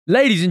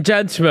Ladies and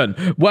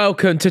gentlemen,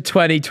 welcome to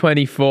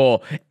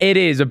 2024. It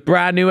is a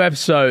brand new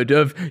episode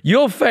of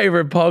your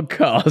favourite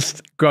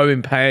podcast,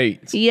 Growing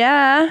Paynes.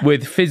 Yeah.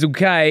 With Fizzle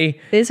K.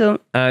 Fizzle.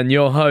 And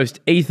your host,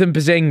 Ethan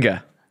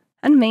Bazinga.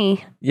 And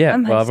me. Yeah,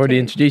 well, I've already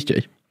introduced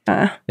you.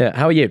 Yeah,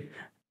 how are you?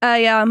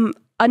 I'm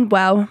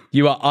unwell.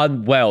 You are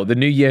unwell. The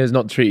new year has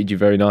not treated you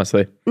very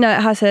nicely. No,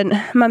 it hasn't.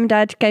 Mum and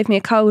Dad gave me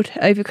a cold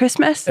over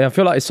Christmas. Yeah, I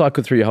feel like it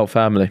cycled through your whole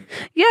family.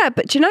 Yeah,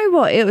 but do you know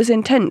what? It was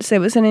intense. It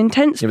was an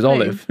intense It was flu.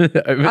 Olive.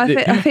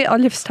 I think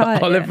Olive's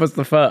tired. Olive was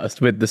the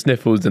first with the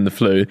sniffles and the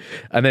flu.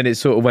 And then it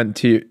sort of went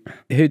to,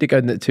 who did it go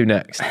to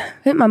next? I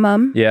think my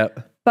mum. Yeah.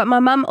 But my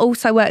mum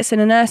also works in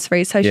a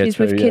nursery, so she's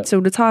with kids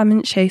all the time,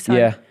 isn't she? So.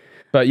 Yeah.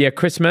 But yeah,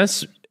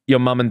 Christmas, your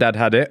mum and dad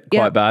had it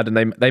quite bad.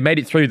 And they made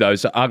it through though.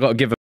 So I got to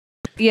give them.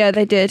 Yeah,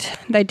 they did.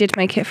 They did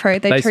make it through.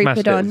 They trooped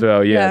smashed on it as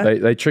well. Yeah.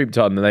 They trooped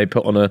on and they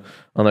put on a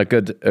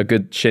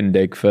good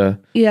shindig for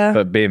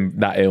being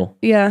that ill.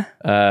 Yeah.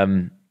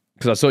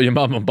 Because I saw your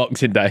mum on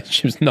Boxing Day.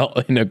 She was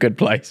not in a good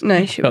place.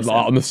 No, she was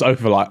on the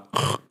sofa like.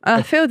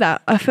 I feel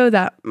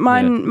that.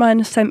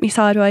 Mine sent me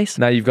sideways.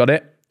 Now you've got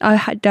it.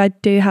 I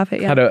do have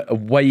it. Yeah. Had a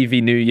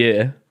wavy new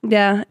year.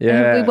 Yeah.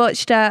 We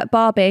watched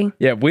Barbie.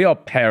 Yeah, we are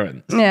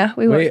parents. Yeah,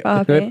 we watched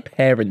Barbie. We're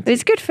parents.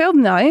 It's a good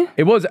film though.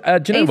 It was. Do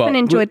you know Ethan what?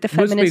 enjoyed the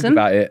feminism. We'll speak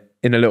about it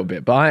in a little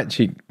bit, but I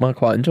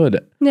quite enjoyed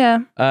it. Yeah.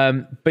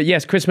 But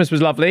yes, Christmas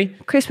was lovely.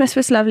 Christmas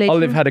was lovely.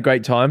 Olive had a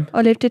great time.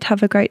 Olive did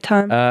have a great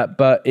time.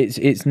 But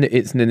it's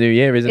the new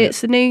year, isn't it?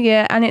 It's the new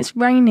year and it's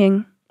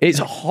raining. It's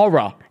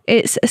horror.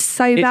 It's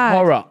so bad. It's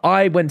horror.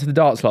 I went to the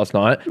darts last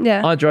night.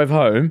 Yeah. I drove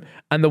home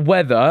and the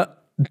weather,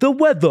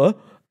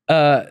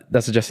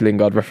 that's a Jesse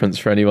Lingard reference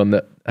for anyone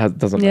that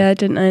doesn't know. Yeah, I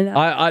didn't know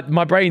that.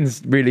 My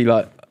brain's really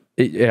like,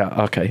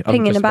 okay. I'm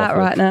Pinging just about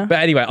right now. But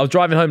anyway, I was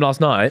driving home last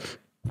night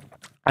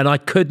and I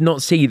could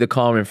not see the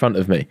car in front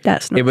of me.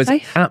 That's not safe. It was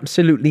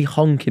absolutely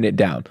honking it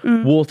down.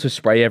 Water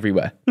spray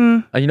everywhere.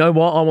 And you know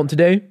what I want to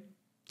do?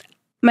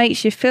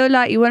 Makes you feel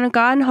like you want to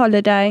go on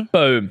holiday.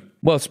 Boom.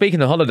 Well,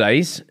 speaking of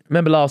holidays,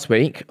 remember last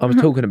week I was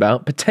talking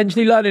about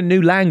potentially learning a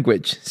new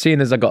language. Seeing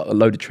as I got a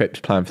load of trips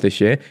planned for this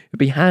year, it'd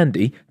be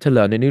handy to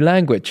learn a new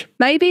language.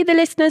 Maybe the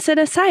listeners are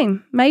the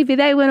same. Maybe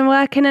they want to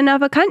work in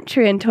another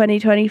country in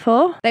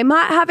 2024. They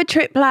might have a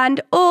trip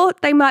planned or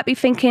they might be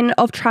thinking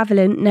of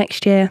travelling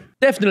next year.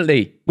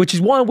 Definitely, which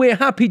is why we're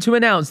happy to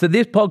announce that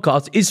this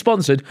podcast is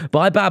sponsored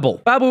by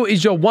Babbel. Babbel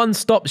is your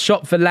one-stop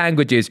shop for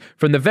languages,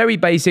 from the very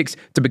basics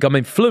to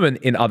becoming fluent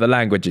in other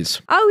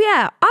languages. Oh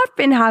yeah, I've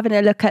been having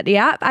a look at the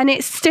app and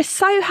it's just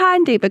so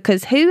handy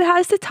because who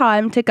has the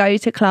time to go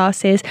to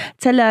classes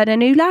to learn a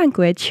new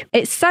language?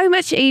 It's so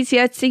much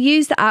easier to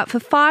use the app for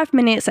 5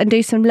 minutes and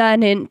do some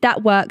learning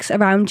that works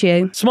around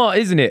you. Smart,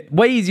 isn't it?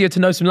 Way easier to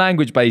know some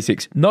language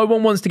basics. No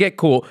one wants to get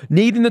caught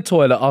needing the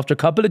toilet after a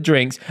couple of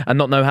drinks and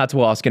not know how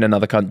to ask in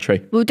another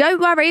country. Well,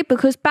 don't worry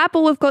because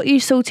Babbel have got you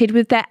sorted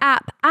with their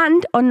app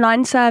and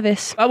online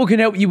service. Babbel can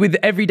help you with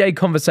everyday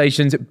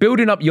conversations,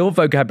 building up your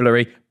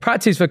vocabulary,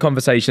 practice for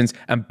conversations,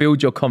 and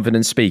build your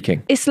confidence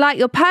speaking. It's like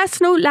your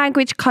personal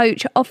language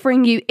coach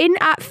offering you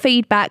in-app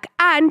feedback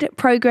and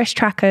progress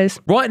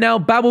trackers. Right now,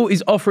 Babbel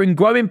is offering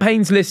Growing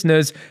Paynes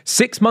listeners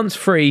 6 months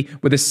free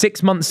with a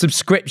 6-month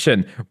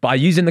subscription by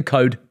using the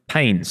code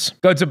Paynes.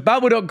 Go to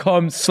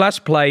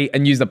babbel.com/play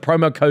and use the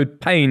promo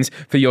code Paynes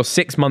for your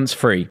 6 months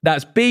free.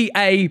 That's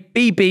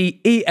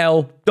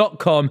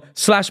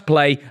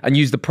BABBEL.com/play and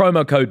use the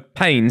promo code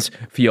Paynes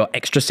for your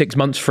extra 6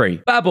 months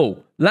free.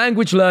 Babbel,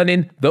 language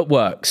learning that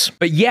works.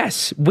 But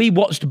yes, we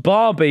watched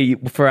Barbie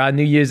for our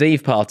New Year's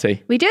Eve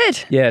party. We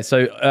did. Yeah,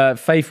 so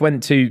Faith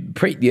went to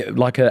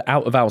like a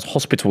out of hours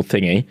hospital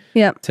thingy.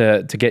 Yeah.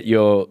 To get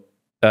your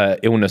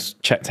illness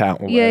checked out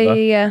or whatever.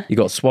 Yeah. You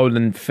got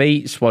swollen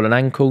feet, swollen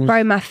ankles.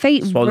 Bro, my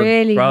feet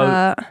really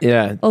hurt.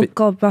 Yeah. Oh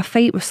God, my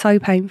feet were so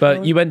painful.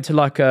 But you went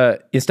to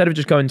instead of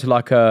just going to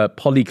like a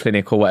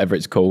polyclinic or whatever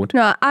it's called.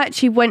 No, I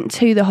actually went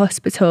to the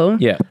hospital.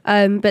 Yeah.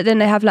 But then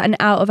they have like an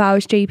out of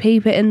hours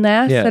GP bit in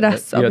there. Yeah, so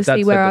that's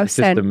obviously where I was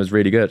sent. The system was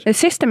really good. The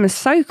system was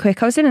so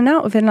quick. I was in and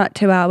out within like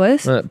 2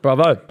 hours.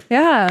 Bravo.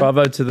 Yeah.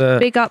 Bravo to the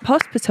big up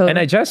hospital.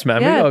 NHS,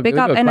 man. Yeah, big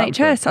up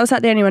NHS. I was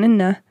like the only one in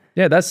there.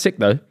 Yeah, that's sick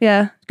though.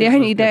 Yeah, the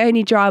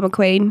only drama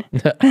queen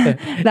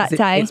that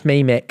day. It's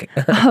me, Mick.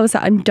 I was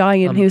like, I'm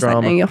dying. He was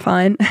like, no, you're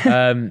fine.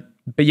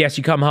 But yes,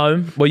 you come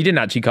home. Well, you didn't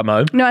actually come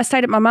home. No, I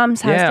stayed at my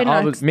mum's house, didn't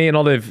I? Me and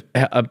Olive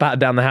battered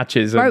down the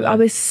hatches. Bro, I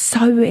was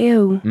so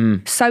ill.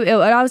 So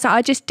ill. And I was like,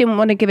 I just didn't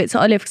want to give it to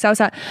Olive because I was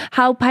like,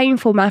 how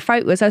painful my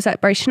throat was. I was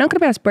like, bro, she's not going to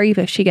be able to breathe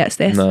if she gets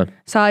this. No.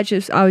 So I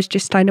was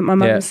just staying at my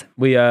mum's.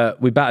 Yeah.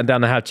 We battered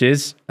down the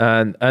hatches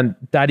and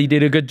Daddy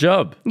did a good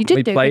job. You did.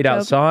 We played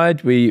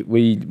outside.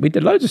 We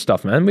did loads of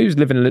stuff, man. We was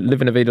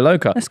living a vida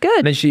loca. That's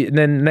good. And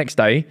then next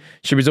day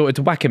she resorted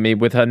to whacking me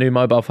with her new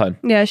mobile phone.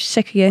 Yeah, she's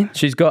sick of you.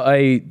 She's got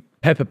a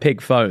Peppa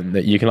Pig phone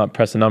that you can like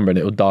press a number and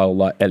it'll dial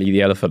like Ellie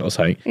the elephant or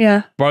something.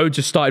 Yeah. Bro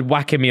just started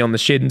whacking me on the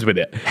shins with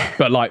it,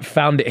 but like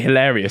found it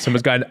hilarious and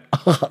was going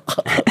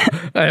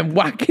and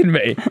whacking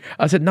me.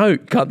 I said, no,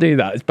 can't do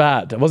that. It's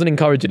bad. I wasn't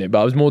encouraging it,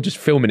 but I was more just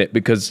filming it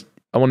because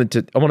I want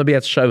to be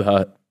able to show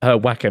her her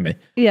whacking me.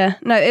 Yeah,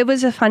 no, it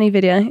was a funny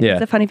video. It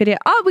was a funny video.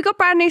 Oh, we got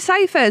brand new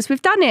sofas.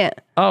 We've done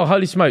it. Oh,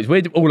 holy smokes.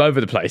 We're all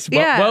over the place.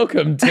 Yeah.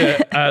 Welcome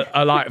to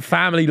a like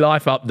family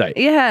life update.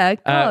 Yeah,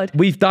 God.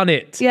 We've done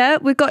it. Yeah,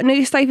 we've got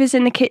new sofas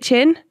in the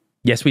kitchen.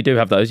 Yes, we do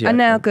have those. Yeah. And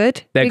now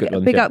good. They're good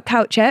ones. Big up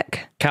Couch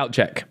Check. Couch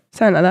Check.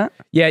 Something like that.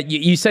 Yeah,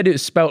 you said it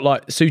was spelt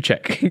like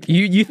Suchek.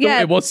 you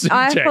thought it was Suchek.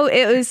 I thought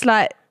it was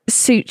like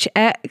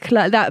Suchek,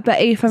 like that,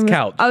 but Ethan was,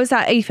 couch. I was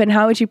like, Ethan,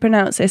 how would you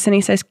pronounce this? And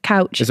he says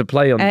couch. It's a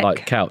play on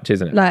like couch,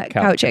 isn't it? Like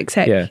couch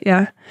exec.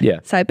 Yeah.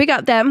 So big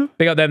up them.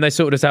 Big up them. They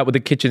sorted us out with the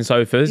kitchen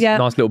sofas. Yeah.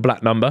 Nice little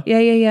black number.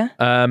 Yeah.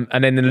 And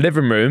then in the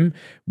living room,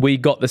 we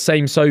got the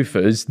same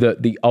sofas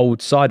that the old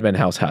Sidemen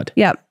house had.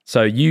 Yeah.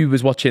 So you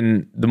was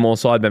watching the more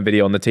Sidemen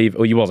video on the TV,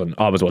 or you wasn't.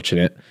 I was watching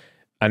it.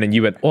 And then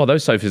you went, oh,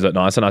 those sofas look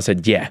nice. And I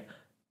said, yeah.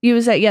 You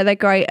was like, yeah, they're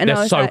great. And they're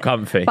I was so like,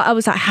 comfy. But I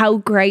was like, how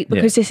great,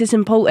 because this is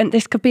important.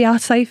 This could be our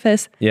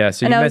sofas. Yeah,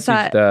 so you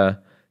messaged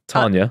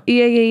Tanya.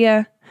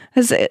 Yeah.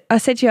 I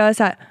said to you, I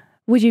was like,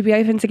 would you be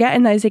open to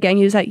getting those again?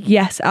 You was like,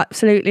 yes,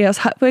 absolutely. I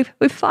was like,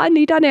 we've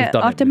finally done it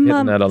after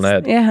months. Hit the nail on the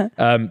head.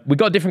 Yeah. We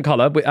got a different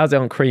colour. Ours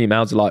are on cream.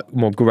 Ours are like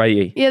more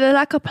grey-y. Yeah, they're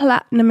like a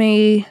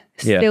platinum-y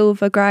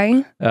silver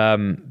grey.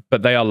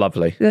 But they are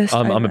lovely.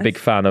 I'm a big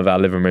fan of our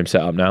living room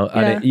setup now.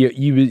 And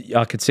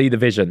I could see the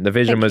vision. The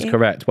vision was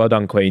correct. Well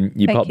done, Queen.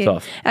 You popped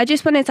off. I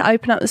just wanted to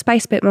open up the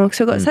space a bit more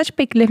because we've got such a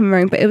big living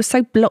room, but it was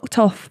so blocked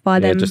off by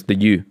them. Yeah, just the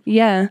U.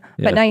 Yeah.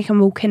 But now you can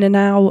walk in and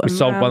out. We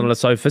sold one of the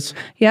sofas.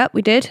 Yeah,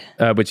 we did.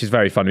 Which is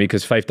very funny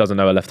because Faith doesn't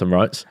know her left and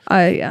rights.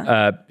 Oh,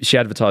 yeah. She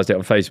advertised it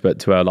on Facebook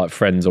to her like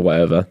friends or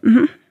whatever.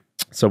 Mm-hmm.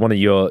 So one of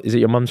is it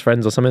your mum's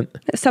friends or something?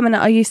 Someone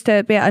that I used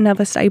to be at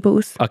another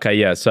stables. Okay,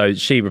 yeah. So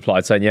she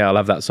replied saying, yeah, I'll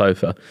have that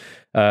sofa.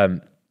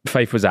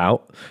 Faith was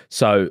out.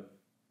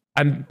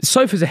 And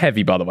sofas are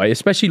heavy, by the way,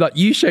 especially like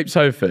U-shaped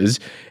sofas.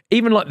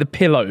 Even like the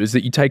pillows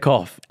that you take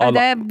off.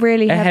 They're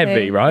really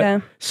heavy, right? Yeah.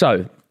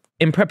 So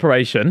in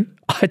preparation,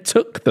 I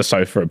took the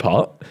sofa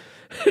apart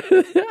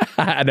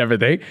and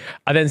everything.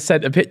 I then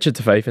sent a picture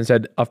to Faith and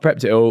said, I've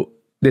prepped it all.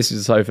 This is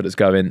the sofa that's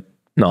going.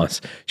 Nice.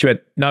 She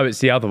went, no, it's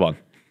the other one.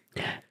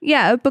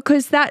 Yeah,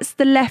 because that's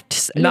the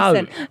left. No.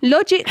 Listen,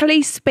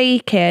 logically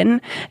speaking,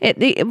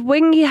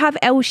 when you have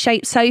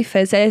L-shaped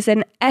sofas, there's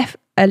a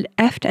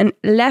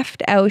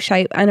left L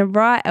shape and a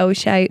right L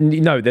shape.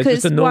 No, there's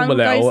just a normal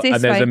L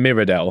and there's a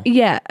mirrored L.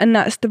 Yeah, and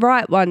that's the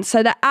right one.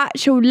 So the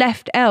actual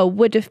left L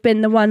would have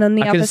been the one on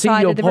the other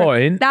side of the room. I can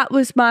see your point. That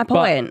was my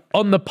point. But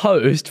on the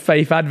post,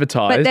 Faith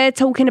advertised. But they're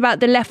talking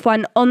about the left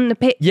one on the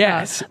picture.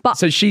 Yes. But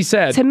so she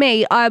said, to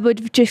me, I would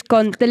have just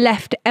gone the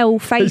left L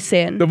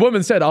facing. The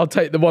woman said, I'll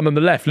take the one on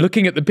the left.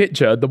 Looking at the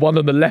picture, the one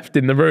on the left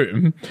in the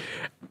room.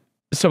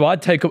 So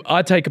I'd take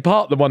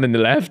apart the one in the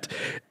left.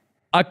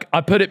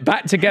 I put it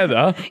back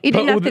together. You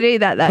didn't have to do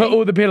that, though. Put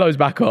all the pillows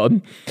back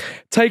on,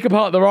 take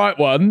apart the right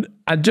one,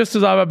 and just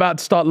as I'm about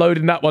to start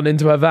loading that one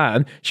into her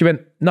van, she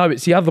went, no,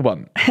 it's the other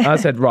one. I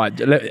said, right.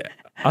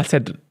 I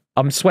said,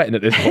 I'm sweating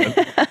at this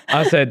point.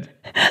 I said,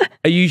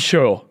 are you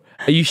sure?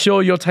 Are you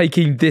sure you're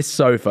taking this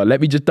sofa?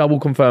 Let me just double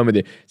confirm with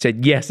you. She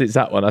said, yes, it's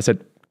that one. I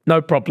said,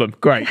 no problem.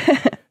 Great.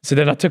 So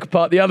then I took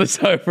apart the other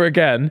sofa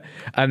again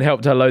and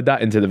helped her load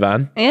that into the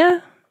van. Yeah.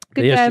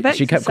 Good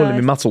she kept calling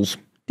me Muscles.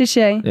 Did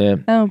she? Yeah.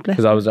 Oh, bless.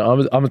 Because I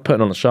was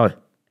putting on a show.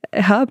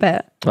 I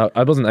bet.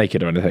 I wasn't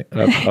naked or anything.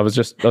 I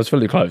was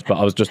fully clothed, but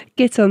I was just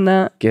get on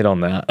that. Get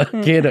on that.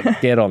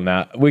 Get on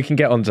that. We can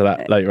get onto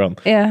that later on.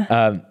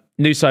 Yeah.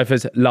 New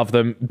sofas, love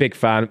them. Big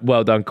fan.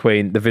 Well done,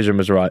 Queen. The vision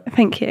was right.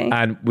 Thank you.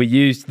 And we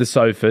used the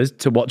sofas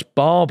to watch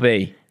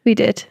Barbie. We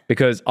did.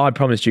 Because I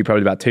promised you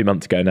probably about 2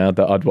 months ago now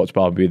that I'd watch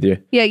Barbie with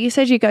you. Yeah, you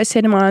said you'd go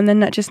cinema and then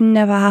that just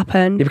never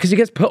happened. Yeah, because it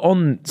gets put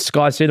on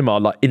Sky Cinema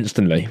like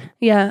instantly.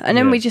 Yeah, and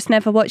then we just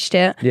never watched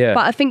it. Yeah.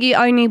 But I think you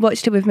only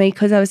watched it with me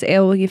because I was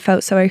ill. You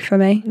felt sorry for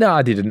me. No,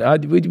 I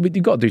didn't.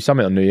 We've got to do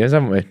something on New Year's,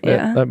 haven't we?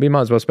 Yeah. We might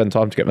as well spend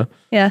time together.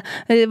 Yeah.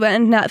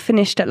 And that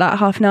finished at like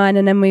 9:30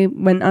 and then we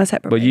went our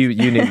separate ways. Well,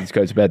 you needed to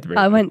go to bed. Really.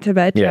 I went to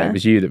bed, Yeah, it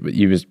was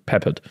you was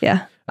peppered.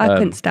 Yeah. I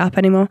couldn't stay up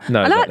anymore.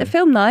 No, I liked the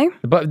film though.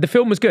 But the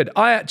film was good.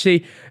 I'm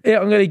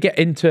going to get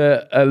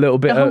into a little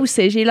bit. The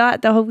horses, you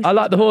like the horses? I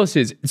like the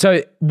horses.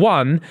 So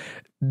one,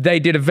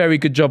 they did a very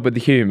good job with the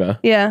humour.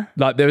 Yeah.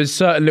 Like there was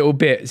certain little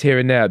bits here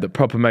and there that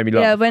proper made me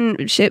laugh. Yeah, when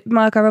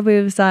Margot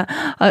Robbie was like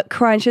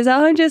crying, she was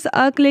like, I'm just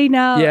ugly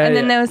now. Yeah, and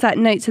then there was that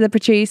note to the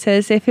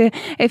producers, if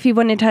you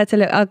wanted her to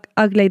look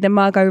ugly, then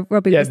Margot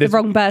Robbie was the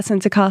wrong person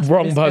to cast.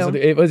 Wrong person.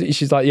 It was.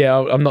 She's like, yeah,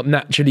 I'm not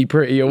naturally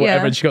pretty or whatever.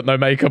 Yeah. And she got no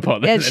makeup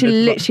on. Yeah, she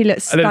literally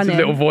looks stunning. And there's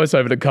a little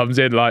voiceover that comes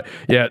in like,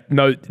 yeah,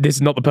 no, this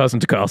is not the person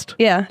to cast.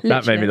 Yeah, literally.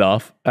 That made me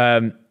laugh.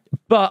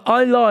 But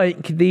I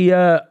like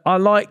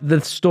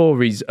the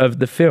stories of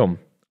the film.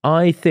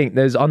 I think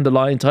there's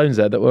underlying tones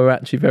there that were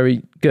actually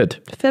very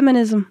good.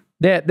 Feminism.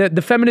 Yeah,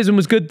 the feminism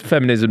was good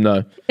feminism,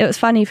 though. It was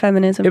funny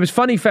feminism. It was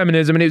funny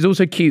feminism, and it was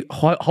also cute,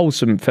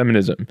 wholesome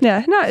feminism.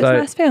 Yeah, no, it was a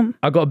nice film.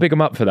 I got to big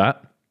them up for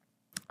that.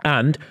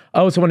 And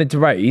I also wanted to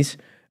raise,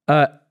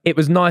 it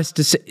was nice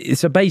to see.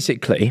 So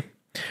basically,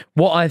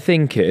 what I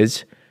think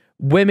is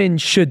women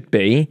should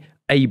be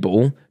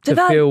able to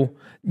feel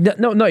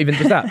No, not even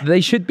just that.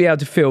 They should be able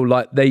to feel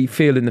like they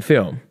feel in the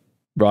film,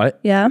 right?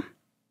 Yeah.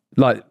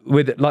 Like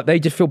they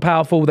just feel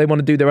powerful. They want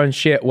to do their own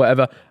shit,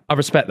 whatever. I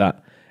respect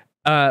that.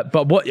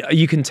 But what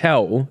you can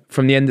tell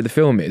from the end of the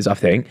film is, I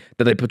think,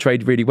 that they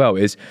portrayed really well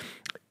is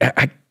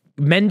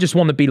men just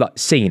want to be like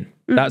seen.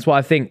 That's what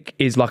I think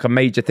is like a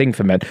major thing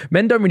for men.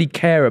 Men don't really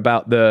care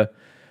about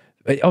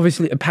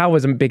obviously power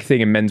is a big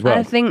thing in men's world.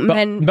 I think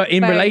but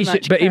in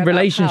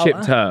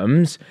relationship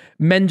terms,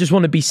 men just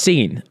want to be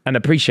seen and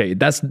appreciated.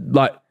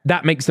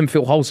 That makes them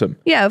feel wholesome.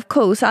 Yeah, of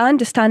course. I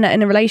understand that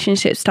in a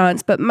relationship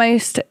stance, but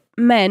most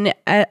men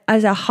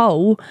as a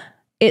whole,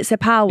 it's a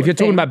power If you're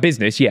thing. talking about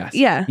business, yes.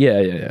 Yeah.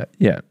 Yeah.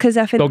 Because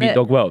I think dog eat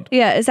dog world.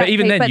 Yeah, exactly.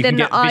 But even then, you can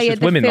get vicious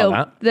women like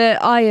that.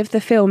 The eye of the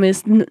film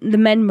is the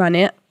men run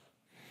it.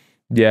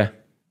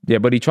 Yeah,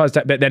 but he tries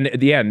to. But then at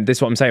the end, this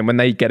is what I'm saying. When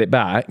they get it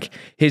back,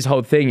 his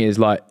whole thing is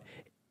like,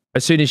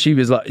 as soon as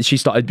she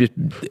started just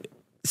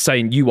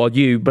saying "you are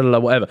you," blah, blah, blah,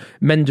 whatever.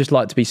 Men just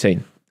like to be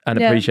seen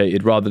and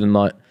appreciated rather than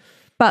like.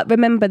 But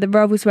remember, the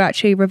roles were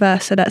actually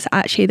reversed, so that's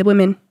actually the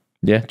women.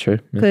 Yeah, true.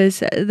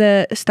 Because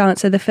the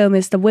stance of the film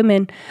is the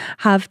women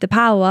have the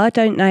power,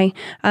 don't they?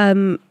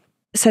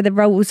 So the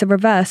roles are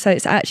reversed. So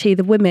it's actually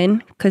the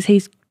women, because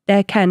he's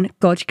there. Ken,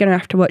 God, you're gonna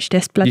have to watch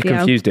this. Bloody You've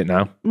confused it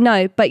now.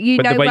 No, but you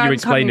know the way where you're I'm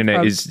explaining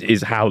coming it from.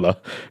 is howler.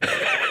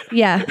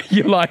 Yeah.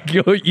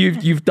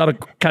 You've done a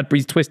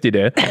Cadbury's Twisted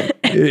here.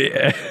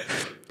 Yeah.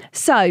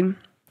 So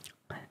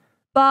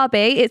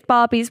Barbie, it's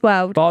Barbie's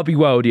world. Barbie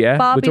world, yeah.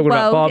 We're talking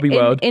about Barbie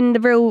world. In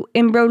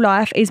real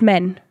life is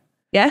men.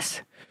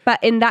 Yes.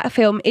 But in that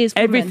film is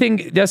women.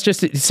 Everything, let's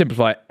just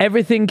simplify it.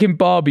 Everything in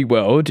Barbie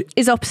world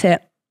is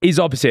opposite.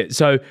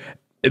 So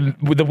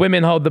the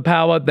women hold the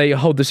power, they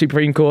hold the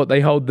Supreme Court, they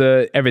hold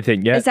the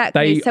everything, yeah?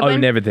 Exactly. They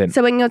own everything.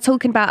 So when you're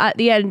talking about at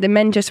the end, the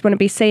men just want to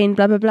be seen,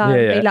 blah, blah, blah,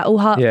 and be like all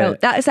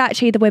heartfelt. That is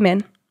actually the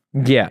women.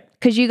 Yeah.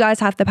 Because you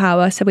guys have the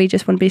power, so we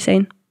just want to be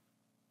seen.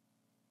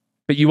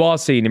 But you are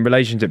seen in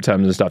relationship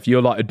terms and stuff.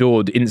 You're like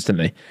adored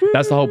instantly.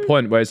 That's the whole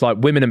point, where it's like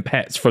women and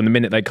pets from the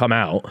minute they come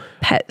out.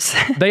 Pets.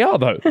 They are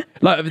though.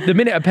 Like the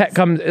minute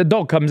a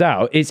dog comes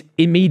out, it's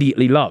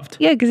immediately loved.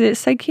 Yeah, because it's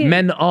so cute.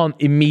 Men aren't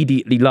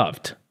immediately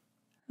loved.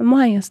 And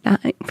why is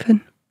that,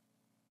 Ethan?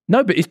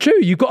 No, but it's true.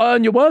 You've got to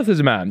earn your worth as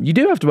a man. You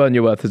do have to earn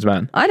your worth as a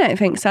man. I don't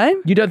think so.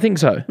 You don't think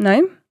so?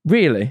 No.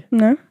 Really?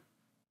 No. Are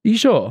you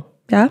sure?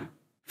 Yeah.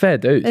 Fair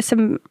dues. There's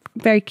some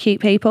very cute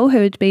people who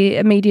would be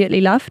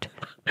immediately loved.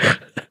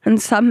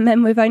 And some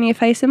men with only a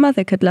face a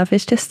mother could love.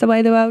 It's just the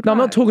way the world works. I'm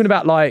not talking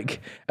about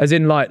like, as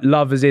in like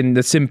love as in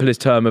the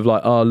simplest term of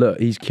like, oh, look,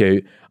 he's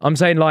cute. I'm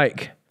saying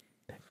like,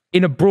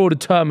 in a broader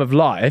term of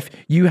life,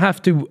 you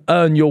have to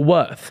earn your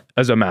worth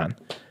as a man.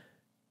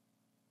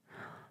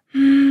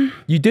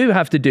 You do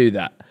have to do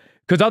that.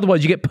 Because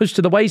otherwise you get pushed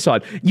to the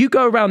wayside. You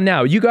go around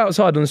now, you go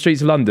outside on the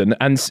streets of London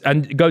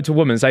and go to a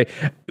woman and say,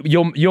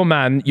 your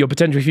man, your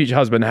potential future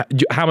husband,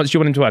 how much do you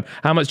want him to earn?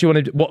 How much do you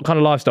want him, what kind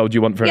of lifestyle do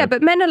you want for him? Yeah,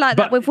 but men are like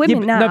that with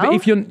women now.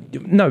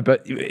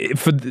 But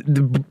for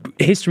the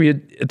history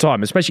of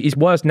time, especially, it's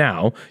worse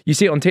now. You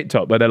see it on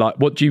TikTok where they're like,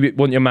 what do you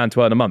want your man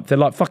to earn a month? They're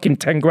like fucking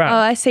 10 grand. Oh,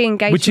 I see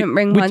engagement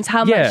ring ones.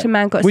 How much a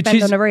man got to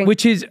spend on a ring?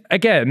 Which is,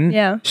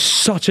 again,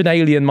 such an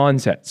alien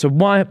mindset. So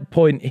my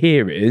point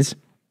here is,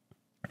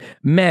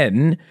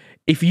 men,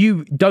 if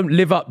you don't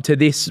live up to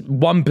this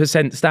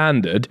 1%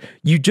 standard,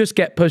 you just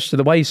get pushed to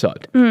the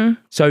wayside.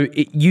 So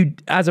you,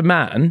 as a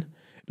man,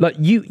 like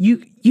you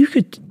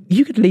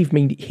could leave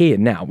me here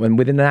now and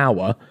within an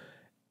hour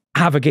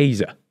have a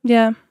geezer.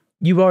 Yeah.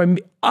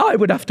 I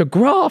would have to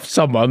graft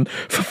someone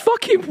for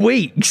fucking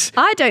weeks.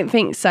 I don't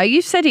think so.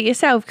 You said it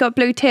yourself. Got a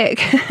blue tick.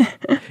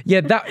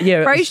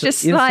 Bro's just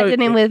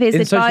sliding in with his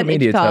in advantage social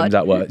media card. terms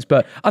that works,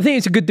 but I think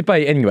it's a good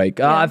debate anyway.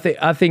 Yeah.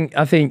 I think.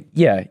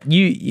 Yeah,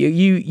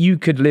 you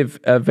could live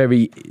a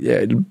very.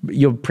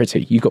 You're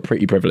pretty. You got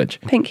pretty privilege.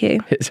 Thank you.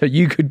 So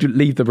you could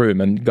leave the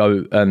room and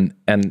go and.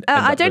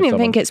 I don't even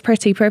think it's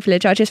pretty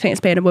privilege. I just think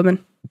it's being a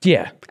woman.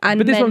 Yeah, but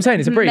this is what I'm saying.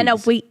 It's a breeze. Men are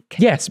weak.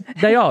 Yes,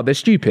 they are. They're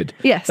stupid.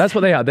 Yes, that's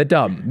what they are. They're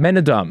dumb. Men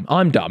are dumb.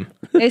 I'm dumb.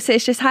 It's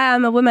just, hey,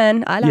 I'm a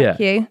woman. I like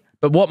you.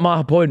 But what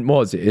my point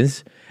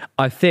is,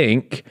 I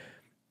think,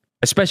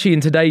 especially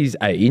in today's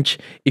age,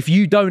 if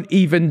you don't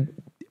even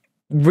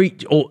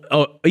reach, or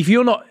if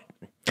you're not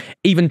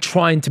even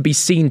trying to be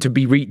seen to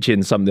be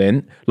reaching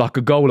something like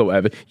a goal or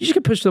whatever, you just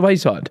get pushed to the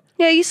wayside.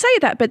 Yeah, you say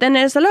that, but then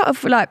there's a lot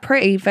of like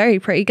pretty, very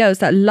pretty girls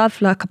that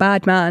love like a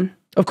bad man.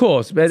 Of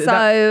course, but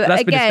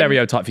that's been a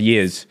stereotype for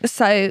years.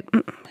 So,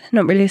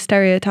 not really a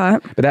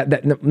stereotype. But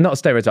that not a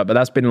stereotype, but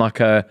that's been like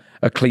a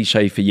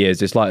cliche for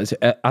years. It's like,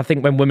 I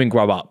think when women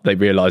grow up, they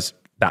realise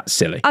that's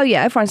silly. Oh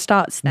yeah, everyone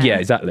starts there. Yeah,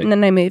 exactly. And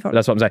then they move on.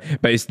 That's what I'm saying.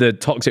 But it's the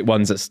toxic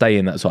ones that stay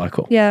in that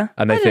cycle. Yeah.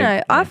 And they think,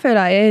 know. I feel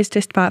like it is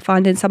just about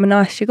finding someone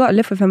nice. You got to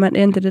live with them at the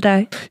end of the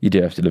day. You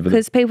do have to live with them.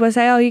 Because people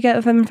say, oh, you get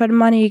with them for the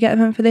money, you get with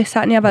them for this,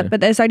 that and the other. Yeah. But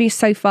there's only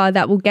so far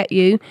that will get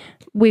you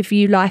with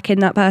you liking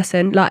that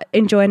person, like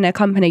enjoying their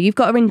company. You've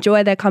got to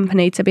enjoy their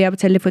company to be able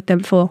to live with them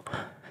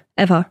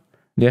forever.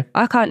 Yeah.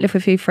 I can't live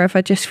with you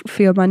forever just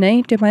for your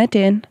money. Do my head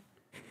in.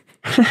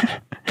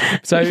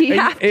 So You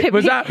have to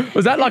was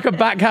be. that like a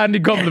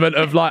backhanded compliment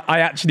of like, I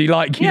actually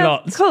like you Yeah,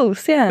 lots? of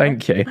course, yeah.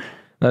 Thank you.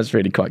 That's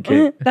really quite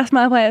cute. That's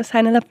my way of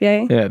saying I love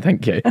you. Yeah,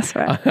 thank you. That's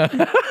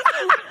right.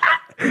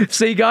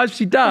 See, guys,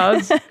 she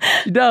does.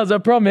 She does, I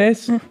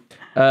promise.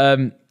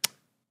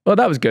 Well,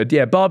 that was good.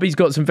 Yeah, Barbie's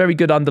got some very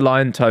good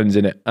underlying tones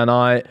in it. And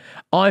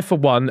I for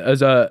one,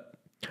 as a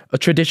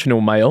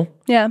traditional male,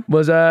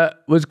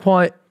 was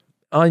quite,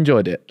 I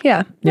enjoyed it.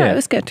 Yeah, it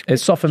was good. It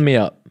softened me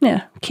up.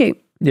 Yeah, cute.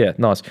 Yeah,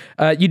 nice.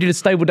 You did a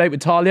stable date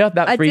with Talia.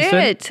 That's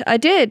recent. I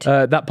did.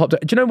 That popped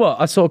up. Do you know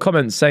what? I saw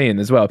comments saying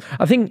as well.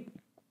 I think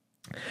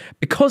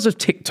because of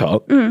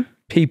TikTok,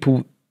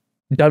 people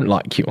don't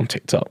like you on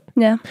TikTok.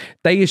 Yeah.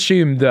 They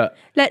assume that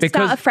Let's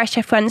start afresh,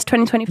 F1's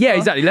 2024. Yeah,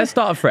 exactly. Let's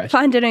start afresh.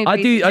 Find a new I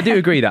do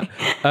agree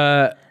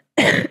that.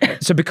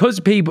 So because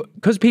people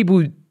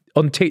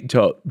on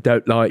TikTok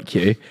don't like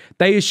you,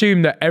 they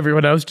assume that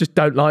everyone else just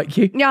don't like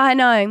you. Yeah, I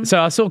know.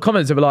 So I saw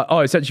comments that were like, "Oh,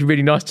 it's actually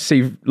really nice to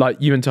see like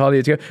you and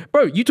Talia together."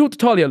 Bro, you talk to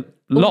Talia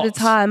lots. All the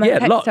time. I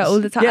text her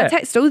all the time. Yeah. I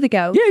text all the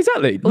girls. Yeah,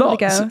 exactly. All the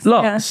girls.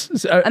 Lots. Yeah.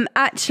 So, I'm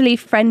actually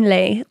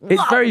friendly.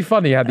 it's very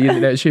funny how the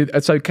internet. So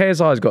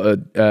KSI's got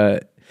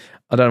a.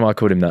 I don't know why I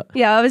called him that.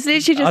 Yeah, I was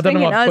literally just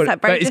thinking, I was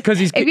like, bro,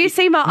 if you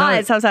see my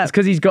eyes, I was like... It's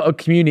because he's got a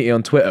community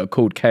on Twitter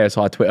called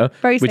KSI Twitter,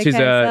 which is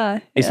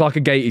KSI, it's like a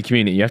gated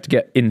community. You have to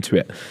get into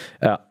it.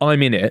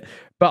 I'm in it.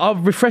 But I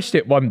refreshed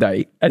it one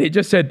day and it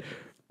just said,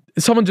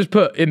 someone just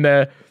put in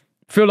there,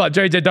 feel like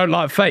JJ don't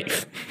like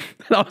Faith.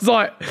 And I was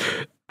like...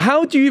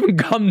 How do you even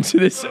come to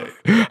this?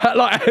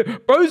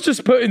 Like, bro's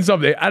just put in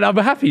something and I'm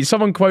happy.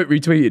 Someone quote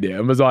retweeted it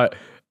and was like,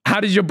 how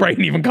did your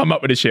brain even come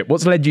up with this shit?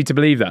 What's led you to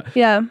believe that?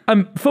 Yeah.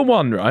 For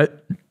one, right,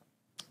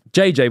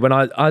 JJ, when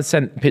I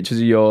sent pictures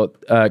of your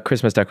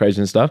Christmas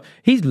decoration and stuff,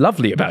 he's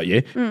lovely about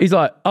you. He's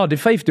like, oh, did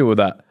Faith do all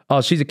that?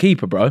 Oh, she's a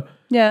keeper, bro.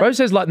 Yeah. Bro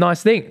says like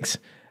nice things.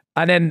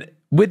 And then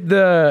with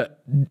the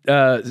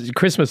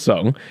Christmas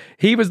song,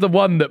 he was the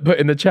one that put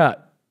in the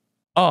chat,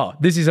 oh,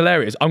 this is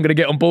hilarious. I'm going to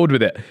get on board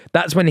with it.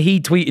 That's when he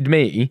tweeted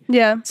me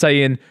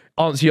saying,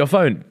 answer your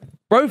phone.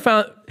 Bro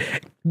found,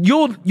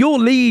 your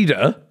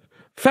leader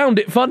found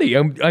it funny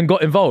and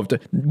got involved.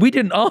 We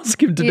didn't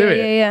ask him to do it.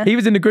 Yeah. He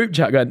was in the group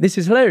chat going, this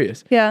is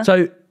hilarious. Yeah.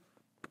 So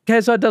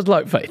KSI does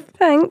like Faith.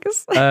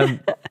 Thanks.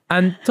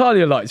 And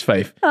Talia likes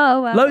Faith.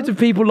 Oh, wow. Loads of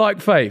people like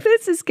Faith.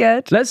 This is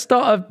good. Let's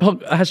start a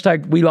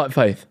hashtag we like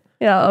Faith.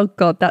 Yeah, oh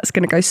God, that's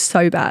going to go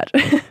so bad.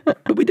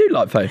 But we do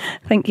like Faith.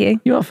 Thank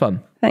you. You are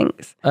fun.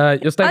 Thanks.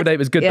 Your stable date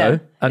was good though.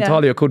 And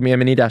Talia called me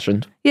Emily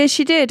Dashand. Yeah,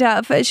 she did.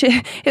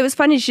 It was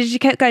funny. She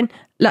kept going,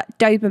 like,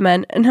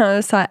 Doberman. And I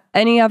was like,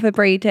 any other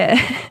breed here?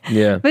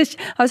 Yeah. But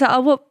I was like,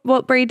 oh,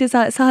 what breed is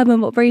that?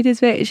 Simon, what breed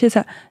is Vic? She's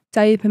like,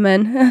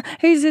 Doberman.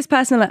 Who's this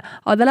person? I'm like,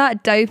 oh, they're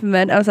like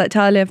Doberman. I was like,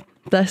 Talia,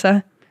 bless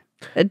her.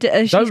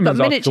 She's got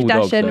miniature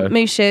Dachshund,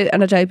 Mushu,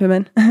 and a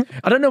Doberman.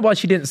 I don't know why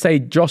she didn't say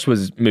Josh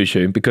was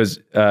Mushu because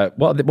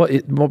what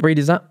breed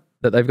is that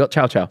they've got?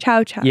 Chow Chow.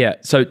 Chow Chow. Yeah.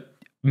 So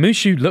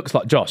Mushu looks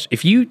like Josh.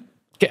 If you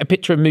get a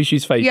picture of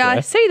Mushu's face, yeah,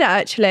 I see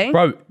that actually.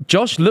 Bro,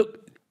 Josh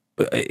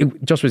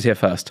was here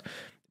first.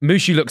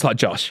 Mushu looks like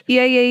Josh.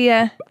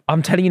 Yeah.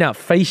 I'm telling you now,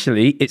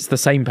 facially, it's the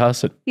same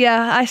person.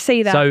 Yeah, I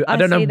see that. So I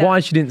don't know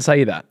why she didn't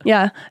say that.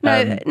 Yeah.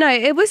 No,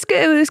 it was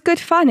good. It was good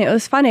fun. It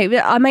was funny.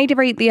 I made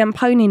her eat the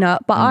pony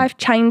nut, but I've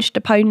changed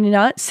the pony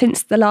nut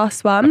since the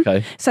last one.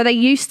 Okay. So they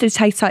used to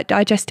taste like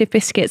digestive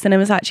biscuits and it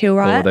was actually all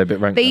right. Oh, they're a bit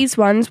rank. These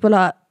ones were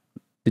like...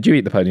 Did you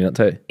eat the pony nut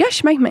too? Yeah,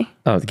 she made me.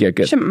 Oh, yeah,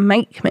 good. She didn't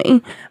make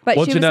me. But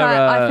What she do was you know,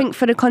 like, I think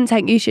for the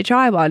content you should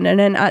try one. And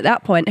then at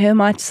that point, who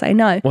am I to say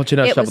no? What do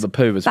you know, Shovel the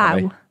Poo was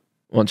funny?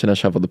 What do you know,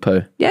 Shovel the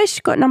Poo? Yeah,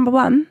 she got number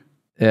one.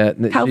 Yeah.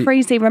 Cal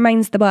Freezy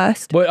remains the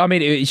worst. Well, I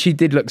mean, she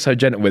did look so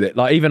gentle with it.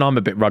 Like, even I'm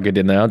a bit rugged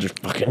in there. I'll just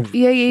fucking...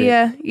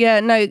 Yeah.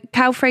 No,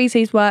 Cal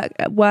Freezy's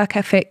work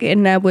ethic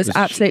in there was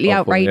absolutely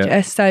awful, outrageous.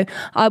 yeah. So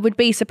I wouldn't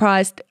be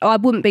surprised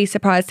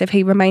if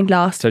he remained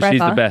last forever. She's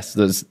the best.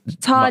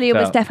 Talia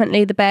was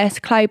definitely the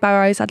best. Chloe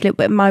Burrows had a little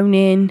bit of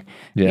moaning.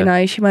 Yeah. You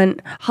know, she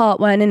went heart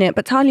weren't in it,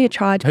 but Talia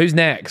tried. Who's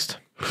next?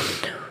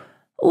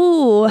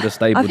 Oh, The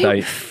stable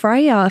date.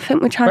 Freya. I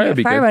think we're trying to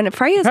get Freya in.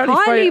 Freya's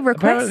highly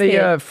requested.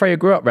 Apparently, Freya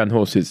grew up around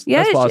horses.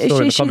 Yeah, that's what I saw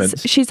in the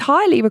comments. She's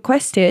highly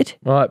requested.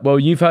 Right, well,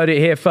 you've heard it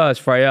here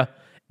first, Freya.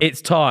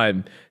 It's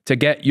time to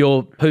get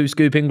your poo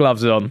scooping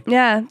gloves on.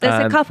 Yeah,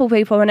 there's a couple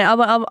people in it.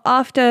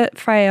 After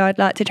Freya, I'd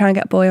like to try and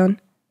get a boy on.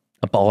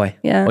 A boy?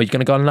 Yeah. Are you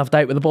going to go on a love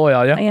date with a boy,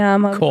 are you? I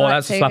am. Cool,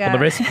 that's a slap on the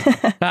wrist.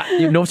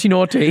 You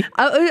naughty.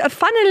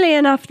 Funnily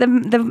enough,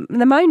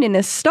 the moaning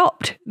has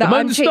stopped. The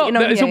moaning stopped?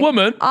 That it's a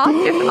woman?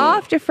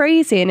 After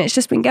Freezy, and it's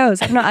just been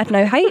girls. I've not had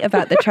no hate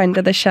about the trend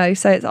of the show,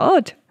 so it's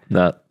odd.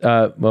 No.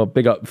 Well,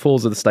 big up.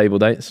 Falls of the stable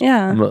dates.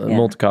 Yeah.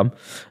 More to come.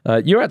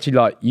 You're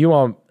actually you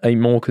are a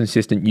more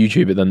consistent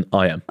YouTuber than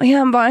I am. I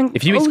am, but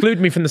if you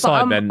exclude me from the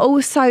Sidemen. I'm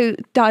also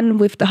done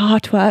with the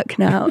hard work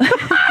now.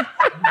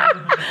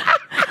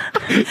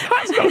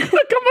 That's not going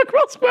to come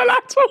across well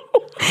at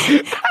all.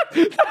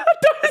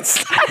 Don't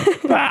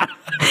say that.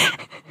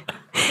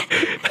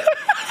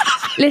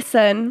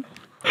 Listen,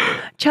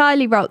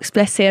 Charlie rocks,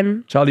 bless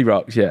him. Charlie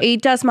rocks, yeah. He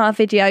does my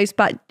videos,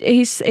 but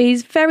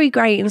he's very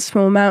great in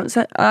small amounts.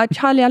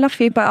 Charlie, I love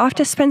you, but I have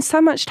to spend so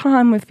much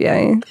time with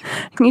you.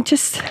 You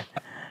just...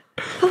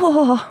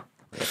 Oh...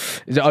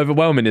 Is it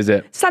overwhelming, is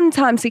it?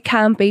 Sometimes it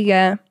can be,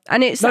 yeah.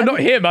 And it's no,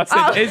 not him. I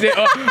said, is it?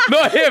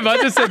 Not him. I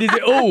just said, is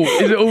it all?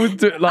 Is it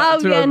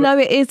all? No,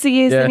 it is.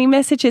 He is. Yeah. And he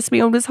messages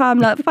me all the time,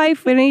 like,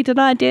 Faith, we need an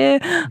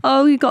idea.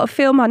 Oh, you got a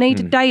film. I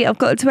need a date. I've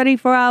got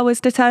 24 hours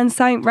to turn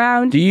something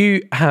round. Do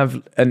you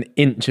have an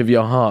inch of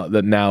your heart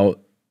that now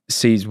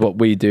sees what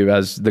we do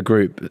as the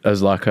group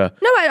as like a...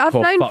 No, I've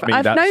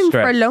known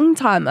for a long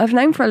time. I've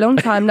known for a long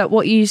time that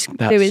what you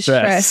do is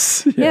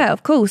stress. Yeah,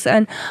 of course.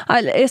 And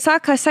it's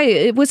like I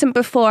say, it wasn't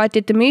before I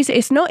did the music.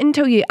 It's not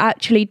until you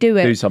actually do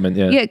it. Do something,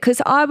 yeah. Yeah,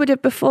 because I would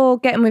have, before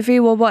getting with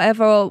you or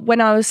whatever, or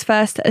when I was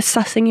first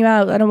sussing you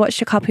out and I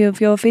watched a couple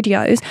of your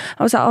videos,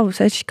 I was like, oh,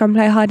 so she's going to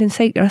play hide and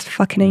seek. That's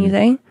fucking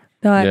easy.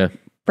 Like,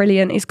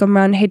 brilliant. He's gone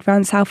round, hid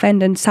round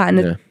Southend and sat in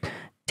a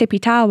tippy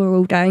tower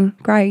all day.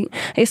 Great.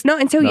 It's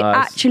not until you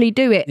actually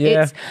do it.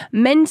 Yeah. It's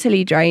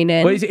mentally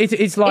draining. Well,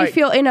 it's like, if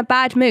you're in a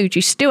bad mood,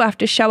 you still have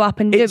to show up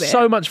and do it. It's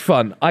so much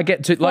fun. I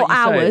get to, like,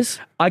 hours.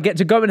 I get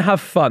to go and have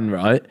fun,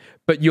 right?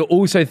 But you're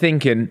also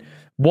thinking,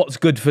 what's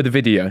good for the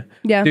video?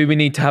 Yeah. Do we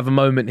need to have a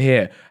moment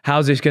here?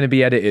 How's this going to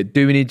be edited?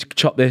 Do we need to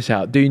chop this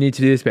out? Do you need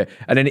to do this bit?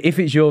 And then if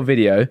it's your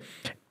video,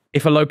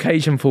 if a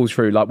location falls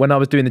through, like when I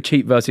was doing the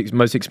cheap versus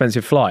most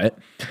expensive flight,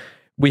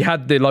 we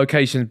had the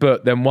locations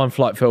booked, then one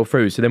flight fell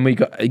through. So then we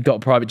got a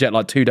private jet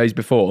like 2 days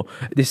before.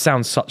 This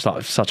sounds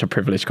such a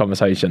privileged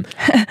conversation.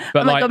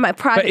 But God, my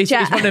private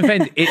jet. It's one of the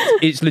events.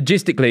 It's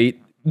logistically,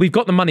 we've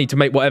got the money to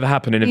make whatever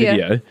happen in a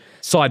video.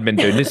 Sidemen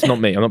do. This is not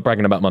me. I'm not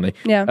bragging about money.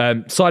 Yeah.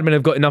 Sidemen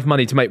have got enough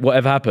money to make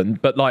whatever happen.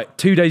 But like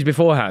 2 days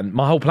beforehand,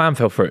 my whole plan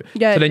fell through.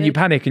 Yeah, so then you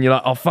panic and you're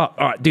like, oh fuck,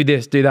 all right, do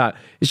this, do that.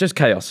 It's just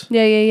chaos.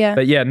 Yeah.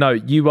 But yeah, no,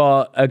 you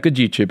are a good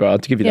YouTuber. I'll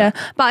give you that.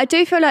 Yeah, but I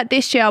do feel like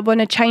this year I want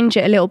to change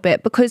it a little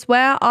bit, because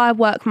where I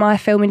work my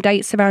filming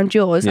dates around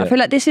yours, I feel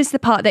like this is the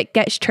part that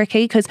gets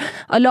tricky, because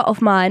a lot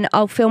of mine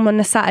I'll film on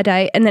a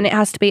Saturday and then it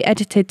has to be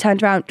edited,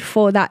 turned around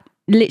for that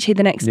literally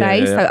the next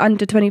day, so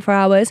under 24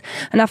 hours.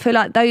 And I feel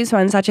like those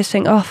ones I just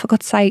think, oh, for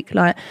God's sake,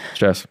 like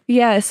stress.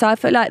 Yeah, so I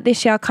feel like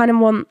this year I kind of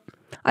want,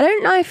 I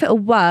don't know if it'll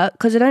work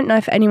because I don't know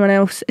if anyone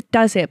else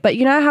does it, but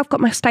you know how I've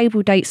got my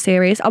stable date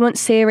series? I want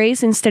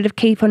series instead of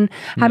keep on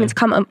having to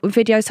come up with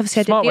videos.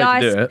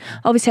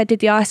 Obviously I did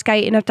the ice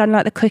skating, I've done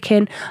like the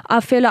cooking.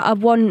 I feel like I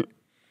want...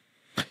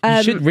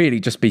 you should really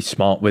just be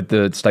smart with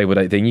the stable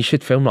date thing. You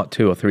should film like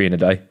 2 or 3 in a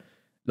day.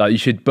 Like, you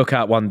should book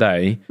out one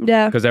day.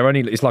 Yeah. Because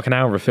it's like an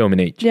hour of filming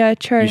each. Yeah,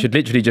 true. You should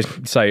literally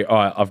just say, all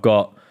right, I've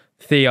got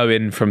Theo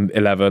in from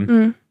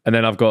 11, and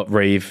then I've got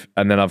Reeve,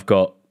 and then I've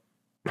got,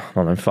 I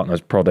don't know, fuck knows,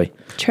 Proddy.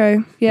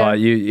 True, yeah. Like,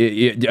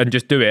 you and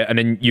just do it, and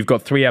then you've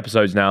got 3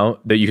 episodes now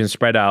that you can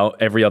spread out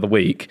every other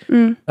week.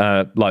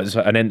 But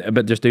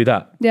just do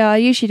that. Yeah, I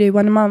usually do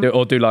one a month.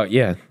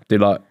 Do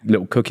like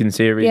little cooking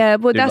series. Yeah,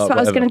 well, that's what I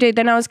was going to do.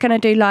 Then I was going to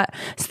do like,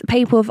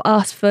 people have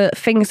asked for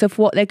things of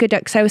what they're good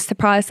at, because I was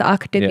surprised that I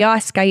could do the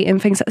ice skating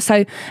things.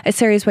 So a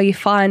series where you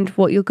find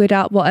what you're good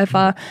at,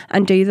 whatever,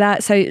 and do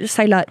that. So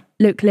say like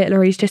Luke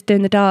Littler, he's just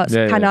doing the darts.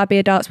 Can I be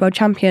a darts world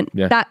champion?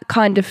 Yeah. That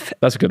kind of...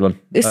 That's a good one.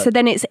 So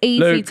then it's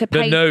easy to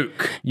pay... the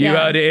nuke. You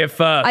heard it here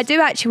first. I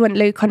do actually want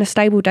Luke on a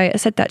stable date. I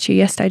said that to you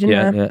yesterday,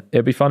 didn't I? Yeah,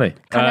 it'd be funny.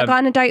 Can I go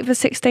on a date for a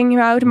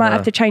 16-year-old? I might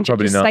have to change it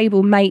to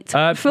stable mate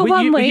for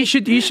 1 week.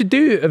 You should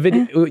do a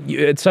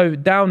video. So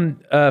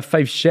down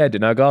Faith's shed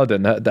in her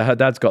garden, her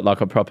dad's got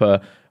like a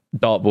proper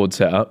dartboard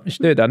set up. You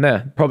should do it down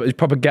there.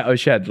 Proper ghetto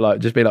shed. Like,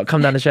 just be like,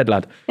 come down the shed,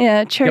 lad.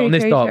 Yeah, true. Get on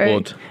this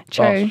dartboard.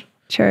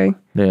 True.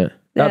 Yeah.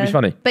 That'd be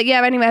funny. But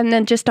yeah, anyway, and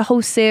then just a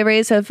whole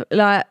series of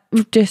like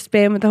just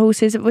being with the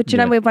horses. Would you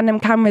know, with one of them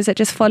cameras that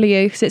just follow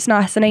you, because it's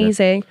nice and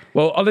easy.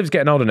 Well, Olive's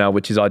getting older now,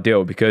 which is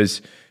ideal,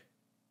 because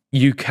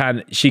she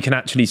can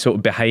actually sort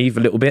of behave a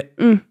little bit.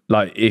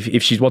 Like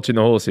if she's watching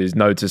the horses,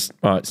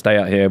 stay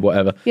out here,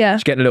 whatever. Yeah.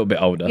 She's getting a little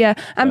bit older. Yeah.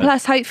 And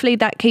plus, hopefully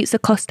that keeps the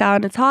cost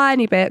down a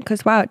tiny bit,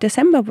 because wow,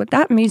 December with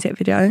that music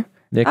video,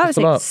 that was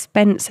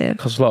expensive.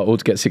 Costs a lot all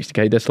to get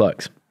 60k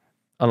dislikes.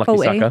 Unlucky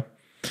 40. sucker.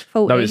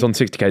 40. No, it's on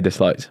 60k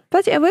dislikes.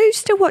 But who's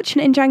still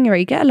watching it in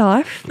January? Get a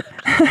life.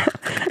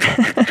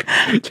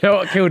 Do you know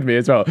what killed me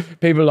as well?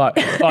 People are like,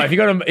 oh, if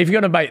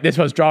you're gonna make this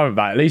much drama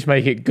about it, at least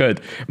make it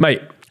good,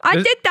 mate. I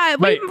did that.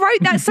 We wrote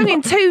that song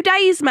in 2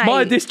 days, mate.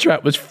 My diss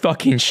track was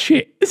fucking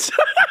shit.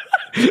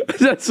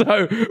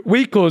 So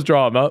we caused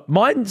drama.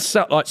 Mine's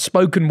like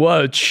spoken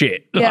word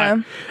shit.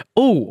 Like,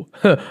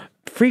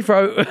 free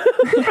throw.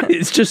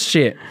 It's just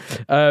shit.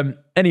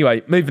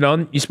 Anyway, moving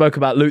on. You spoke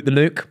about Luke the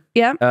Nuke.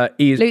 Yeah.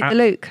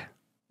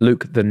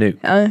 Luke the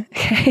Nuke.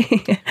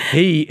 Okay.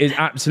 He is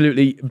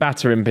absolutely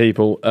battering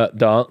people at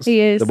darts. He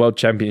is. The World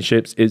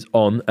Championships is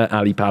on at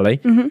Ali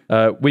Pali.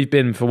 We've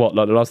been for what,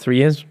 like the last 3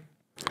 years?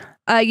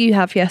 You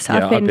have, yes.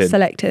 I've been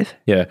selective.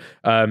 Yeah.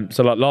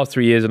 So like last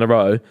 3 years in a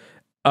row.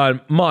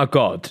 My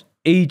God,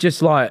 he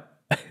just like...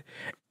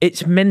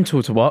 it's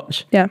mental to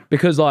watch. Yeah.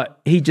 Because like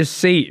he just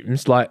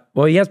seems like,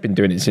 well, he has been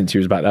doing it since he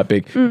was about that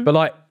big. But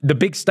like the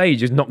big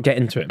stage is not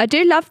getting to him. I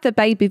do love the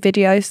baby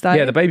videos though.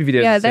 Yeah, the baby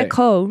videos. Yeah, are they're sick.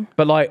 cool.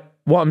 But like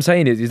what I'm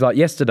saying is like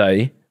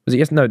yesterday, was it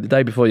yesterday? No, the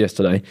day before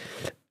yesterday.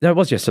 No, it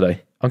was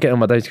yesterday. I'm getting all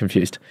my days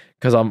confused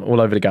because I'm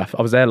all over the gaff.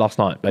 I was there last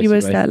night, basically. You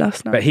was there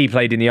last night. But he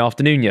played in the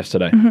afternoon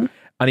yesterday.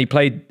 And he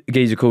played a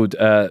geezer called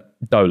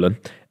Dolan.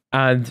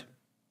 And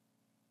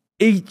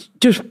he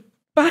just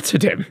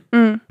battered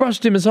him,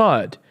 brushed him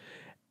aside.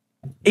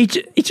 He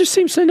just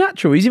seems so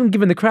natural. He's even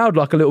giving the crowd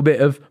like a little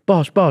bit of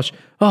bosh.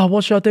 Oh,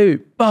 what should I do?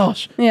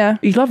 Bosh. Yeah.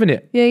 He's loving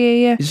it.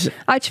 Yeah.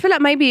 I just feel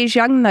like maybe he's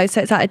young though,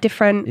 so it's like a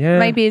different,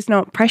 maybe he's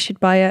not pressured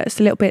by it.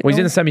 It's a little bit. Well, he's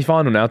in the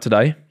semi-final now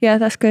today. Yeah,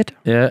 that's good.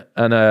 Yeah.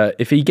 And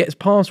if he gets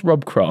past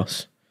Rob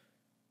Cross,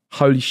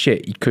 holy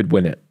shit, he could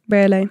win it.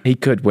 Really? He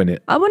could win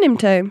it. I want him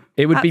to.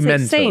 It would be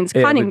mental. Scenes.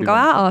 Can't even go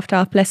out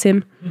after, bless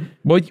him.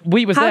 Well,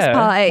 we was House there.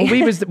 party. Well,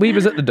 we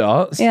was at the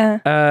darts.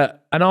 Yeah.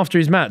 And after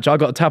his match, I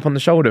got a tap on the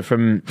shoulder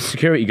from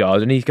security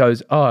guard, and he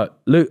goes, "Oh,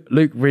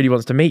 Luke really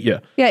wants to meet you."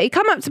 Yeah, he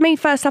come up to me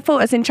first. I thought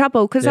I was in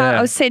trouble because Yeah.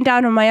 I was sitting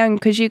down on my own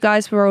because you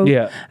guys were all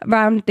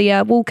around the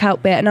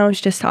walkout bit, and I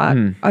was just like,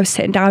 I was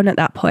sitting down at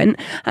that point.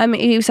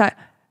 He was like,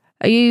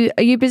 "Are you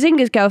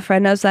Bazinga's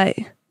girlfriend?" I was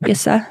like,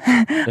 "Yes, sir."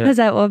 I was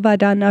like, "What have I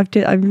done?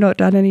 I've not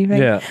done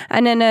anything." Yeah.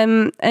 And then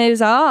and he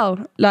was like,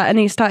 "Oh," like, and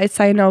he started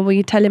saying, "Oh, will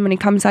you tell him when he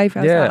comes over?"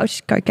 I was like, "I'll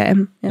just go get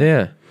him."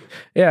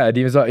 Yeah, and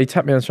he was like, he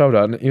tapped me on the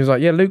shoulder, and he was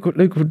like, "Yeah, Luke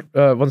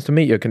wants to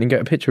meet you. Can he get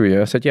a picture of you?"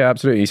 I said, "Yeah,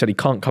 absolutely." He said he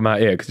can't come out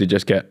here because he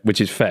just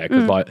which is fair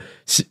because like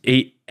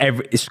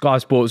Sky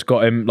Sports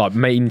got him, like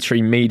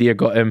mainstream media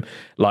got him.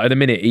 Like at the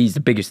minute, he's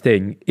the biggest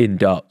thing in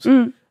darts.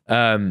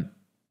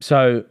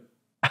 So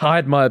I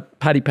had my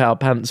Paddy Power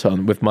pants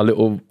on with my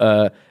little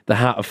the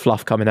hat of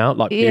fluff coming out,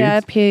 like pubes.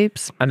 Yeah,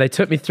 pubes. And they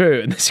took me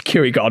through, and the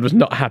security guard was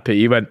not happy.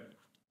 He went,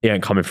 "He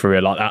ain't coming through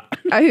here like that."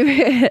 Oh,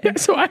 really?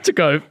 So I had to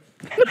go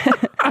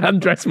and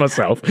undress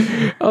myself.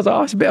 I was like,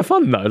 "Oh, it's a bit of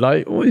fun though.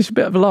 Like, it's a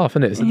bit of a laugh,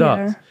 isn't it? It's the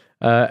darts."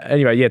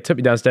 Anyway, took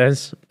me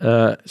downstairs,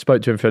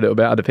 spoke to him for a little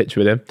bit, had a picture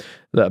with him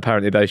that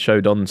apparently they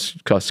showed on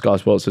Sky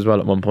Sports as well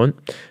at one point.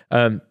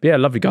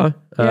 Lovely guy.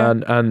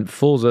 And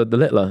Forza the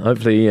Littler.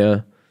 Hopefully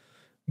he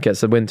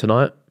gets the win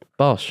tonight.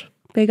 Bosh.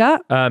 Big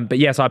up. But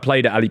yes, I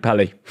played at Ali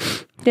Pali.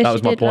 Yes, that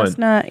was my point. Last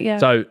night, yeah.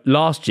 So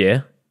last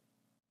year,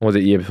 or was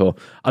it the year before?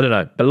 I don't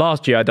know. But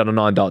last year I done a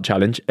 9-dart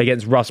challenge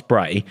against Russ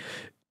Bray,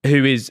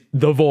 who is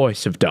the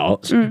voice of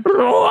darts.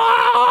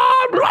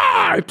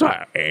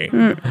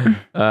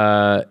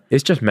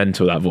 It's just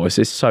mental, that voice.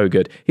 It's so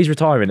good. He's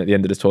retiring at the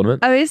end of this tournament.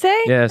 Oh, is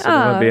he? Yeah, so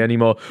there won't be any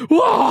more.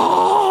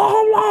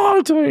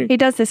 He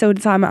does this all the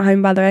time at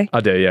home, by the way.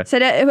 I do, yeah. So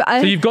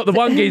you've got the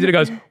one geezer that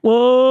goes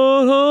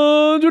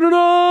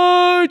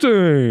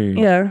 180.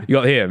 Yeah. You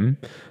got him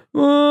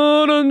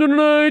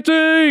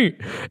 180,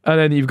 and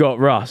then you've got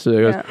Russ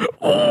who goes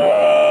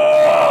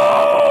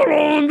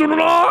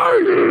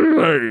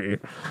 180.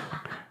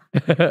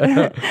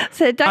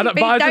 So don't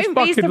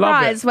be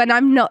surprised when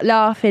I'm not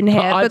laughing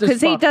here because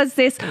he does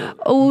this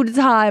all the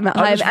time at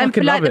home. And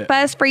for like the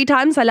first 3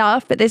 times I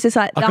laugh, but this is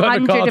like the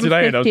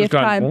 150th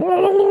time.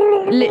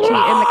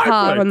 Literally in the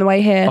car on the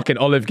way here. Fucking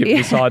Olive giving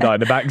me side eye in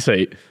the back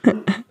seat.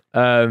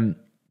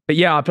 But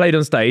yeah, I played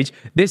on stage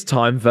this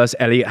time versus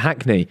Elliot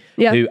Hackney,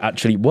 who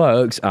actually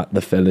works at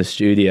the Fella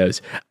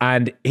Studios.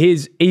 And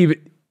I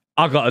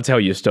got to tell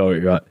you a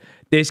story, right?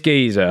 This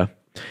geezer,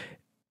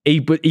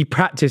 he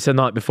practiced the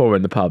night before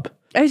in the pub.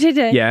 Oh, did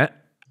he? Yeah.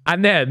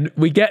 And then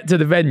we get to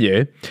the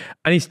venue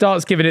and he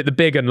starts giving it the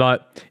big and like,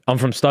 I'm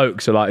from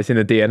Stoke, so like it's in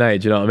the DNA,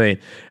 do you know what I mean?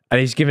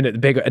 And he's giving it the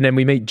big, and then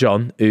we meet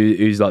John,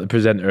 who's like the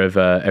presenter of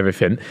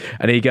everything.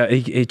 And he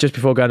just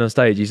before going on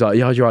stage, he's like,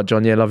 "Yeah, you're right,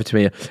 John. Yeah, lovely to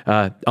meet you.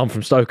 I'm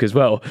from Stoke as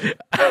well."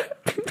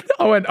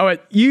 I went,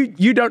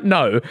 you don't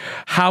know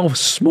how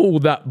small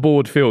that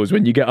board feels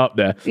when you get up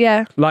there.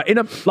 Yeah. Like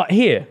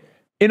here,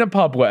 in a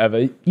pub,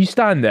 whatever, you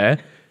stand there,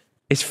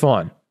 it's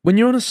fine. When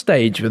you're on a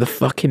stage with a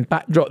fucking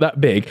backdrop that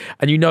big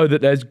and you know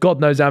that there's God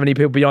knows how many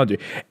people behind you,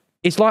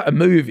 it's like a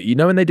movie, you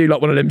know, when they do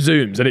like one of them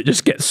zooms and it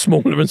just gets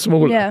smaller and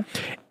smaller. Yeah.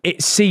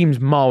 It seems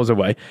miles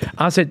away.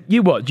 I said,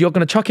 "You what? You're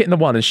going to chuck it in the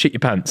one and shit your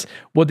pants."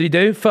 What did he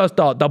do? First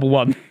dart, double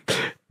one.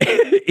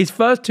 His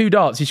first 2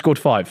 darts, he scored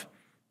 5.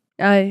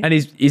 Oh. And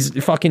his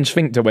fucking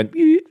sphincter went,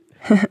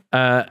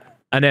 and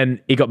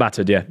then he got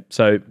battered, yeah.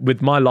 So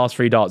with my last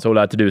 3 darts, all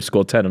I had to do was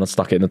score 10 and I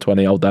stuck it in the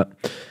 20, hold that.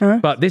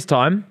 But this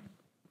time,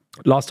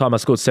 last time I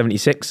scored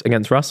 76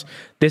 against Russ.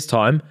 This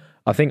time,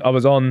 I think I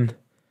was on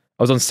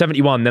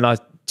 71, then I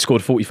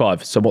scored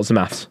 45. So what's the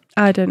maths?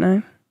 I don't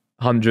know.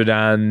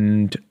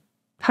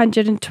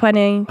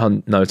 120.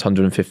 No, it's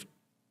 150.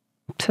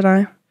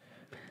 Today.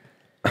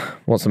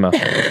 What's the maths?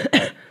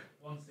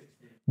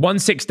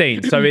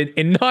 116. So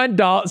in 9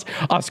 darts,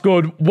 I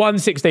scored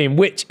 116,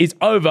 which is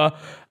over.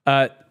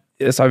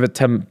 It's over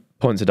 10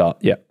 points a dart.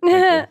 Yeah.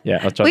 Yeah.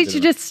 We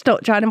should just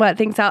stop trying to work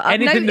things out. I've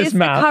noticed the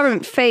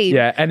current feed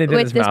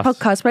with this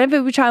podcast.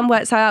 Whenever we try and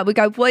work something out, we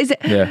go, "What is it?"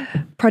 Yeah.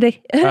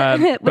 Proddy.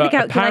 With a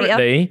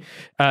calculator.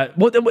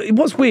 Apparently,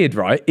 what's weird,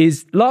 right,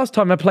 is last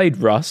time I played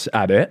Russ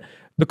at it,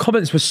 the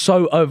comments were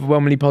so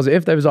overwhelmingly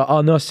positive. They was like,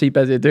 oh, nice to see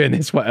Bezier doing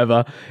this,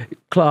 whatever.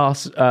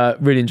 Class,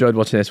 really enjoyed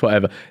watching this,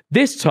 whatever.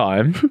 This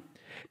time,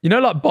 you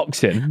know, like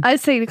boxing. I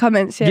see the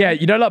comments, yeah. Yeah,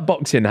 you know, like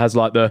boxing has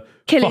like the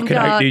Killing fucking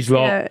darts, 80s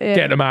lot,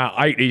 get them out,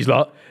 80s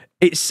lot.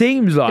 It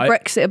seems like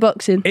Brexit of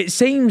boxing. It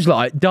seems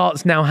like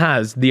darts now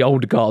has the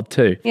older guard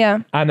too.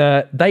 Yeah.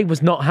 And they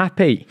was not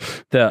happy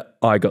that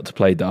I got to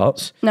play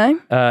darts. No?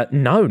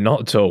 No,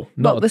 not at all.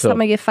 What was some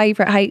of your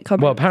favourite hate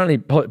comments? Well, apparently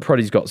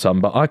Proddy's got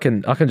some, but I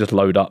can just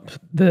load up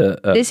the...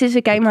 this is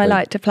a game I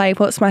like to play.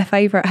 What's my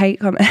favourite hate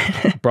comment?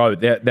 Bro,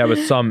 there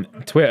was some...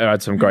 Twitter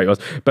had some great ones,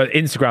 but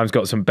Instagram's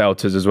got some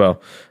belters as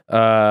well.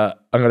 I'm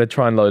going to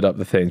try and load up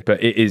the things,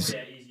 but it is...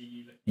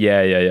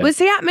 Yeah. Was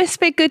the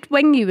atmosphere good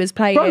when you was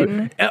playing?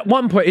 Bro, at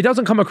one point, it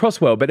doesn't come across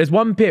well, but there's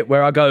one bit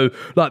where I go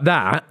like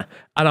that,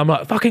 and I'm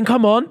like, fucking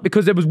come on,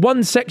 because there was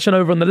one section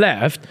over on the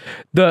left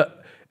that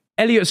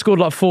Elliot scored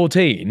like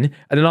 14,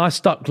 and then I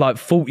stuck like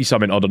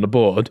 40-something odd on the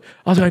board.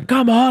 I was going,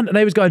 come on, and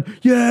they was going,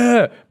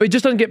 yeah, but it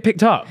just doesn't get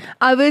picked up.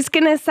 I was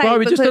going to say, bro,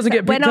 it just doesn't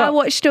get picked when up. I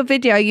watched your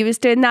video, you was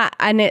doing that,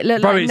 and it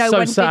looked like no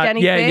one did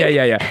anything.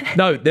 Yeah.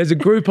 No, there's a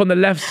group on the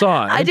left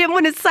side. I didn't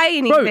want to say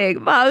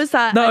anything, but I was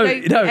like, I don't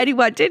think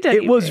anyone did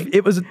anything.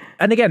 It was,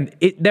 and again,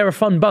 they're a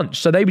fun bunch,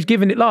 so they was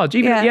giving it large.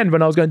 Even at the end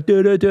when I was going,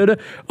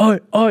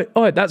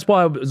 oi, that's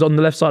why I was on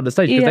the left side of the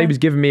stage, because they was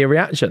giving me a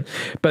reaction.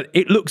 But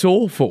it looks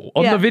awful.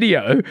 On the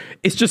video,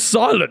 it's just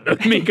silent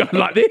of me going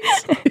like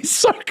this. It's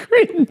so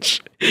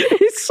cringe.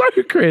 It's so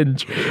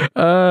cringe.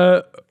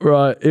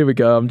 Right, here we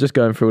go. I'm just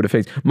going through all the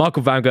things.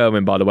 Michael Van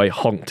Gerwen, by the way,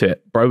 honked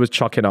it. Bro was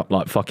chucking up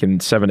like fucking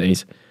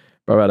 70s.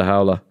 Bro had a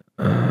howler.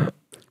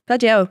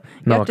 Bloody hell.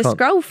 You have to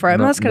scroll through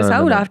them. I was going to say,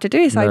 all I have to do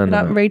is open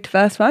up and read the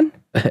first one.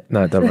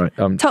 No, don't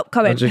worry. Top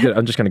comment.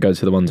 I'm just going to go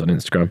to the ones on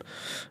Instagram.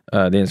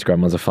 The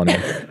Instagram ones are funny.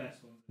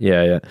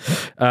 Yeah.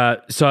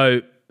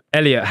 So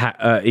Elliot,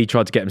 he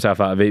tried to get himself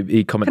out of it.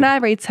 He commented. Can I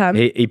read some?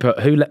 He put,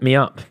 who let me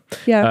up?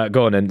 Yeah.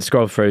 Go on and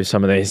scroll through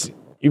some of these.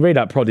 You read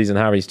out Proddy's and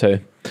Harry's too.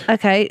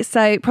 Okay,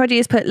 so Proddy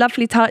has put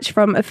lovely touch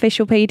from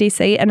official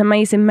PDC, an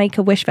amazing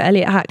make-a-wish for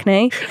Elliot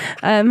Hackney.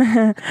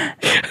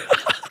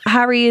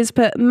 Harry has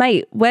put,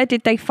 mate, where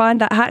did they find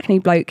that Hackney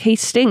bloke? He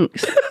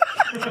stinks.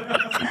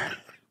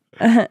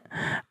 Okay,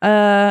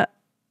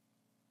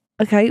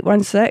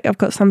 one sec. I've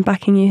got some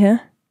backing you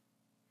here.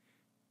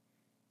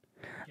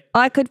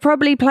 I could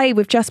probably play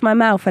with just my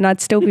mouth and I'd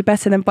still be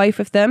better than both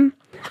of them.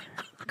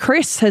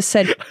 Chris has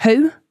said,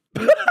 who?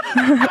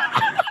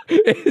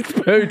 It's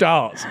poo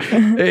darts.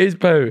 It is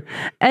poo.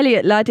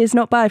 Elliot, lad, is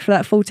not bad for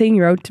that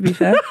 14-year-old, to be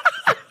fair.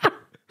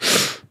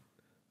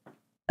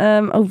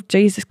 Oh,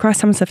 Jesus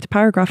Christ, someone's left a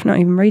paragraph, not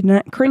even reading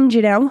it.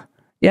 Cringy now.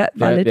 Yeah,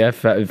 valid. Yeah,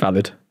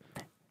 valid.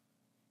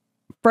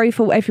 Bro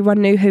thought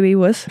everyone knew who he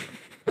was.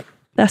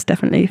 That's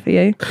definitely for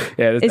you.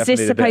 Yeah, is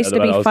this supposed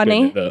to be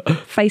funny?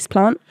 Face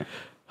plant.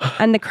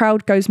 And the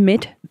crowd goes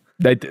mid.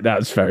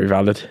 That's very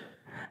valid.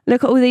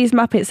 Look at all these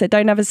Muppets that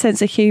don't have a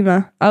sense of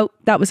humour. Oh,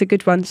 that was a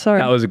good one. Sorry.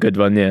 That was a good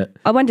one, yeah.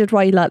 I wondered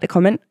why you liked the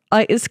comment.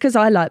 It's because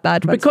I like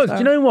bad ones. Because, do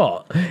you know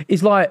what?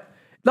 It's like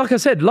I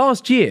said,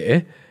 last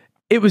year,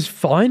 it was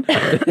fine.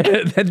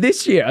 Then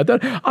this year,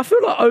 I feel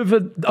like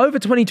over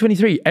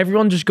 2023,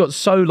 everyone just got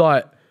so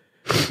like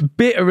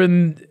bitter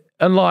and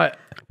like...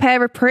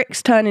 Pair of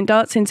pricks turning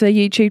darts into a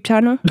YouTube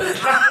channel.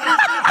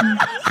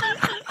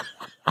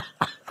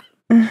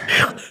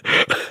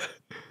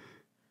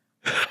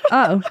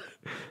 Oh.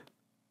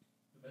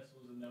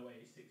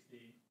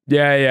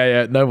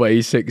 Yeah. No way,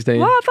 he's 16.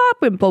 Why have I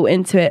been brought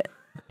into it?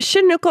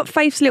 Shouldn't have got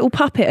Faith's little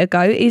puppet a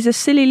go. He's a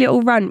silly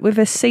little runt with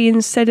a C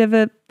instead of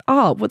a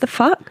R. What the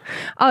fuck?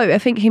 Oh, I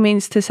think he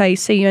means to say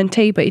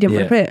C-U-N-T, but he didn't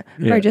want to put it.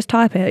 Bro, just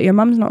type it. Your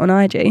mum's not on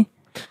IG.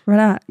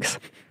 Relax.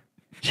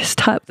 Just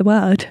type the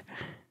word.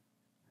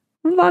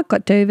 What have I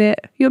got to do with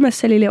it? You're my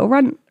silly little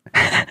runt.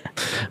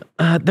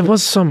 There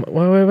was some...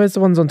 Where's the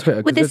ones on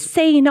Twitter? With a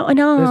C, not an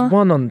R. There's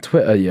one on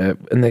Twitter, yeah,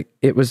 and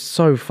it was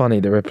so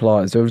funny, the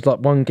replies. There was like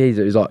one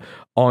geezer, it was like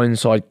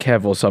Ironside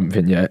Kev or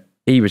something, yeah.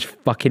 He was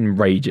fucking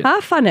raging.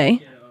 How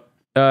funny.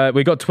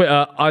 We got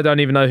Twitter. I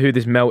don't even know who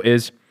this melt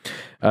is.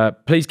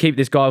 Please keep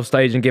this guy off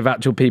stage and give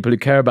actual people who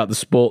care about the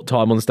sport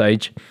time on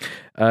stage.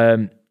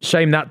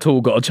 Shame that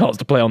tool got a chance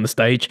to play on the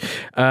stage.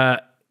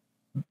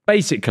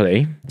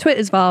 Basically...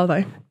 Twitter's vile,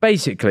 though.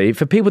 Basically,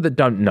 for people that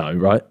don't know,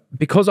 right,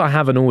 because I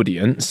have an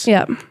audience,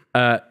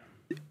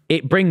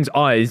 it brings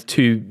eyes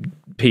to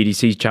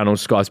PDC's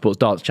channels, Sky Sports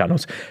Darts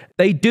channels.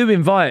 They do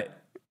invite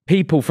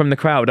people from the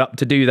crowd up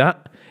to do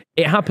that.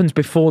 It happens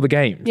before the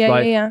games.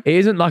 Yeah. It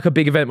isn't like a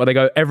big event where they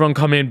go, everyone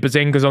come in,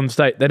 Bazinga's on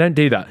stage. They don't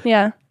do that.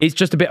 Yeah. It's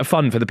just a bit of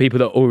fun for the people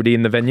that are already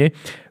in the venue.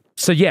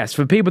 So yes,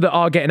 for people that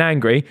are getting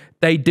angry,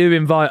 they do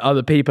invite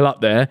other people up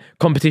there.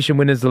 Competition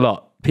winners a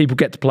lot. People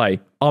get to play.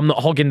 I'm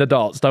not hogging the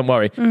darts, don't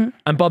worry. Mm.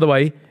 And by the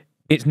way,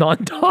 it's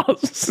 9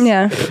 darts.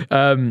 Yeah.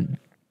 Who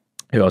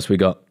else we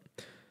got?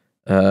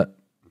 To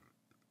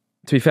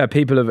be fair,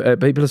 people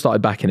have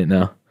started backing it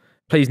now.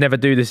 Please never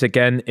do this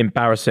again.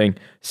 Embarrassing.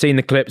 Seen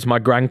the clips. My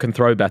gran can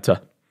throw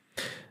better.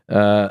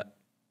 That's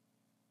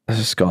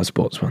a Sky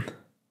Sports one.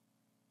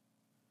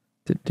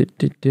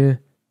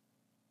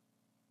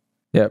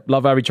 Yeah,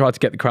 love how we tried to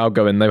get the crowd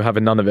going. They were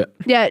having none of it.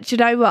 Yeah, do you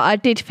know what? I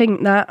did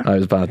think that. Oh, it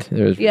was bad.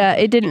 Yeah,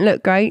 it didn't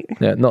look great.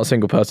 Yeah, not a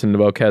single person in the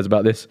world cares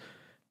about this.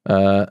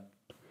 And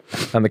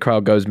the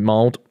crowd goes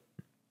mild.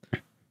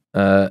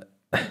 I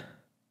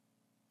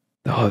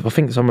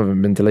think some of them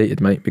have been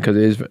deleted, mate, because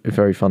it is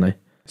very funny.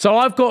 So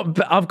I've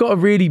got a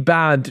really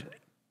bad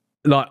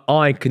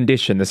eye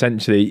condition.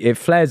 Essentially, it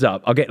flares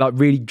up. I get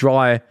really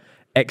dry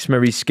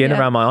eczema-y skin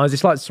around my eyes.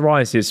 It's like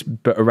psoriasis,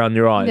 but around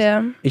your eyes.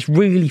 Yeah. It's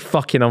really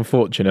fucking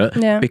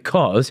unfortunate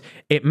because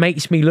it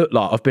makes me look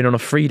like I've been on a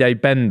 3-day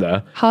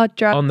bender. Hard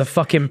drugs. On the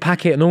fucking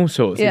packet and all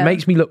sorts. It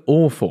makes me look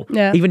awful.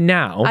 Yeah. Even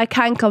now. I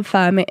can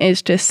confirm it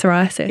is just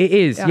psoriasis. It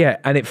is, yeah.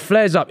 And it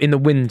flares up in the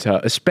winter,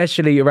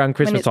 especially around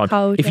Christmas time.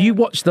 Cold, if you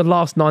watch the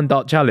last 9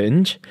 Dart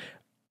Challenge,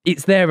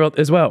 it's there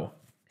as well.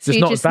 So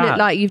you just look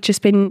like you've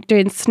just been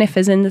doing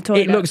sniffers in the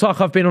toilet. It looks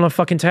like I've been on a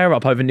fucking tear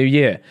up over New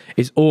Year.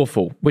 It's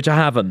awful, which I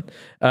haven't.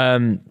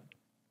 But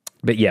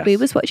yes. We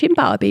was watching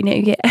Barbie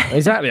New Year.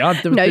 Exactly.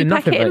 I've no doing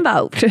nothing, packet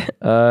involved.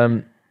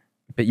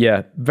 But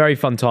yeah, very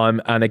fun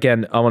time. And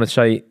again, I want to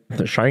say,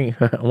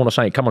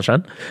 come on,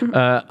 Shan.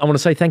 I want to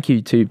say thank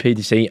you to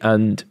PDC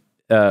and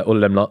all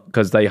of them lot,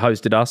 because they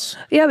hosted us.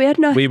 Yeah, we had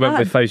no. We went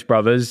with Face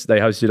Brothers. They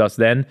hosted us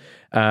then,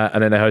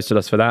 and then they hosted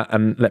us for that,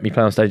 and let me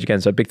play on stage again.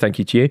 So big thank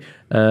you to you.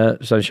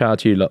 So shout out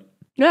to you lot.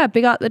 Yeah,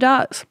 big up the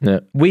darts.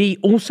 Yeah. We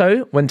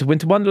also went to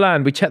Winter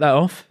Wonderland. We checked that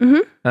off.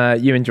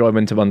 Mm-hmm. You enjoy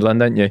Winter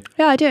Wonderland, don't you?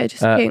 Yeah, I do.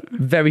 Just cute.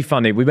 Very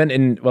funny. We went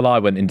in. Well, I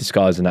went in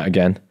disguise and that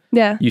again.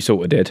 Yeah. You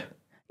sort of did.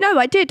 No,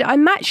 I did. I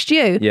matched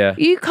you. Yeah.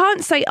 You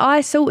can't say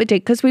I sorted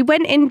it because we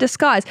went in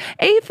disguise.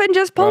 Ethan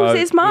just pulls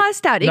his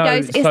mask out. He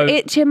goes, it's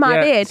itching my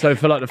beard. So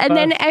for and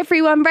then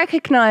everyone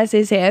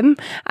recognises him.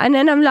 And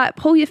then I'm like,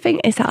 pull your finger.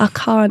 It's like, I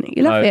can't.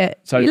 You love it.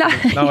 So, no,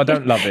 I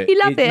don't love it. You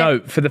love it. No,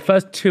 for the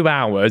first 2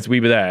 hours we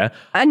were there.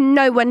 And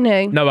no one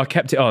knew. No, I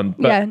kept it on.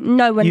 But yeah,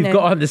 no one knew. You've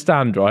got to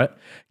understand, right?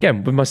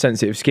 Again, with my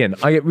sensitive skin,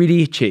 I get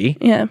really itchy.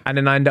 Yeah. And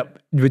then I end up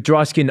with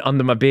dry skin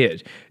under my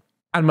beard.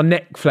 And my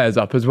neck flares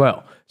up as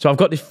well. So I've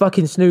got this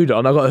fucking snood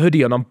on, I've got a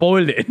hoodie on, I'm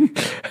boiling,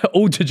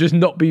 all to just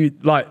not be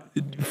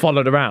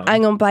followed around.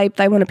 Hang on, babe,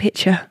 they want a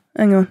picture.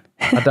 Hang on.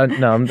 I don't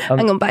know.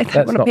 Hang on, babe,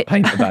 they want a picture.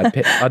 Paint a bad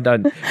picture. I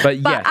don't. But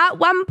yeah. At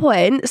one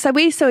point, so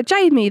we saw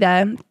Jamie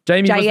there.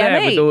 Jamie was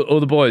there with all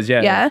the boys,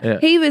 yeah.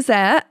 He was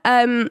there.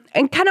 And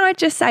can I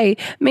just say,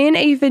 me and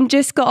Ethan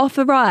just got off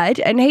a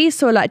ride and he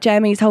saw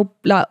Jamie's whole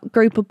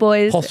group of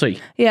boys. Posse.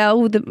 Yeah,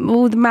 all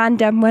the man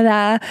them were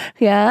there.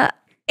 Yeah.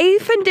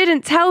 Ethan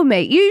didn't tell me.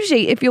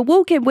 Usually, if you're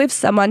walking with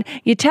someone,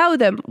 you tell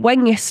them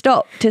when you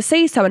stop to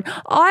see someone.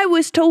 I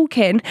was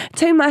talking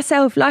to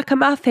myself like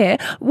I'm up here,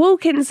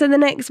 walking to the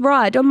next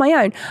ride on my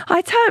own.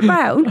 I turned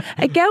round,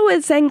 a girl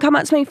was then come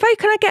up to me, Faye,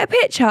 can I get a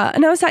picture?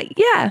 And I was like,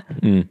 yeah.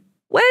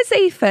 Where's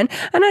Ethan?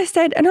 And I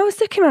was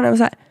looking around, I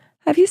was like,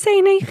 have you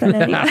seen Ethan?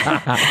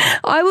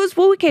 I was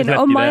walking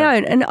on my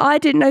own and I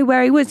didn't know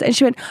where he was. And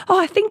she went, oh,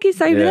 I think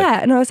he's over there.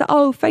 And I was like,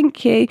 oh,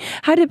 thank you.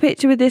 Had a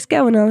picture with this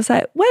girl and I was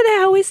like, where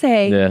the hell is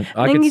he? Yeah,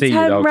 I and could then see you you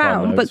the turn whole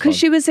round, time, but because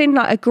she was in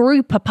a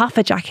group of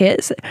puffer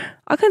jackets,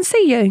 I can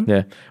see you.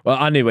 Yeah. Well,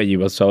 I knew where you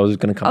were, so I was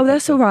going to come. Oh,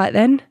 that's all right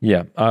then.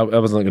 Yeah, I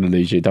wasn't going to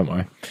lose you, don't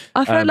worry.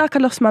 I felt like I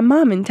lost my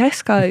mum in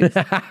Tesco's.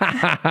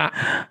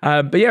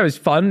 But yeah, it was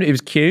fun. It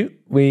was cute.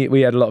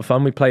 We had a lot of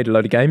fun. We played a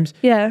load of games.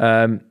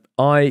 Yeah.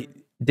 I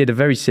did a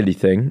very silly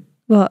thing.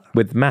 What?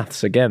 With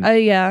maths again. Oh,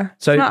 yeah.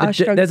 So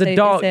there's a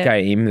dart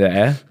game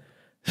there.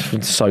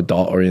 It's so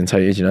dart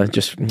orientated,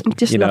 just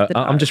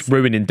I'm just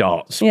ruining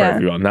darts for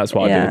everyone. That's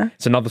what I do.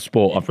 It's another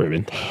sport I've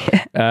ruined.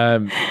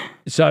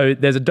 So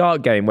there's a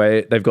dart game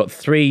where they've got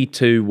 3,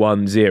 2,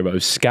 1, 0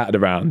 scattered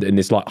around in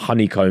this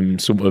honeycomb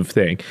sort of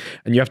thing.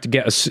 And you have to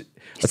get a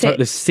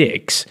total of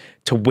 6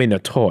 to win a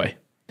toy.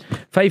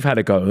 Faith had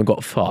a go and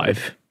got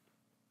 5.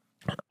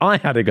 I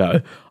had a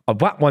go. I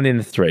whacked one in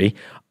the 3.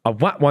 I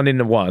whacked one in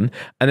the 1,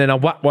 and then I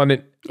whacked one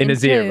in a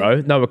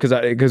 0. No,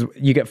 because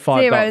you get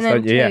 5 darts,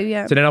 don't you?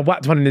 Yeah. So then I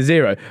whacked one in the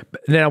 0,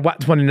 but then I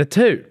whacked one in the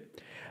 2,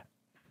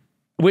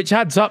 which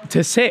adds up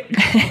to 6.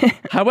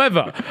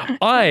 However,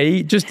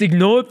 I just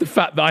ignored the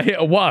fact that I hit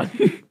a 1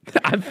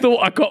 and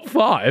thought I got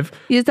 5.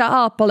 You said,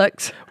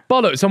 bollocks.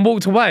 Bollocks, and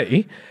walked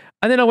away.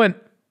 And then I went,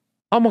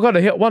 oh my God,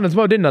 I hit 1 as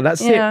well, didn't I?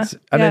 That's 6.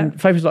 And then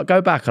Faith was like, go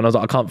back. And I was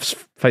like, I can't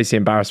face the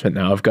embarrassment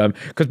now of going,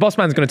 because boss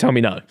man's going to tell me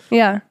no.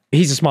 Yeah.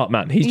 He's a smart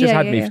man. He's just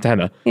had me for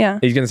tenner. Yeah.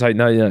 He's going to say,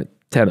 no,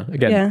 tenner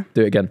again. Yeah.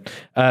 Do it again.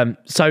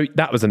 So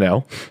that was an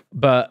L.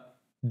 But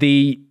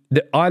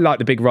I like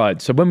the big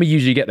rides. So when we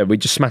usually get there, we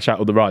just smash out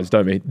all the rides,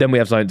 don't we? Then we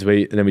have something to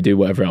eat and then we do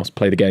whatever else,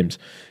 play the games.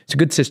 It's a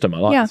good system. I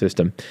like the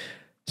system.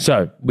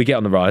 So we get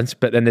on the rides,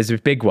 but then there's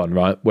this big one,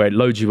 right, where it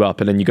loads you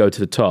up and then you go to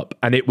the top,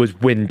 and it was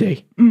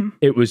windy.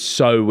 It was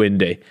so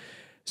windy.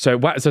 So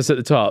it whacks us at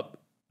the top,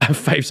 and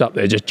Faith's up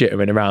there just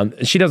jittering around.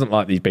 And she doesn't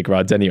like these big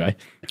rides anyway.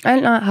 I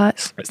don't like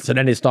heights. So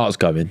then it starts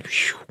going.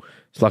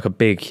 It's like a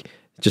big,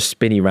 just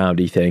spinny,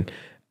 roundy thing.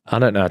 I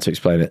don't know how to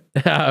explain it.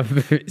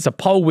 It's a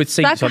pole with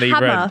seats on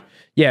either end.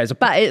 Yeah,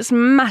 but it's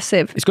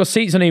massive. It's got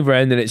seats on either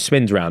end and it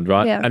spins round,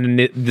 right? Yeah. And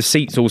then the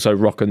seats also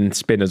rock and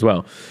spin as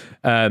well.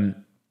 And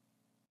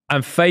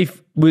and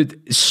Faith was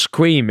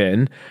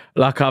screaming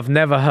like I've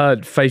never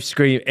heard Faith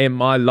scream in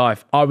my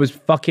life. I was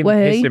fucking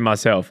pissing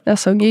myself.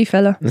 That's on you,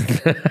 fella.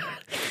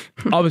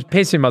 I was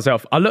pissing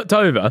myself. I looked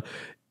over.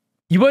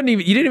 You didn't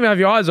even have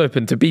your eyes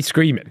open to be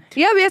screaming.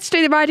 Yeah, we had to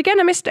do the ride again.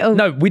 I missed it all.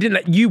 No, we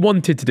didn't. You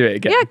wanted to do it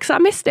again. Yeah, because I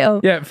missed it all.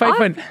 Yeah, Faith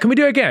went, can we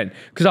do it again?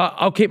 Because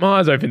I'll keep my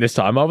eyes open this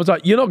time. I was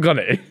like, you're not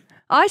gonna.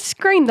 I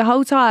screamed the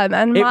whole time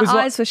and my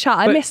eyes were shut.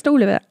 I missed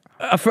all of it.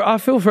 I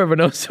feel for everyone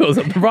else on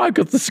the ride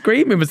because the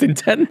screaming was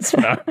intense,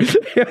 bro.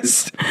 It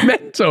was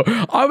mental.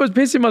 I was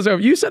pissing myself.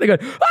 You sat there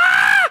going,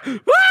 ah!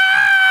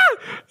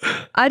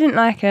 Ah! I didn't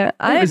like it.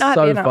 It was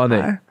so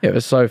funny. It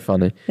was so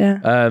funny.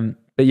 Yeah.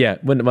 But yeah,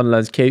 when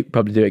Wonderland's cute,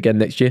 probably do it again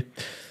next year.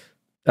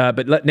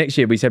 But next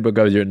year we said we'll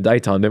go during the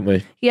daytime, didn't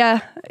we?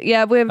 Yeah,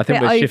 we're a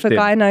bit over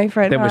going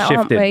over it,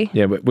 aren't we?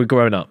 Yeah, we're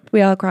growing up.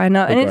 We are growing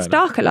up. And it's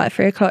dark at like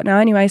 3 o'clock now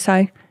anyway,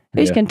 so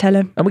who's going to tell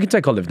him? And we can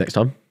take Olive next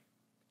time.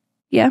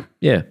 Yeah.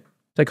 Yeah,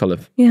 take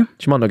Olive. Yeah.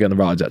 She might not get on the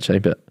rides actually,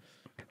 but...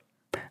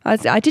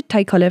 I did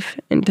take Olive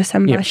in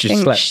December. Yeah, she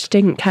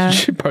didn't care.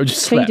 She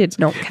did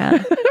not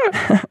care.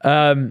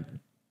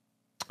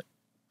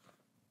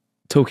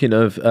 Talking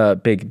of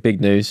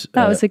big news.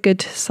 That was a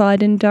good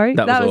side note.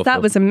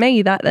 That was a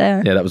me, that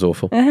there. Yeah, that was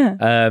awful.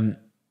 Uh-huh.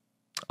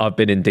 I've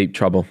been in deep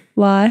trouble.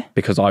 Why?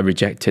 Because I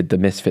rejected the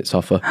Misfits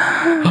offer.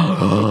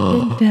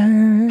 How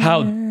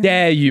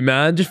dare you,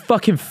 man? Just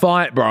fucking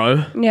fight,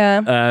 bro.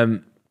 Yeah.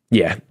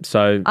 Yeah,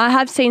 so... I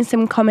have seen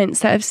some comments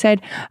that have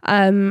said...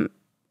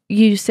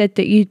 you said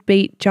that you'd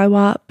beat Joe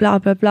up, blah,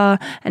 blah, blah,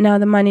 and now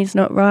the money's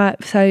not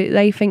right, so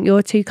they think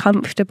you're too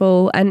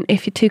comfortable, and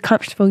if you're too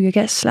comfortable, you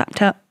get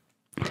slapped up.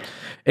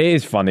 It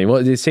is funny.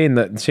 Seeing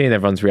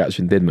everyone's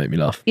reaction did make me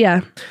laugh.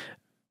 Yeah.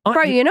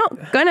 Bro, you're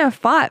not going to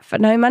fight for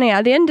no money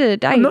at the end of the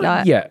day.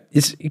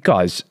 It's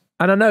guys,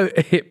 and I know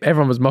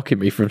everyone was mocking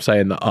me from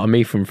saying that I'm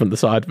Ethan from the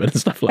Sidemen and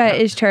stuff like that.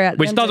 It is true.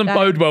 Which doesn't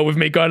bode well with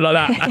me going like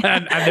that.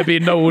 and there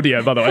being no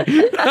audio, by the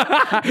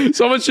way.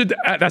 Someone should,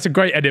 that's a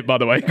great edit, by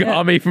the way. Yeah.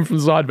 I'm Ethan from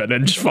the Sidemen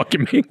and just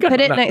fucking me. Put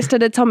it next to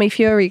the Tommy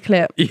Fury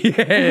clip.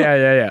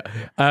 Yeah.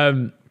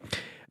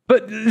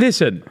 But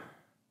listen,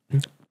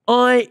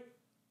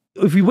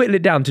 if we whittle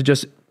it down to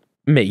just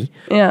me,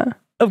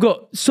 I've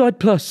got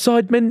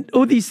Sidemen,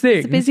 all these things.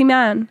 He's a busy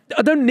man.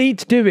 I don't need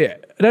to do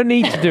it.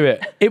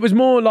 It was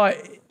more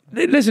like,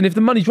 listen, if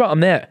the money's right,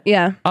 I'm there.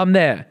 Yeah. I'm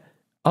there.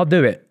 I'll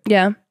do it.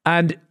 Yeah.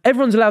 And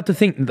everyone's allowed to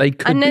think that they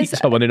could beat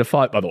someone in a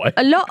fight, by the way.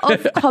 A lot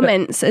of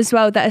comments as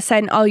well that are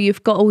saying, oh,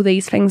 you've got all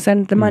these things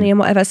and the money and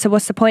whatever, so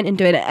what's the point in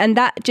doing it? And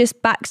that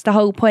just backs the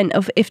whole point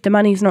of if the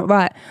money's not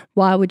right,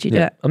 why would you do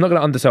it? I'm not going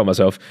to undersell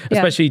myself,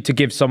 especially to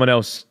give someone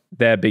else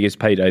their biggest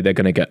payday they're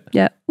going to get.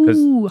 Yeah.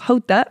 Ooh,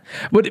 hold that.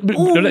 But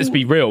let's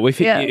be real.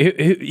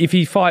 If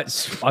he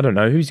fights, I don't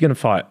know, who's going to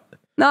fight?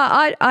 No,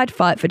 I'd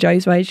fight for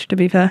Joe's wage, to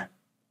be fair.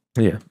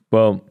 Yeah.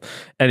 Well,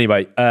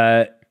 anyway,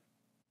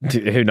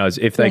 who knows?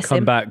 If they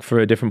come back for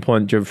a different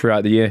point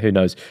throughout the year, who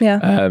knows?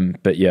 Yeah.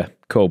 But yeah,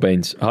 cool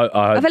beans.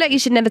 I feel like you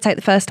should never take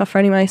the first offer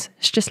anyways.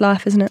 It's just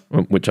life, isn't it?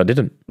 Which I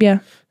didn't. Yeah.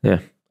 Yeah.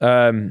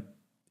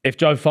 If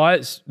Joe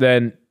fights,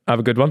 then have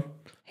a good one.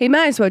 He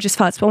may as well just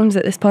fight Swarms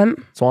at this point.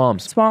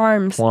 Swarms.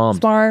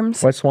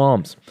 Where's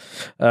Swarms?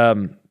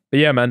 But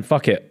yeah, man,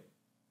 fuck it.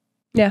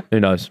 Yeah. Who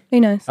knows?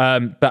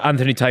 But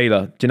Anthony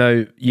Taylor,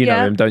 do you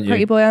know him, don't you?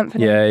 Pretty boy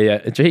Anthony. Yeah.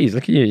 Jeez,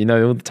 look at you. You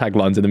know all the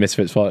taglines in the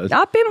Misfits fighters.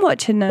 I've been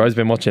watching them. Bro's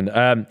been watching.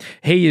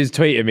 He has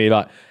tweeted me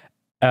like,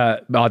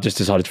 I just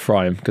decided to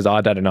fry him because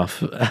I'd had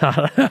enough.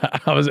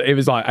 It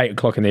was like 8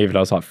 o'clock in the evening.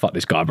 I was like, fuck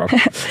this guy, bro.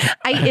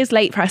 8 is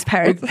late for us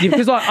parents.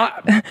 Because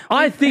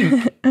I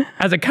think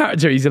as a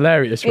character he's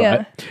hilarious, right?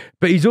 Yeah.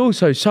 But he's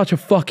also such a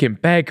fucking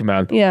beg,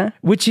 man. Yeah.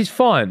 Which is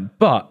fine,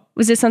 but...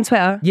 Was this on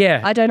Twitter?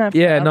 Yeah. I don't know.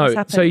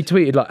 So he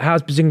tweeted like,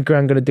 how's Bazinga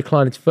Grand going to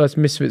decline its first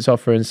Misfits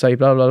offer and say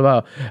blah,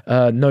 blah,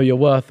 blah, know your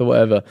worth or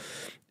whatever.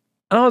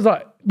 And I was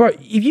like, bro,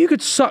 if you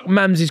could suck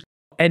Mams's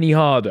any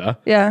harder...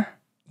 Yeah.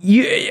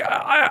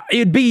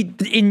 It'd be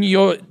in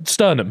your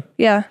sternum.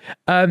 Yeah.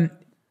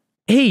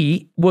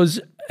 He was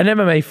an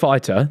MMA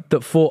fighter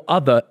that fought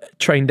other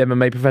trained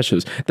MMA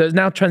professionals that has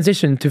now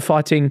transitioned to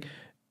fighting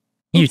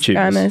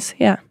YouTubers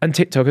and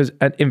TikTokers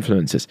and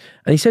influencers.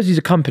 And he says he's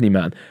a company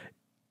man.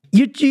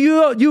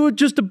 You are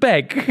just a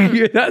beg.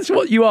 That's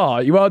what you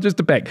are. You are just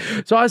a beg.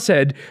 So I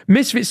said,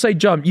 Misfits say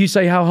jump, you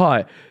say how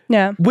high.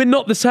 Yeah. We're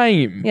not the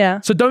same.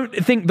 Yeah. So don't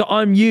think that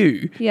I'm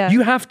you. Yeah.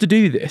 You have to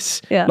do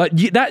this. Yeah. Like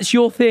that's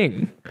your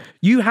thing.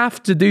 You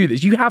have to do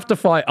this. You have to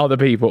fight other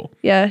people.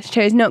 Yeah, it's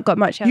true. He's not got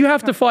much else. You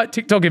have to fight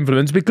TikTok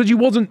influence because you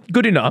wasn't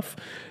good enough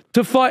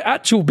to fight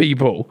actual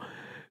people.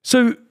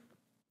 So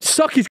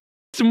suck his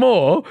some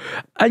more,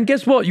 and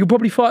guess what? You'll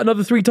probably fight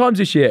another 3 times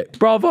this year.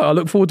 Bravo! I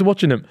look forward to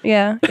watching them.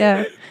 Yeah.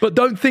 But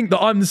don't think that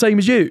I'm the same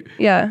as you.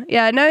 Yeah.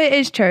 No, it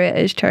is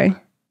true.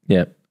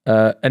 Yeah.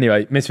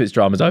 Anyway, Misfits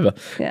drama's over.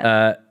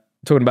 Yeah.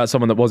 Talking about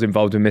someone that was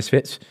involved in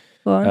Misfits.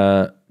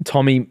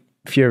 Tommy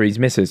Fury's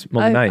missus,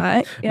 Molly May.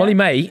 Right, yeah. Molly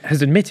May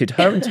has admitted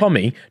her and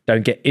Tommy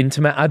don't get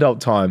intimate adult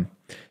time.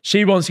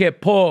 She wants to get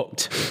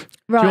porked.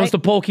 Right. She wants the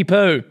porky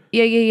poo.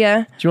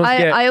 Yeah. She wants to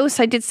get... I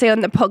also did see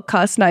on the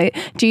podcast note,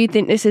 do you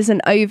think this is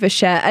an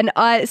overshare? And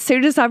as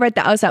soon as I read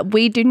that, I was like,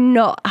 we do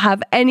not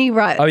have any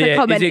right to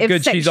comment. Is it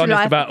good she's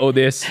honest about all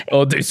this,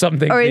 or do some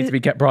things need to be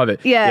kept private?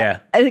 Yeah.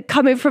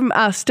 Coming from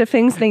us to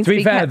things need to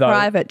be kept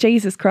private.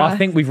 Jesus Christ. I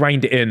think we've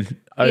reined it in.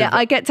 Yeah,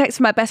 I get texts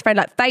from my best friend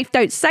like, Faith,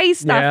 don't say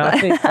stuff. Yeah, I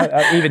think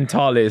even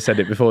Talia said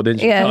it before, didn't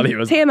she? Yeah, Talia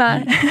was,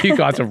 TMI. You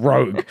guys are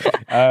rogue.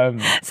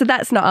 So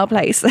that's not our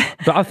place.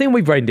 But I think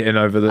we've reined it in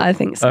over I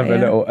think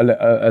so,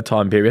 a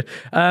time period.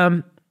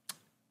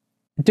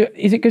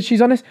 Is it because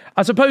she's honest?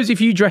 I suppose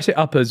if you dress it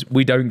up as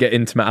we don't get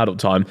intimate adult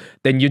time,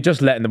 then you're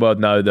just letting the world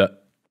know that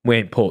we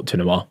ain't porked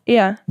in a while.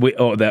 Yeah.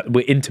 Or that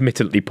we're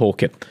intermittently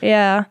porking.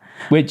 Yeah.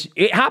 Which,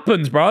 it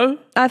happens, bro.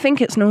 I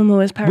think it's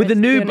normal as parents. With the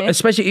new,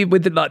 especially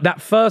with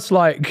that first,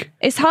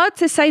 It's hard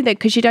to say that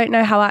because you don't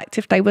know how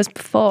active they was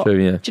before.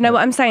 True, yeah. Do you know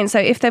what I'm saying? So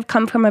if they've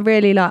come from a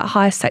really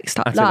high sex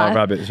type life, like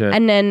rabbits, yeah.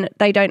 and then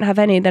they don't have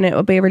any, then it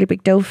will be a really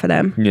big deal for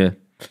them. Yeah.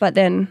 But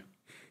then...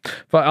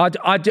 But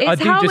I do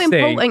it's how just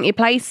important think, you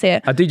place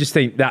it. I do just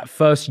think that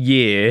first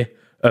year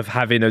of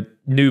having a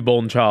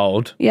newborn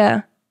child...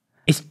 Yeah.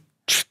 It's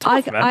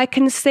tough, man. I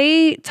can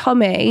see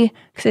Tommy,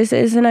 because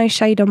there's no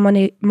shade on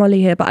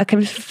Molly here, but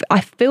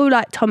I feel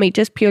like Tommy,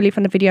 just purely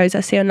from the videos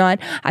I see online,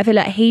 I feel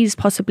like he's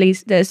possibly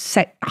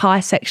the high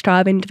sex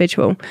drive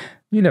individual.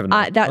 You never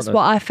know. That's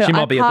what I feel. She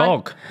might be a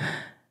dog.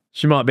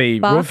 She might be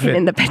barking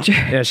in the bedroom.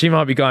 Yeah, she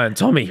might be going,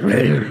 Tommy,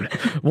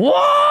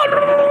 what?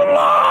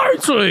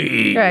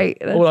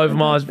 Great. All over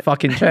my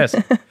fucking chest.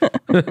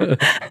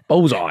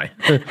 Bullseye.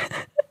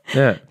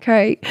 Yeah.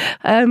 Great.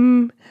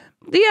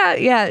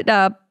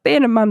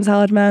 Being a mum's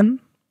hard, man.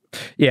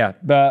 Yeah,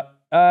 but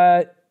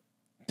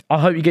I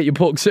hope you get your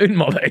pork soon,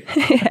 Molly.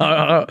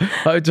 I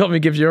hope Tommy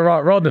gives you a right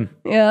rodding.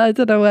 Yeah, I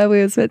don't know where we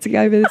were supposed to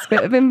go with this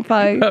bit of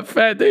info.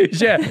 Fair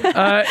dues,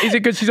 yeah. Is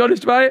it good she's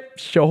honest about it?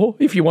 Sure,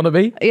 if you want to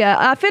be. Yeah,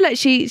 I feel like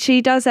she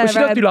does her, she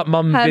does do like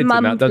mum her vids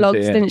mum and that, vlogs,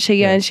 doesn't she? didn't she?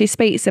 Yeah, and she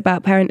speaks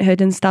about parenthood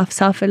and stuff.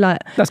 So I feel like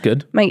that's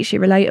good. Makes you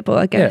relatable,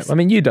 I guess. Yeah, I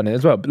mean, you've done it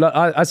as well. But like,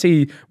 I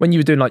see when you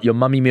were doing like your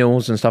mummy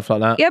meals and stuff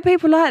like that. Yeah,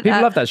 people like that.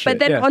 People love that shit.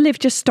 But then Olive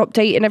just stopped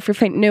eating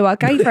everything new I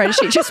gave her, and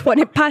she just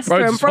wanted pasta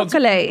and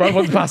broccoli. Bro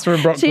wants pasta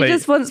and broccoli. She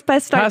just wants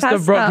pasta,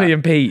 broccoli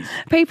and peas.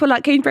 People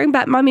like, can you bring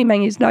back mummy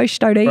menus? No, she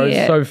don't eat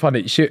it. It's so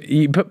funny.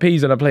 You put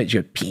peas on her plate.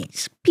 She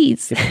goes,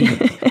 peas.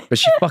 But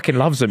she fucking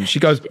loves them. She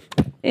goes,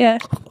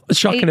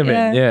 chucking them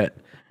in. Yeah.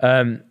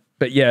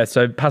 But yeah,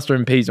 so pasta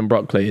and peas and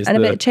broccoli is and a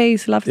bit of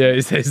cheese. Loves it.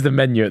 Yeah, it's the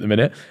menu at the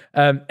minute.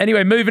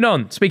 Anyway, moving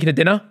on. Speaking of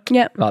dinner.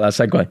 Yeah. Like that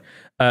segue.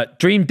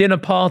 Dream dinner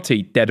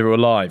party, dead or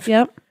alive.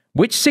 Yep.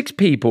 Which 6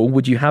 people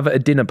would you have at a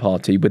dinner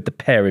party with the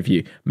pair of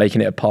you,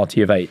 making it a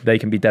party of 8? They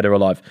can be dead or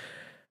alive.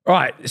 All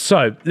right,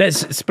 so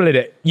let's split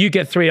it. You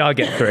get 3, I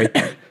get 3.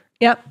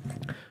 Yep.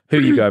 Who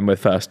are you going with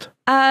first?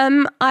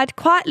 I'd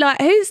quite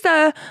like... Who's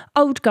the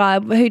old guy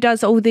who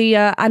does all the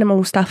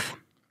animal stuff?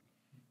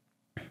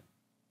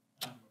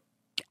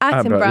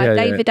 Attenborough,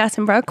 David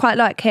Attenborough. I quite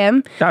like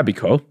him. That'd be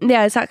cool.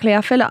 Yeah, exactly.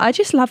 I feel like I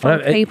just love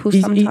old people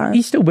sometimes.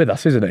 He's still with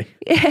us, isn't he?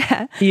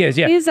 Yeah. He is,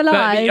 yeah. He's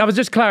alive. But I was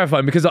just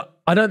clarifying because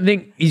I don't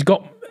think he's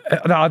got...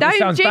 No, Don't this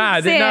sounds jinx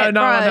bad. it,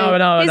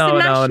 No. He's a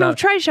national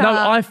treasure. No,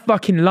 I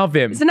fucking love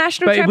him. It's a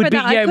national treasure that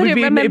I couldn't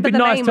remember it'd be the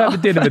nice name to have a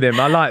of. dinner with him.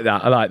 I like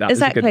that.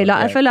 Exactly.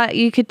 Like, I feel like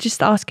you could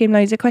just ask him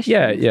loads of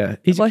questions. Yeah.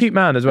 He's a cute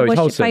man as well. He's What's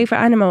your wholesome.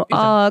 favourite animal?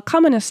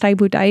 Come on a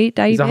stable day,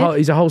 David.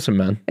 He's a wholesome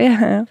man.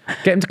 Yeah.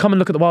 Get him to come and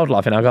look at the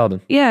wildlife in our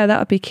garden. Yeah, that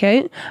would be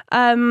cute.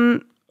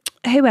 Who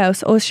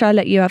else? Or shall I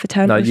let you have a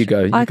turn? No, you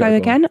go. I go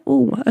again.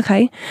 Oh,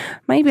 okay.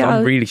 Maybe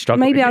I'm really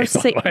struggling.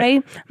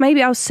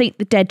 Maybe I'll seek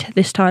the dead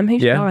this time.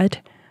 Who's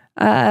died?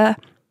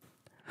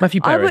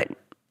 Matthew Perry.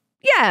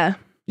 Yeah.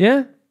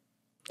 Yeah?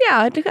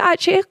 Yeah,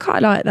 I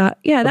quite like that.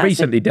 Yeah, that's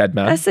recently dead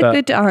man. That's a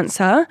good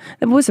answer.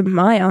 That wasn't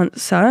my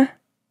answer.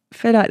 I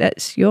feel like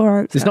that's your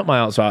answer. It's not my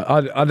answer.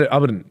 I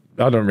wouldn't.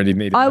 I don't really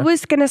need it. I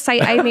was going to say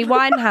Amy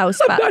Winehouse,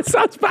 but that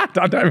sounds bad.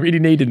 I don't really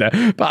need him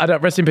there. But I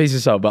don't. Rest in peace,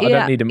 his soul. But I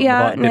don't need him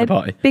at the dinner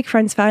party. Big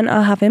Friends fan.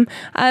 I'll have him.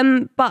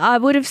 But I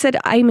would have said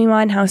Amy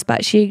Winehouse,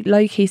 but she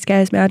low key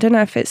scares me. I don't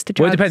know if it's the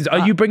drugs. Well, it depends.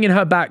 Are you bringing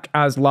her back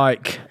as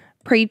like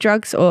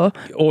pre-drugs or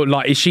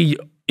like is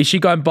she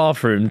going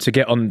bathroom to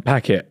get on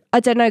packet? I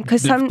don't know,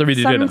 because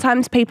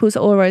sometimes people's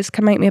auras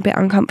can make me a bit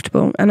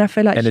uncomfortable, and I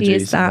feel like she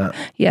is that.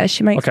 Yeah,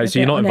 she makes. Okay, me so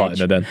you're not inviting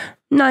her then?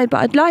 No,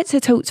 but I'd like to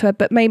talk to her.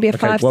 But maybe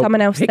if I have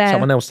someone else there,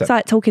 someone else then. It's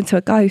like talking to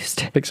a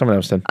ghost. Pick someone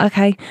else then.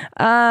 Okay.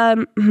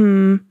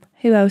 Who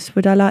else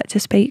would I like to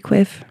speak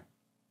with?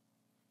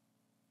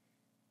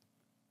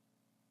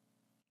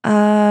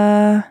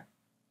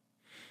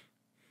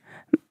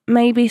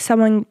 Maybe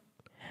someone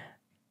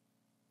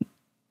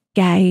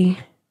gay.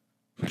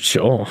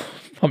 Sure.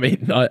 I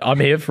mean, I'm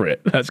here for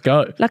it. Let's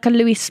go. Like a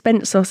Louis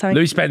Spence or something.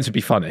 Louis Spence would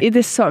be funny.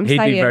 This is what I'm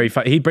saying. He'd be very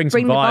funny. He'd bring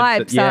some vibes.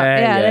 The vibes up.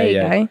 Yeah, there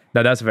you go.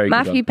 No, that's a very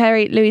Matthew good one.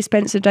 Perry, Louis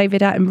Spencer,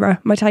 David Attenborough.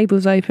 My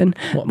table's open.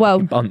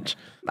 What a bunch.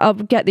 I'll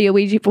get the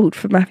Ouija board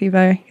for Matthew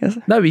Perry.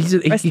 No, he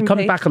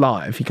comes back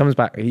alive. He comes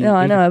back. No,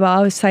 I know, but I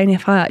was saying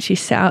if I actually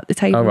set out the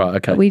table. Oh, right,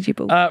 okay. Ouija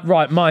board.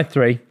 Right, my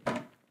 3.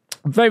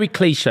 very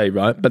cliche,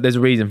 right? But there's a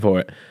reason for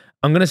it.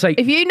 I'm going to say...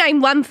 If you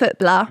name one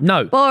footballer...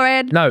 No.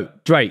 Boring. No,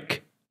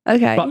 Drake.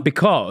 Okay. But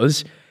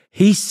because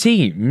he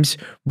seems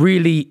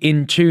really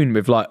in tune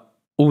with like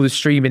all the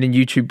streaming and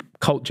YouTube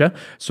culture.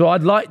 So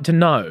I'd like to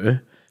know...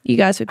 You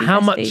guys would be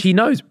how besties. much he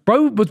knows.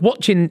 Bro was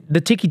watching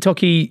the Tiki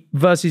Toki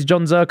versus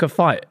John Zerka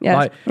fight.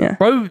 Yes, Like,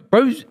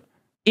 bro's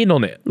in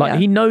on it. Like,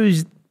 he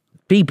knows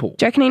people.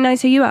 Do you reckon he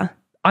knows who you are?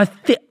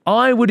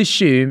 I would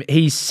assume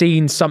he's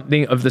seen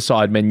something of the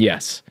Sidemen,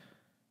 yes.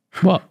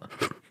 What?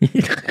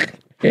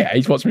 Yeah,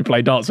 he's watched me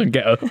play dance and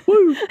get a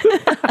woo.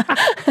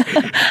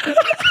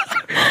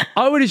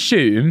 I would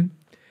assume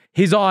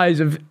his eyes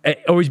have,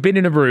 or he's been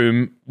in a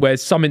room where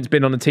something's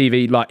been on the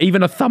TV, like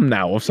even a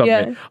thumbnail or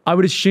something. Yeah. I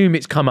would assume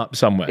it's come up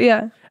somewhere.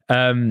 Yeah.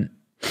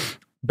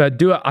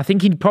 But I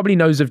think he probably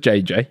knows of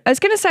JJ. I was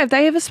going to say, have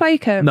they ever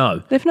spoken?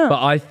 No. They've not.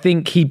 But I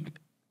think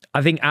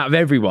out of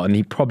everyone,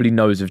 he probably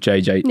knows of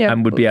JJ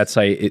and would be able to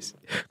say it's...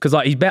 Because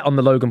like, he's bet on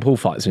the Logan Paul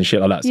fights and shit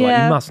like that. So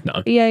like, he must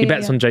know. He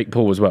bets on Jake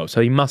Paul as well. So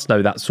he must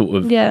know that sort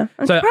of... Yeah.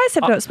 I'm surprised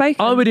they've not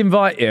spoken. I would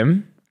invite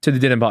him to the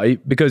dinner party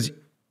because...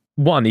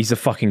 One, he's a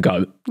fucking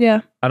goat.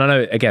 Yeah. And I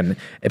know, again,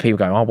 if people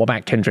go, oh, what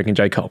about Kendrick and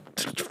J. Cole?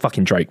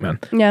 Fucking Drake, man.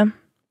 Yeah.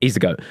 He's the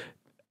goat.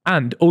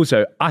 And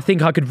also, I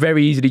think I could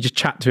very easily just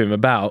chat to him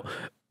about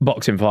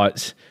boxing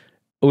fights,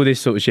 all this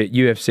sort of shit.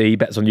 UFC, he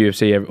bets on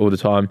UFC all the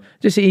time.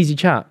 Just an easy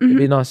chat. It'd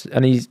be nice.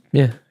 And he's,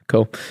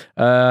 cool.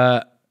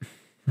 Now,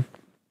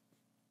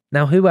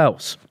 who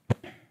else?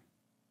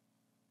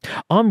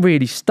 I'm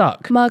really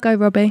stuck. Margot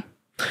Robbie.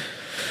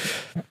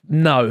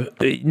 No.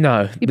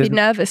 You'd be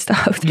nervous though.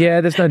 Yeah,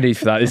 there's no need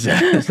for that, is there?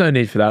 There's no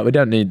need for that. We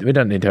don't need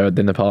her at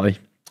dinner party.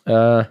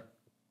 I'm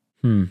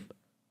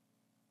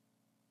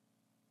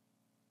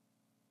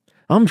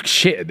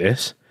shit at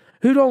this.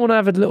 Who do I want to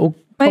have a little...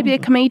 Maybe a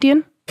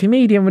comedian?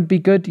 Comedian would be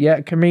good.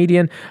 Yeah,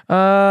 comedian.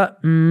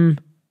 Who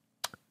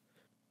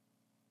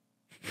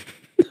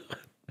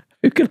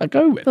can I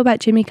go with? What about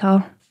Jimmy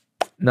Carr?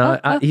 No,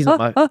 he's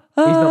not my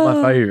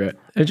favourite.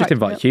 I'll just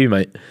invite Hugh,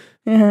 mate.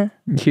 Yeah.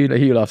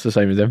 Hugh laughs the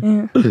same as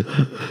him.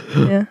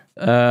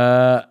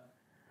 Yeah.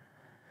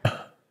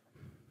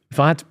 If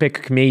I had to pick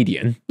a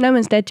comedian... No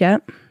one's dead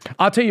yet.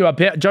 I'll tell you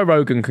what, Joe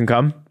Rogan can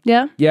come.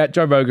 Yeah? Yeah,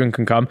 Joe Rogan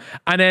can come.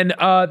 And then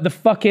the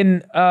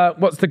fucking...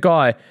 what's the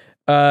guy?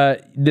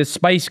 The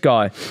space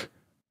guy.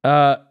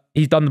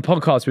 He's done the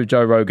podcast with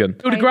Joe Rogan.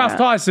 Neil deGrasse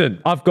Tyson.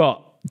 I've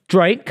got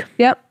Drake.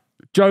 Yep.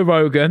 Joe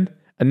Rogan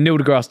and Neil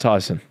deGrasse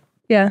Tyson.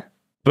 Yeah.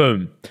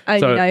 Boom. Oh,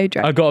 so you know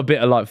Drake. I got a bit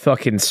of like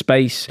fucking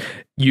space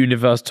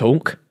universe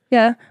talk.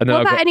 Yeah. And then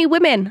what about any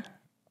women?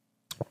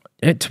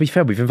 Yeah, to be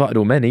fair, we've invited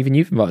all men. Even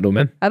you've invited all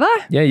men. Have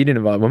I? Yeah, you didn't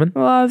invite a woman.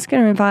 Well, I was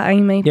going to invite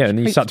Amy. Yeah, and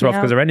you sucked her off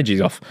because her energy's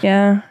off.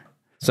 Yeah.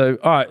 So,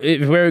 all right,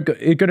 if we're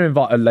going to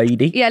invite a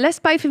lady. Yeah, let's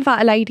both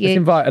invite a lady. Let's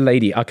invite a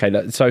lady.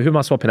 Okay, so who am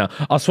I swapping out?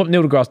 I'll swap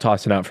Neil deGrasse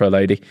Tyson out for a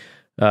lady.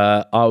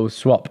 I'll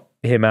swap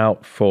him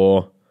out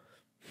for...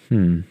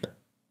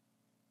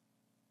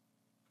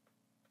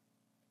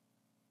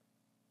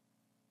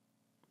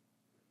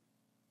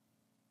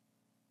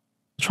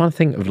 Trying to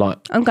think of like...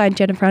 I'm going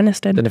Jennifer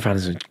Aniston. Jennifer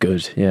Aniston's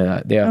good.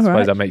 Yeah, I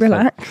suppose that makes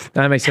sense.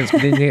 That makes sense.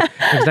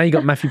 Because now you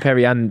got Matthew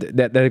Perry and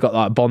they've got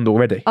like Bond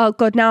already. Oh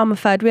God, now I'm a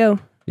third wheel.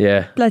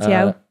 Yeah. Bloody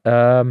hell.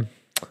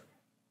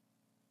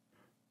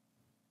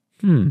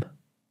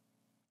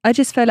 I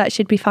just feel like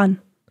she'd be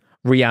fun.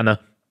 Rihanna.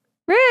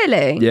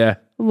 Really? Yeah.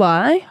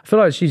 Why? I feel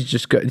like she's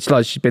just good. It's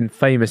like she's been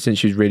famous since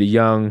she was really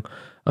young.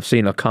 I've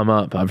seen her come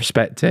up. I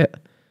respect it.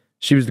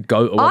 She was the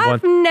GOAT at one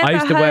point.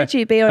 I've never heard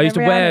you be on a Rihanna I used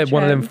to wear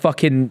one of them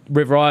fucking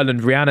River Island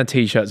Rihanna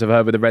t-shirts of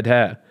her with the red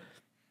hair.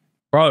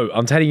 Bro,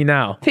 I'm telling you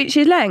now. Think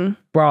she's Leng?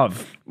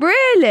 Bruv.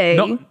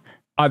 Really?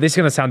 This is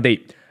going to sound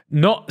deep.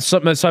 Not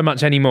so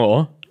much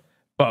anymore.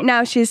 But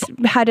now she's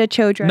had her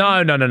children.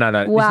 No.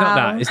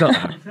 Wow. It's not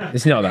that.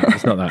 It's not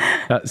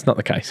that. That's not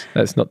the case.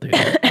 Let's not do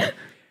that.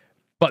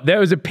 But there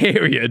was a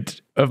period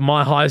of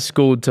my high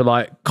school to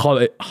like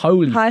college.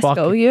 Holy high fuck.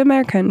 school? You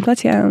American?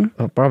 Bloody hell.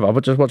 Oh, brother, I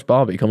would just watch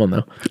Barbie. Come on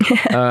now.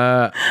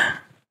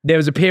 There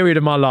was a period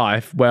of my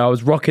life where I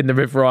was rocking the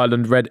River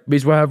Island red.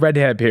 These were her red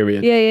hair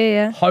period.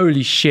 Yeah.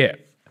 Holy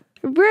shit.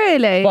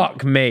 Really?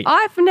 Fuck me.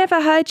 I've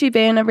never heard you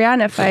be in a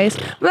Rihanna phase.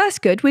 Well, that's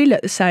good. We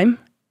look the same.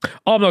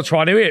 I'm not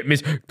trying to hit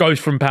Miss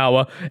Ghost from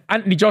Power.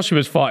 Anthony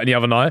Joshua's fighting the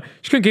other night.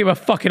 She couldn't keep her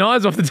fucking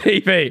eyes off the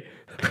TV.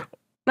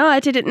 No,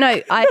 I didn't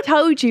know. I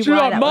told you. She was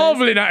like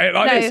marvelling at it,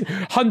 like this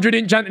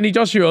 100-inch Anthony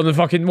Joshua on the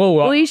fucking wall.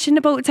 Well, you shouldn't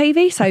have bought a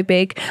TV so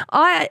big.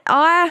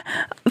 I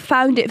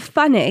found it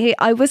funny.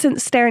 I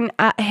wasn't staring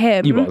at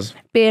him. You was.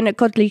 Being a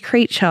godly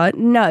creature.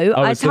 No,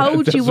 I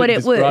told you what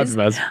it was.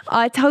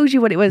 I told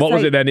you what it was. What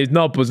was it then? His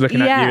knob was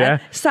looking at you, yeah?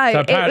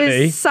 So it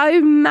was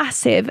so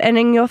massive and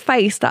in your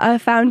face that I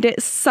found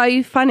it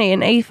so funny.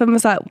 And Ethan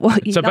was like, what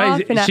are you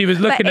laughing at? She was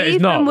looking at his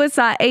knob.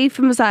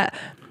 Ethan was like,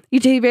 you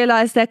do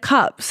realise they're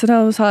cups? And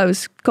I was like,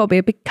 it's got to be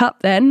a big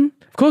cup then.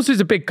 Of course it's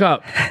a big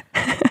cup.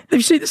 Have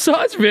you seen the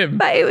size of him?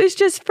 But it was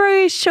just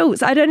through his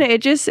shorts. I don't know.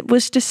 It just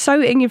was just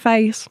so in your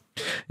face.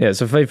 Yeah,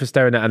 so Faith was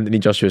staring at Anthony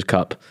Joshua's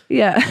cup.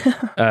 Yeah.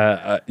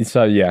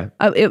 So, yeah.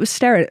 Oh, it was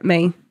staring at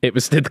me. It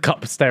was the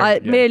cup staring I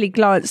at you. merely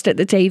glanced at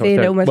the TV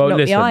and almost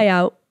knocked the eye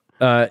out.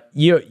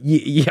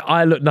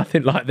 I look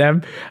nothing like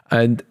them,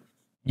 and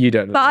you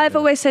don't. But I've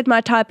always said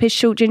my type is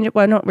short ginger.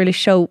 Well, not really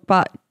short,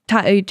 but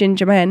tattooed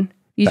ginger men.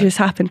 You just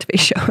happen to be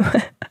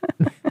short.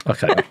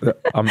 Okay,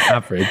 I'm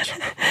average.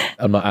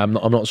 I'm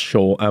not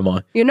short, am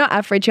I? You're not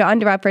average. You're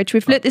under average.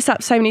 We've looked this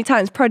up so many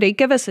times. Proddy,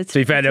 give us a. To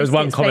be fair, there was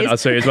one comment I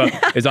saw as well.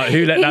 It's like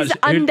who let He's that?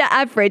 under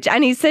average,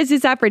 and he says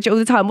he's average all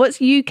the time.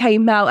 What's UK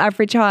male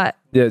average height?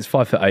 Yeah, it's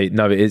 5'8".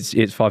 No, it's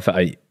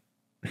 5'8".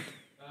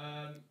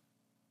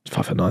 It's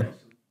 5'9".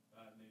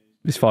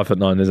 It's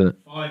 5'9", isn't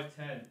it? 5'10".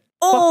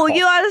 Oh,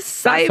 you are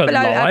so That's a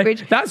below lie.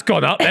 average. That's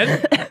gone up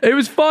then. It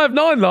was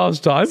 5'9"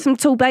 last time. Some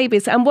tall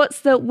babies. And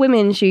what's the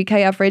women's UK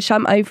average?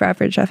 I'm over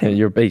average, I Yeah, think.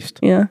 you're a beast.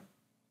 Yeah.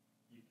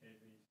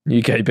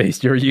 UK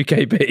beast. You're a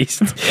UK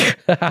beast.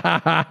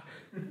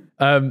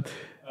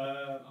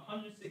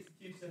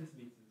 162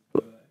 centimetres.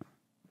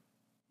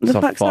 The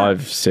So fuck's that?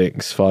 5,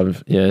 6,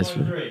 5. Yeah, it's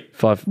 5'3".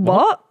 5.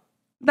 What?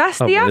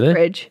 That's Oh, the really?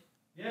 average.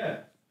 Yeah.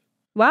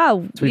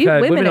 Wow. To be You fair,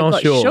 women have are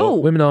got short.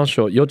 short. Women are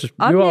short. You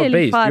I'm are a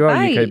nearly beast. You are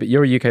a 5'8".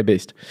 You're a UK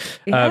beast.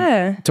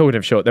 Yeah. Talking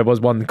of short, there was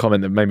one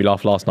comment that made me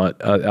laugh last night.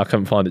 I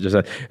couldn't find it. Just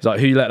then. It's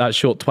like, who let that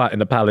short twat in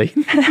the pally?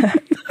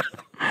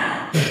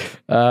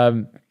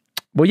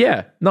 Well,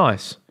 yeah,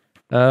 nice,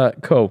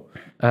 cool.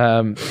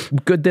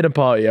 Good dinner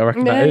party, I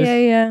reckon that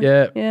is.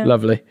 Yeah.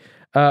 Lovely.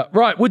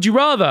 Right, would you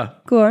rather?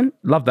 Go on.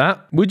 Love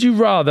that. Would you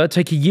rather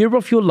take a year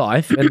off your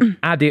life and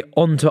add it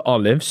onto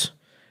Olive's,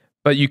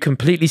 but you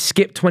completely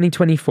skip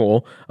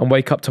 2024 and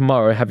wake up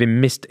tomorrow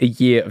having missed a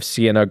year of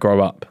seeing her grow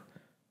up?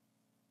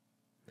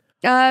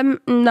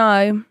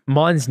 No.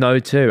 Mine's no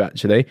too,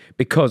 actually,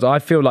 because I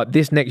feel like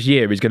this next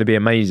year is going to be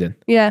amazing.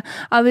 Yeah.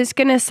 I was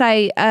going to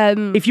say,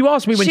 If you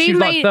asked me when she was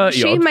like 30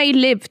 she may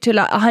live to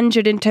like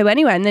 102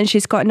 anyway, and then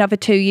she's got another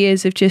 2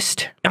 years of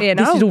just being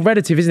this old. is all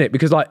relative, isn't it?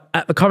 Because like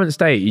at the current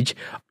stage,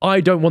 I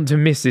don't want to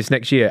miss this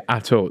next year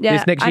at all. Yeah.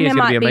 This next and year is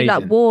there going to be might amazing.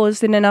 be like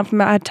wars, and then I've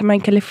had to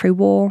make her live through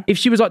war. If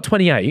she was like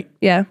 28,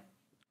 Yeah.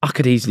 I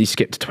could easily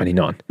skip to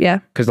 29 Yeah.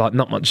 because like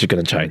not much is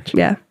going to change.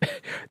 Yeah.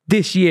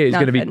 This year is No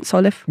going to be offense,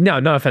 Olive. no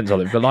offense,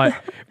 Olive, but like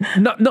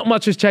not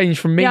much has changed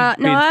from me Yeah,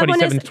 being no, I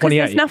want 27 to, to because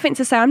there's 28. nothing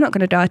to say. I'm not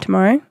going to die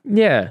tomorrow,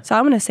 Yeah, so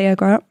I want to see her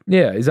grow up.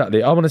 yeah,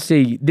 exactly. I want to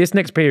see this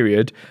next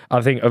period. I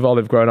think of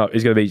Olive growing up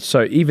is going to be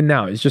so. Even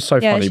now, it's just so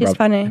Yeah, funny. she's bruv.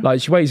 funny.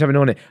 Like she wakes up in the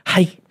morning.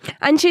 Hey,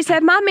 And she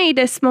said "mummy"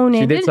 this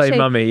morning. She did didn't say she?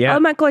 mummy, yeah. Oh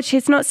my god,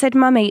 she's not said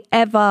 "mummy"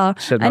 ever.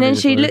 said And mummy then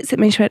this she morning. looks at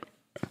me. She went,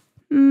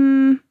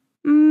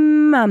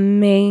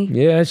 "Mummy."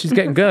 yeah, she's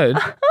getting good.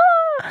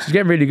 She's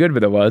getting really good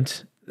with her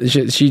words. It's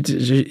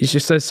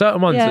just there's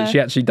certain ones Yeah. that she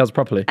actually does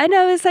properly. And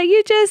I was like,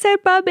 "You just said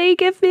mummy,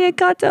 give me a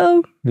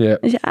cuddle." Yeah.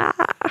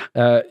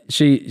 And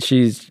she,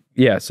 She's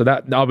yeah. So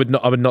that I would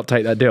not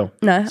take that deal.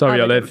 No, sorry,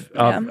 I Olive.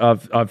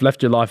 wouldn't, I've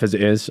left your life as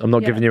it is. I'm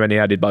not Yeah. giving you any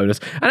added bonus.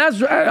 And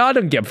as I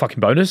didn't get a fucking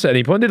bonus at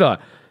any point, did I?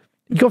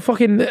 You got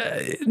fucking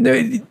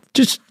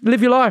just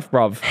live your life,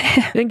 bruv.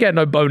 You didn't get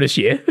no bonus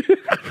year.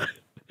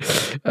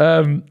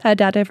 her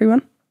dad,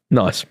 everyone.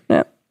 Nice.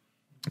 Yeah.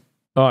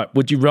 All right.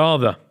 Would you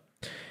rather?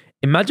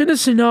 Imagine a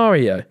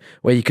scenario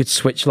where you could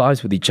switch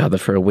lives with each other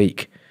for a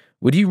week.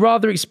 Would you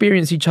rather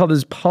experience each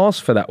other's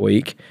past for that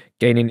week,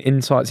 gaining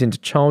insights into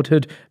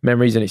childhood,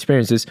 memories and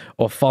experiences,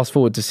 or fast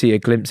forward to see a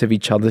glimpse of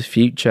each other's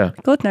future?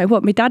 God no,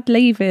 what, my dad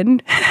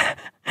leaving?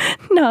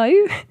 No.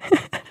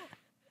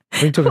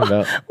 What are you talking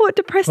about? What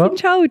depressing What?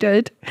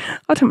 childhood.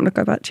 I don't want to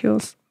go back to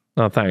yours.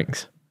 Oh,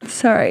 thanks.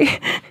 Sorry.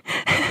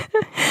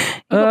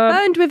 You got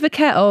burned with a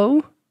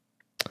kettle.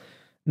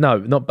 No,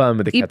 not burn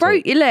with the You kettle.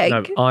 broke your leg?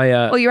 No,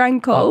 I Or your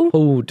ankle? I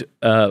pulled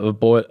a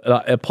boy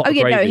like a pot Oh of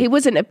yeah, no, gravy. he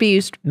wasn't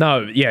abused.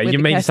 No, yeah, with you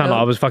the made it sound kettle.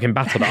 like I was fucking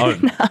battered at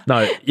home.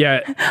 No,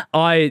 yeah,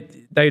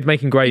 they were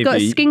making gravy. You got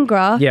a skin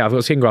graft. Yeah, I've got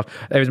a skin graft.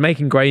 They was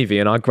making gravy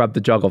and I grabbed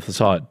the jug off the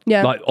side.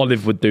 Yeah. Like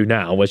Olive would do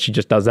now, where she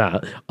just does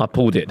that. I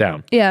pulled it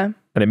down Yeah.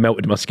 and it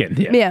melted my skin.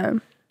 Yeah.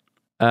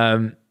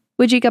 Yeah.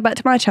 Would you go back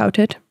to my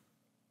childhood?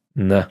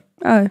 No.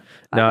 Oh.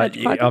 No, I've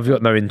I've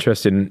got no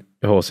interest in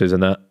horses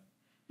and that.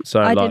 So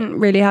I like, didn't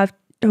really have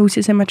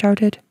horses in my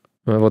childhood.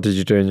 well, what did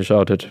you do in your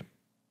childhood?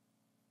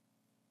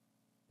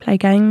 Play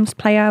games,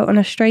 play out on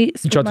the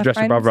streets. You tried to dress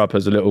your brother up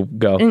as a little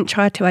girl. Didn't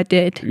try to, I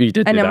did. You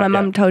did And do then that, my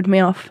yeah. mum told me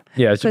off.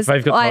 Yeah, so 'Cause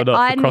they've got told off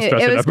I for knew- cross-dressing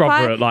it her was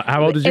brother quite- at like,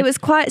 how old is It you? was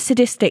quite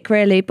sadistic,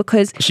 really,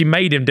 because She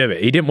made him do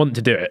it. He didn't want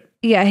to do it.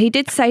 yeah, he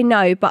did say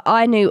no, but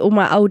I knew all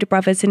my older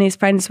brothers and his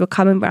friends were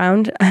coming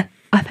round. And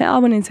I think I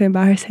wanted to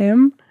embarrass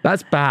him.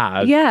 That's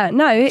bad. Yeah,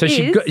 no, it So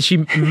is. she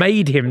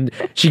made him.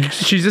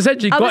 She's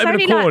essentially I got was him in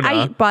only a corner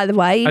like 8, by the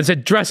way. and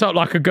said, "Dress up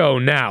like a girl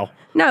now."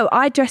 No,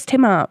 I dressed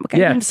him up.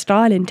 Gave Yeah. him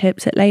styling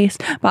tips at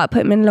least. But I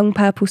put him in a long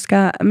purple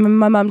skirt and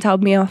my mum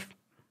told me off.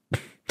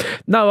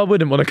 No, I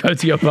wouldn't want to go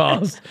to your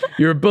past.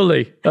 You're a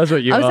bully. That's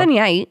what you I was are. only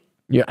 8.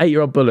 You're an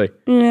 8-year-old bully.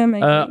 Yeah,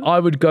 maybe. I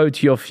would go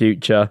to your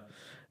future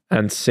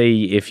and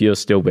see if you're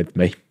still with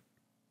me.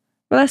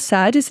 Well, that's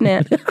sad, isn't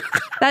it?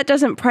 That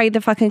doesn't pray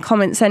the fucking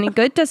comments any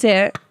good, does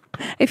it?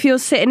 if you're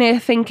sitting here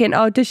thinking,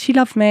 oh, does she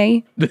love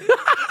me?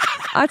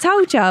 I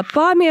told you,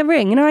 buy me a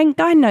ring and I ain't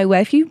going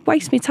nowhere. If you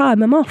waste me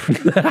time, I'm off.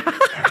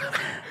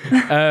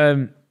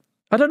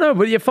 I don't know,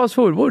 but fast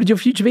forward, what would your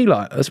future be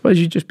like? I suppose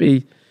you'd just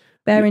be...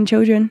 Bearing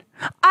children.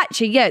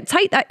 Actually, yeah,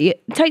 take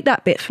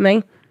that bit for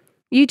me.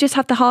 You just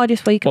have the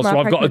hardest week of my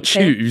I've got to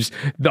pregnancy. choose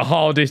the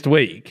hardest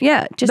week?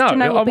 Yeah, just to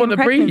know what I want the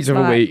being breeze of pregnant's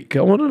a like. week.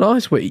 I want a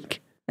nice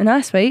week. A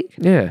nice week?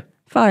 Yeah.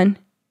 Fine.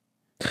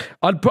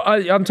 I'm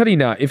telling you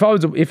now, if I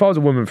was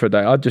a woman for a day,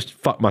 I'd just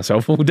fuck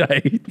myself all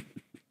day.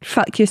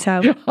 Fuck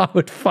yourself. I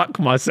would fuck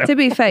myself. To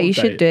be fair, you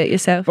should do it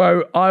yourself.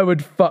 Bro, I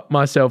would fuck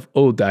myself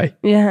all day.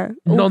 Yeah.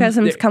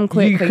 Orgasms come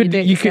quick when you do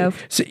it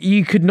yourself.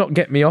 You could not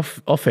get me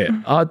off it.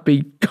 I'd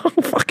be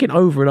fucking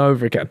over and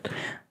over again.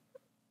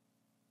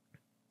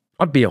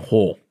 I'd be a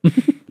whore.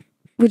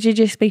 Would you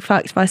just be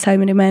fucked by so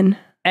many men?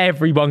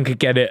 Everyone could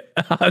get it.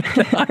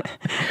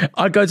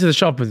 I'd go to the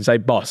shop and say,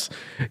 boss,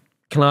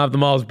 can I have the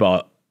Mars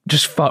bar?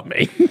 Just fuck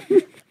me.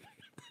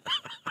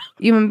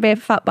 You wouldn't be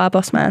fucked by a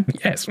boss man?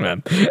 Yes,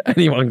 man.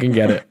 Anyone can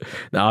get it.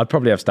 No, I'd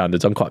probably have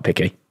standards. I'm quite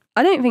picky.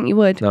 I don't think you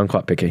would. No, I'm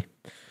quite picky.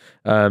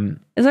 As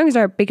long as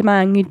they're a big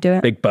man, you'd do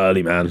it. Big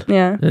burly man.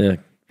 Yeah.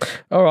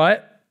 All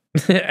right.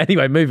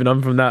 Anyway, moving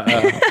on from that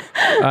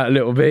a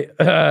little bit.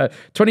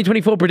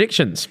 2024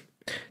 predictions.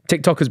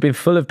 TikTok has been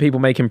full of people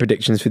making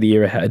predictions for the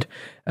year ahead.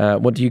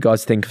 What do you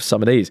guys think of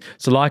some of these?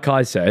 So like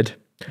I said,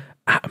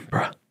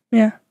 Attenborough.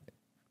 Yeah.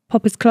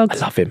 Popper's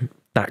clogs. I love him.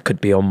 That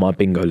could be on my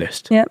bingo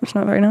list. Yeah, it's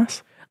not very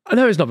nice. I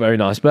know it's not very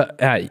nice, but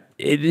hey,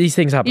 these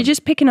things happen. You're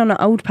just picking on an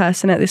old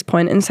person at this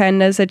point and saying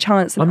there's a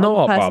chance an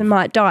old person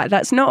might die.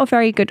 That's not a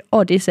very good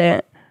odd, is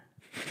it?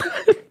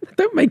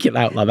 Don't make it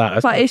out like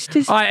that. But it's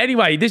just... All right,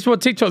 anyway, this is what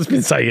TikTok's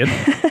been saying.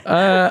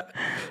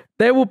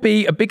 There will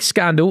be a big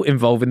scandal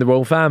involving the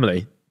royal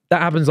family.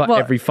 That happens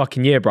every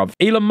fucking year, bruv.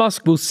 Elon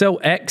Musk will sell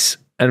X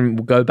and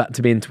will go back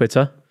to being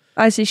Twitter.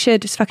 As he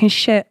should. It's fucking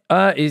shit.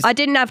 I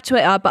didn't have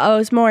Twitter, but I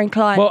was more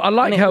inclined. Well, I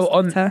like how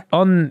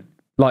on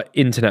like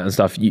internet and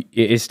stuff, it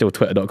is still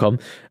twitter.com,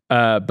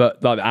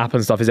 but like the app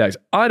and stuff is X.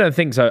 I don't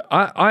think so.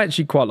 I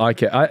actually quite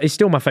like it. It's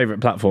still my favourite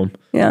platform.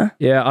 Yeah.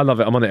 Yeah, I love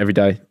it. I'm on it every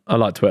day. I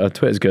like Twitter.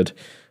 Twitter's good.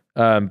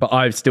 But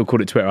I've still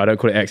called it Twitter. I don't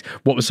call it X.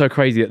 What was so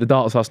crazy at the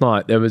darts last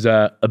night, there was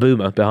a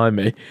boomer behind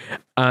me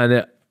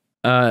and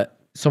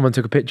someone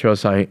took a picture or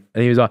something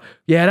and he was like,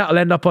 yeah, that'll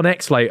end up on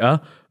X later.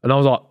 And I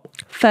was like,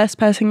 first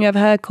person you ever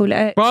heard call it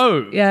X.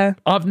 Bro, yeah.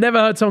 I've never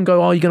heard someone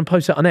go, oh, you're going to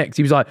post that on X?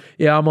 He was like,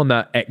 yeah, I'm on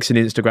that X and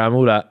Instagram,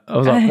 all that. I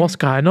was like, what's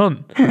going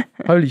on?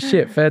 Holy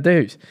shit, fair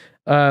dues.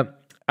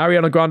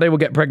 Ariana Grande will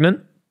get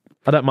pregnant.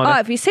 I don't mind. Oh,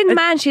 have you seen the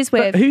man she's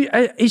with? Who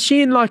is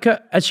she in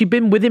has she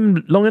been with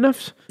him long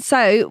enough?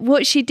 So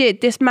what she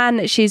did, this man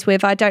that she's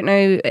with, I don't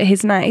know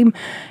his name,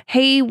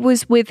 he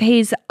was with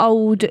his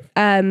old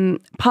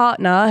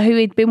partner who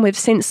he'd been with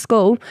since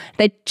school.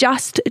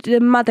 The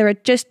mother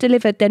had just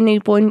delivered their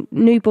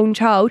newborn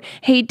child.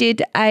 He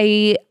did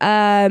a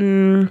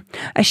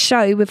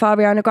show with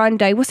Ariana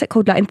Grande. What's it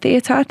called? Like in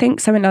theatre, I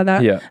think, something like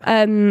that. Yeah.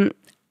 And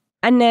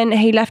then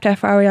he left her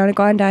for Ariana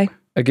Grande.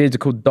 A geezer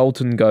called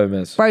Dalton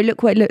Gomez. Bro,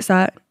 look what it looks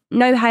like.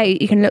 No hate,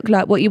 you can look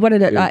like what you want to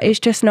look like. It's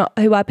just not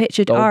who I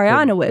pictured Dalton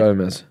Ariana with.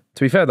 Gomez.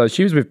 To be fair though,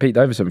 she was with Pete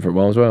Davidson for a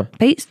while as well.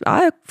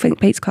 I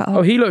think Pete's quite hot.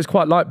 Oh, he looks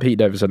quite like Pete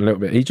Davidson a little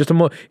bit. He's just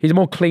he's a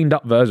more cleaned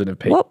up version of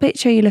Pete. What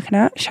picture are you looking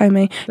at? Show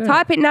me. Yeah.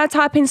 Type in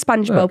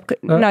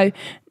SpongeBob.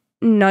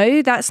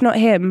 No, that's not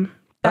him.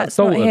 That's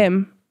not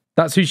him.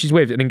 That's who she's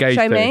with and engaged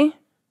to. Show me.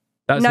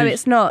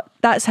 It's not.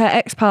 That's her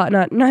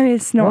ex-partner. No,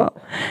 it's not.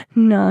 What?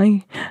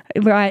 No.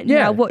 Right,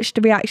 yeah. Now watch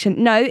the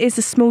reaction. No, it's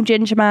a small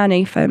ginger man,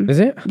 Ethan.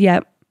 Is it?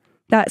 Yep.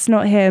 That's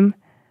not him.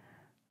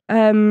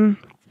 Let me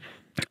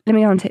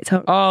go on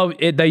TikTok. Oh,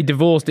 they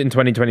divorced in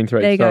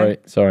 2023. There you go.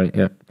 Sorry,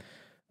 yeah.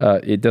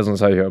 It doesn't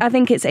say who. I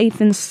think it's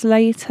Ethan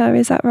Slater,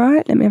 is that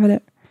right? Let me have a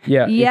look.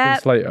 Yeah,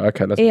 Ethan Slater.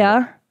 Okay, that's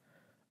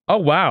Oh,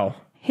 wow.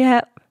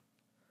 Yep.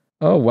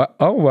 Oh,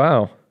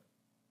 wow.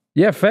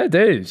 Yeah, fair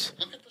dues.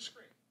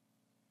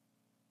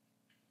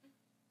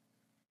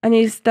 And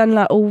he's done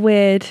like all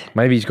weird.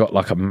 Maybe he's got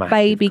like a massive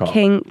baby cock.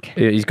 kink.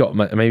 Yeah,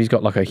 maybe he's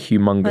got like a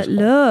humongous. But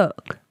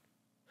look.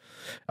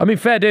 I mean,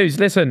 fair dues.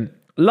 Listen,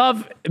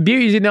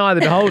 beauty's in the eye of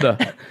the beholder.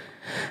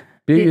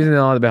 Beauty's in the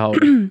eye of the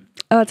beholder.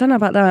 I don't know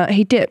about that.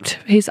 He dipped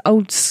his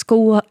old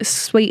school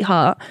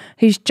sweetheart,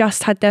 who's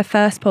just had their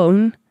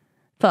firstborn,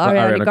 for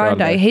Ariana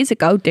Grande. He's a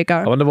gold digger.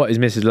 I wonder what his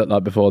missus looked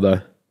like before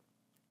though.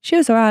 She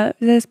was alright.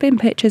 There's been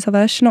pictures of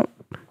her. She's not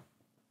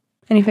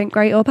anything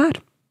great or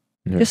bad.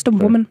 Yeah, just a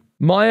woman.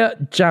 Maya,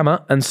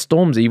 Jammer and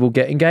Stormzy will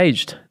get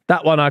engaged.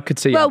 That one I could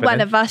see happening.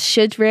 One of us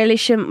should really,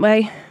 shouldn't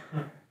we? Are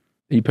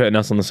you putting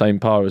us on the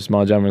same par as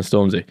Maya, Jammer and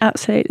Stormzy?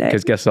 Absolutely.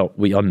 Because guess what?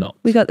 We are not.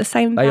 We got the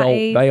same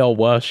body. They are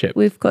worship.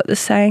 We've got the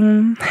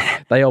same...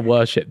 They are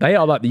worship. They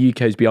are like the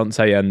UK's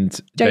Beyonce and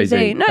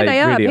Jay-Z. No,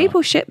 they are. Really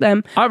People ship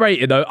them. I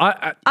rate it though.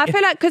 I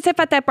feel like because they've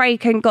had their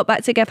break and got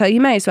back together,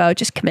 you may as well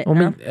just commit now. I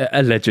mean,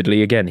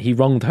 allegedly, again, he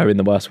wronged her in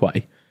the worst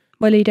way.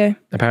 What did he do?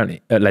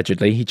 Apparently,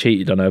 allegedly, he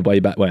cheated on her way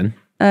back when.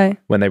 Oh.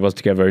 when they was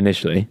together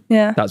initially.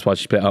 Yeah. That's why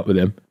she split up with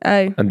him.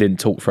 Oh. And didn't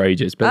talk for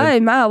ages. But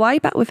then, Mal, why are you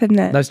back with him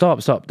then? no,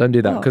 stop. Don't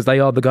do that, because they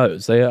are the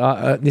goats. They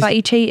are. But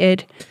he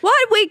cheated.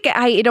 Why did we get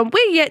hated on?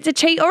 We yet to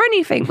cheat or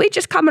anything. We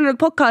just come on the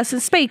podcast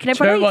and speak, and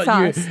everyone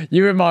hates us.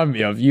 You remind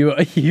me of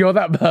you're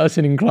that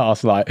person in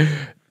class, like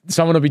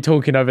someone will be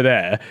talking over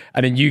there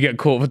and then you get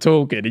caught for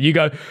talking and you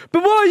go,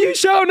 but why are you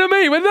shouting at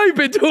me when they've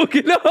been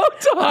talking the whole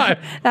time?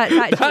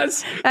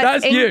 That's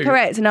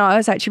incorrect. You. No, I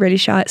was actually really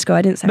shy at school.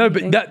 I didn't say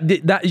anything. But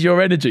that is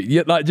your energy.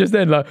 You're like just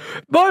then, like,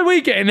 why are we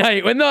getting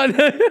hate when not?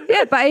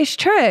 Yeah, but it's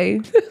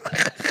true.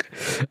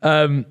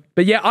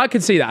 But yeah, I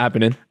can see that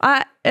happening.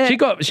 I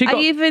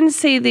even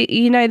see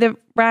the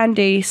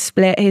Randy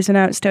split he's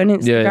announced on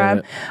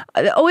Instagram.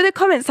 Yeah. All the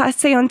comments I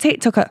see on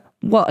TikTok are,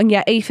 what, and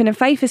yet Ethan and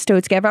Faith are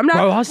still together. I'm like,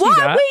 bro, why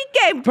are we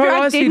getting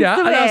dragged into it?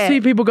 And I see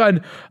people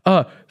going,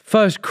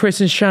 first Chris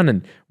and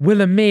Shannon,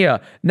 Will and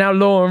Mia, now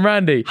Laura and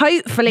Randy.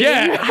 Hopefully.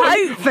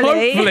 Hopefully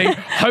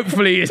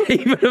it's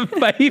even a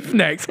Faith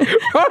next.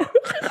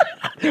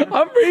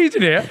 I'm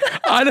reading it.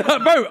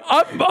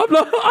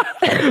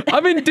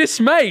 I'm in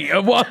dismay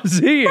at what I'm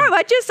seeing. Bro,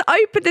 I just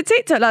opened the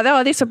TikTok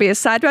like, this will be a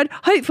sad one.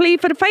 Hopefully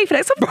for the Faith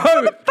next. What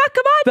the fuck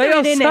am I doing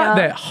in here? They are sat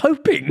there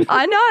hoping.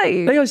 I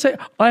know. They are saying,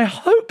 I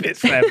hope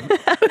it's them.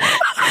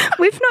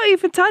 We've not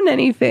even done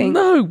anything.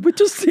 No, we're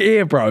just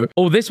here, bro.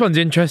 Oh, this one's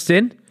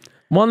interesting.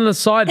 One of the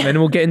Sidemen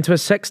will get into a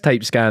sex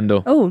tape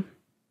scandal. Oh.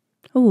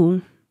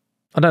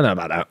 I don't know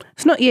about that.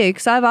 It's not you,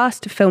 because I've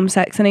asked to film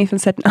sex and Ethan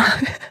said no.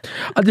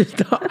 I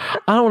don't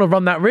want to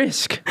run that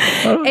risk.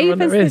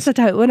 Ethan says I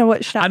don't want to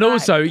watch that. And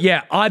also,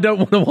 yeah, I don't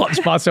want to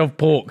watch myself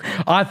pork.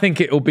 I think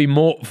it'll be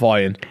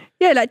mortifying.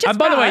 Yeah, like just. And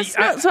by the way,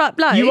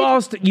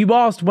 you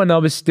asked when I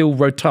was still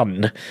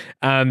rotund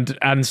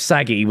and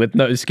saggy with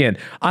no skin.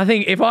 I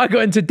think if I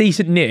got into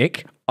decent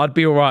nick, I'd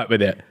be all right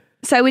with it.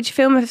 So would you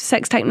film a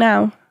sex tape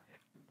now?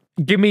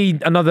 Give me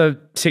another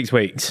 6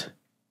 weeks.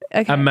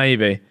 Okay. And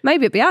maybe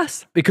it'd be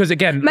us. Because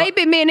again,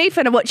 maybe me and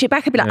Ethan will watch it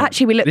back and be like,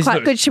 actually, we look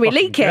quite good. Should we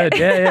leak it?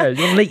 Yeah.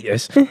 You'll leak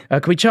this.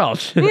 Can we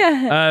charge?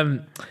 Yeah.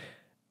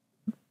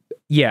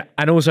 Yeah.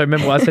 And also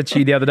remember what I said to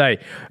you the other day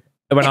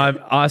when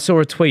I saw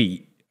a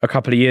tweet a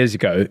couple of years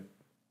ago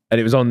and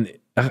it was on,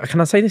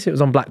 can I say this? It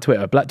was on Black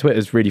Twitter. Black Twitter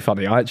is really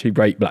funny. I actually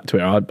rate Black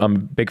Twitter. I'm a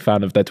big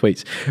fan of their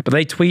tweets. But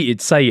they tweeted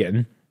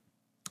saying,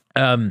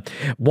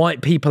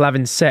 white people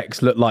having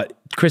sex look like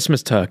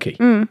Christmas turkey.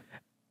 And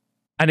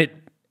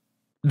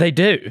they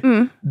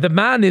do. The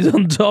man is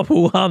on top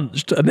all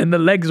hunched and then the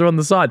legs are on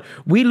the side.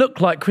 We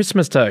look like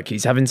Christmas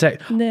turkeys having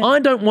sex. Yeah. I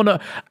don't want to,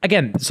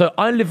 again, so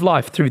I live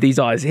life through these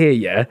eyes here,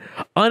 yeah?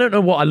 I don't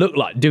know what I look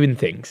like doing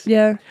things.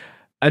 Yeah.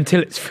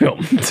 Until it's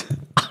filmed.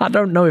 I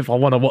don't know if I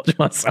want to watch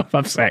myself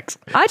have sex.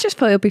 I just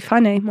thought it would be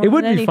funny. It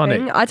would be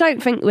funny. I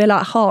don't think we're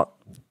like hot.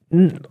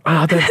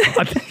 I think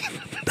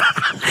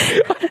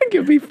it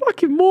would be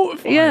fucking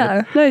mortifying.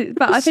 Yeah, no,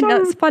 but I think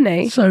that's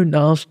funny. So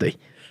nasty.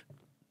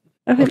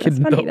 I think that's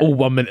funny. All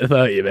 1 minute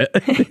 30 of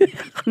it.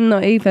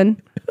 Not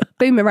even.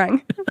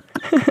 Boomerang.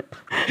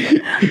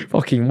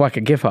 Fucking whack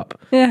a gif up.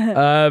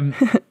 Yeah.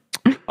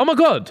 Oh my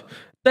God.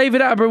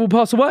 David Attenborough will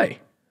pass away.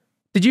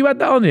 Did you add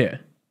that on here?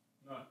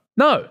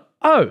 No.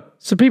 Oh,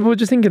 so people were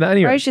just thinking that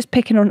anyway. Bro's just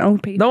picking on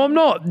old people. No, I'm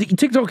not.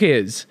 TikTok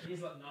is.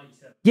 He's like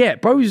 97. Yeah,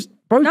 bro's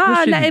pushing.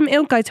 Let him.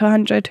 He'll go to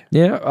 100.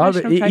 Yeah,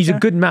 he's a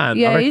good man.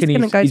 Yeah, I reckon he's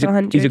going to go to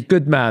 100. He's a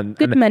good man.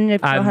 Good men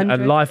live to 100.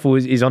 And life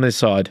is on his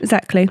side.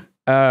 Exactly.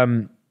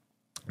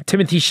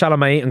 Timothy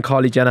Chalamet and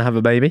Kylie Jenner have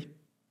a baby.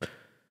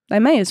 They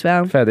may as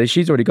well. Fair,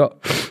 she's already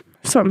got.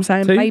 That's what I'm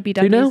saying. Two? Baby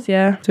Two now? daddies,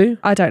 yeah. Two?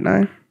 I don't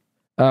know.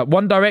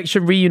 One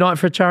Direction reunite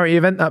for a charity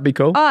event. That'd be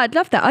cool. Oh, I'd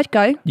love that. I'd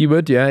go. You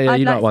would, yeah.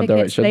 I'd you like One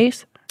tickets, Direction.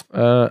 Please.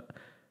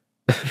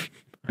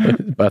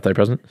 Birthday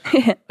present.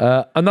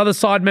 Another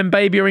Sidemen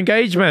baby or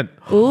engagement.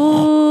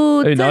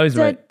 Ooh, who knows,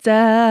 mate?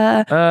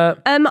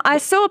 I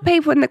saw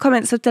people in the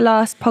comments of the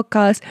last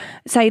podcast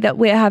say that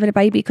we're having a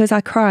baby because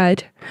I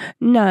cried.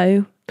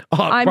 No.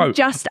 I'm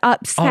just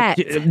upset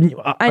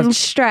and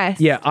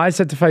stressed. Yeah, I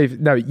said to Faith,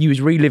 no, you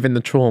was reliving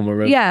the trauma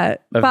of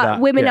but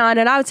that. Women aren't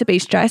allowed to be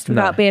stressed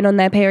without being on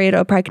their period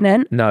or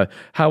pregnant. No.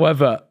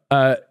 However,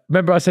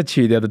 remember I said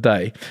to you the other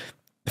day,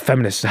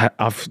 feminists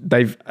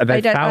they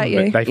found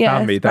me. They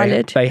found me.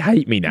 They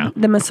hate me now.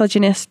 The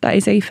misogynist that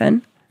is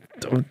Ethan.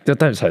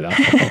 Don't say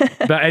that.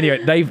 But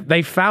anyway,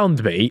 they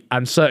found me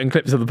and certain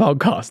clips of the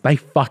podcast. They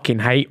fucking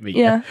hate me.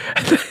 Yeah.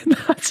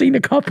 I've seen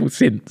a couple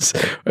since.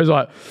 It was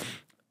like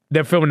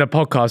they're filming a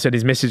podcast and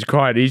his missus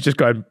crying. He's just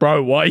going,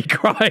 bro, why are you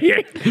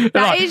crying?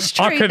 That is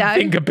true. I couldn't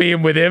think of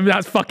being with him.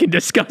 That's fucking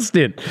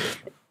disgusting.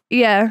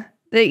 Yeah.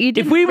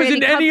 If we was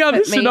in any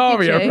other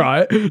scenario,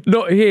 right,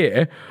 not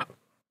here,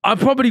 I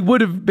probably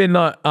would have been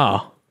like,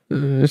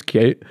 that's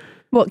cute.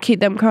 What,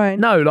 keep them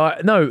crying? No,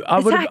 I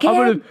would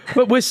have.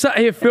 But we're sat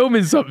here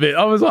filming something.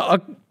 I was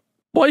like,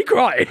 why are you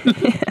crying?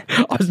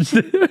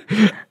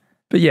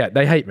 But yeah,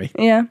 they hate me.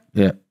 Yeah.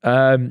 Yeah.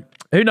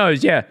 Who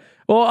knows? Yeah.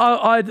 Well,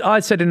 I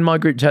said in my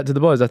group chat to the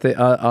boys, I think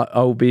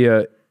I'll be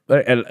at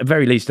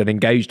very least an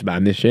engaged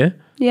man this year.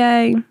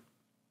 Yay.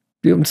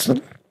 I'm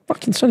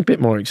fucking so a bit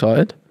more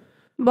excited.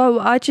 Well,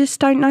 I just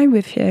don't know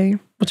with you.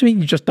 What do you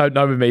mean you just don't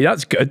know with me?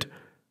 That's good.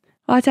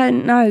 I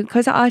don't know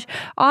because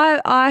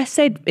I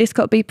said it's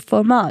got to be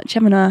before March,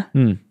 haven't I?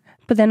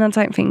 But then I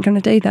don't think you're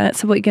going to do that.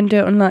 So what, you're going to do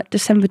it on like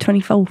December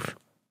 24th?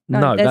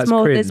 No, there's that's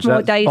more. cringe. There's more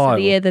That's days vile. of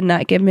the year than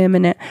that. Give me a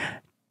minute.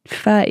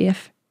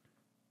 30th.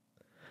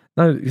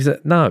 No,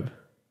 no.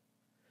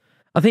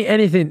 I think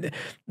anything.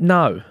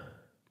 No.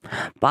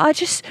 But I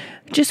just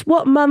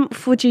what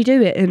month would you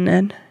do it in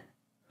then?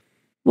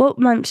 What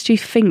months do you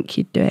think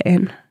you'd do it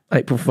in?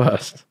 April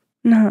 1st.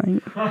 No.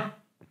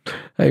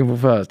 April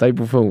 1st.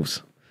 April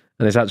Fool's.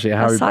 And it's actually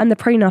I signed the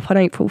prenup on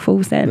April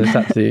Fool's then. It's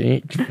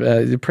actually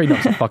the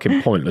prenups are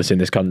fucking pointless in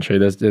this country.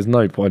 There's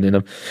no point in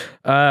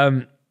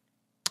them.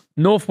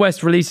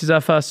 Northwest releases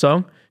her first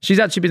song. She's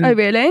actually been. Oh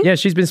really? Yeah,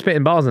 she's been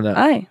spitting bars on that.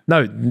 Oh.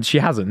 No, she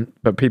hasn't.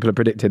 But people are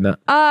predicting that.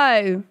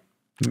 Oh.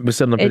 We're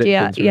still on the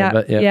predictions.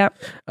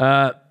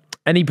 Yeah.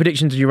 Any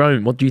predictions of your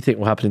own? What do you think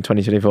will happen in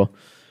 2024?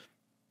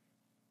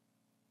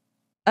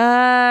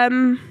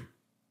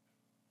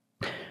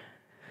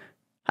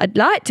 I'd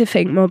like to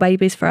think more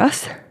babies for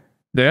us.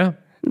 Yeah.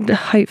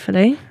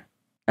 Hopefully.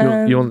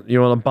 You want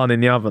a bun in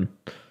the oven?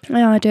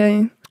 Yeah, I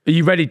do. Are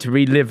you ready to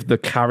relive the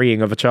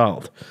carrying of a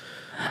child?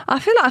 I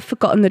feel like I've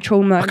forgotten the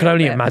trauma. I can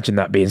only imagine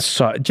that being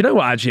so. Do you know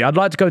what? Actually, I'd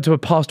like to go to a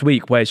past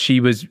week where she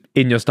was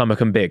in your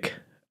stomach and big.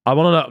 I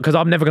want to know because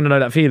I'm never going to know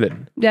that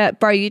feeling. Yeah,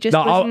 bro, you just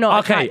was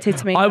not attracted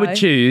to me. I would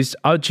choose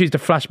to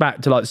flash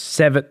back to like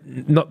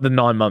 7, not the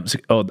 9 months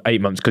or 8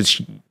 months,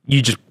 because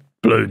you just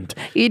bloomed.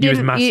 You was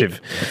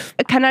massive.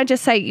 Can I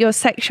just say your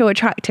sexual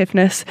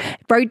attractiveness,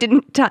 bro,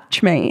 didn't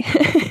touch me.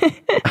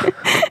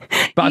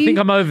 But I think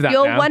I'm over that.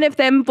 You're now. one of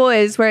them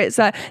boys where it's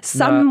like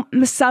some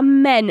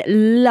men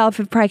love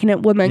a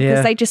pregnant woman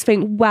because they just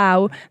think,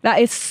 wow, that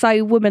is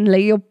so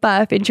womanly. You're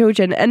birthing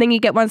children, and then you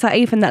get ones like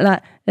Ethan that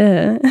like.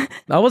 I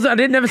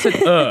didn't never said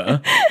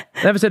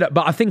never said that,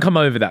 but I think I'm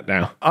over that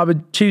now. I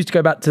would choose to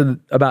go back to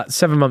about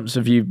 7 months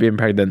of you being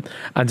pregnant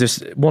and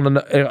just want to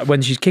know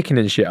when she's kicking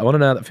and shit. I want to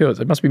know how that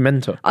feels. It must be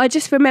mental. I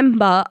just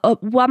remember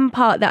one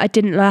part that I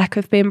didn't like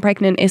of being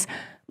pregnant is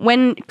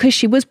because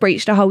she was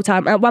breached the whole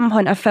time. At one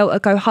point, I felt her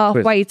go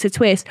halfway to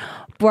twist.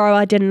 Bro,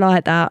 I didn't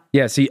like that.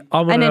 Yeah, see,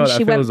 I want to know and then what that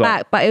she went feels back,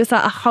 like. but it was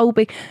like a whole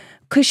big.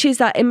 Because she's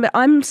like,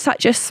 I'm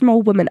such a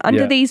small woman.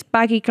 Under these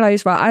baggy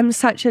clothes, right? I'm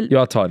such a... You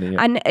are tiny,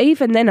 yeah. And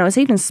even then, I was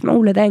even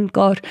smaller then,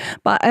 God.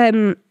 But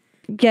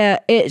yeah,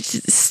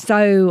 it's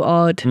so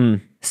odd.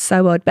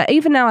 So odd. But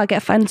even now, I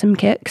get phantom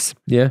kicks.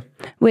 Yeah.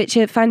 Which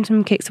are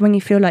phantom kicks when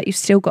you feel like you've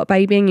still got a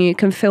baby and you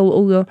can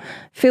feel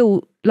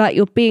like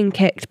you're being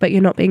kicked, but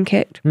you're not being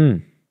kicked.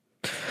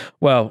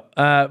 Well,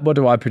 what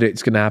do I predict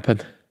is going to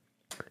happen?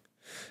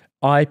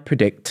 I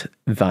predict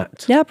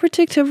that... Yeah, I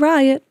predict a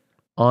riot.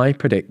 I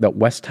predict that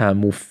West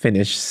Ham will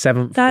finish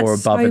 7th or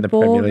above in the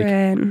Premier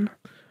League.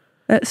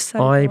 That's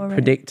so I boring.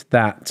 predict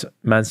that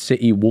Man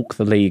City walk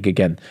the league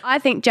again. I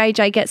think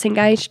JJ gets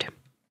engaged.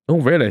 Oh,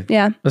 really?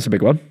 Yeah. That's a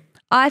big one.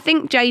 I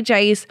think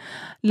JJ's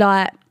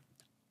like,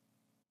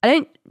 I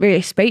don't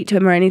really speak to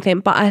him or anything,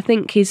 but I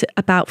think he's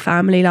about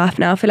family life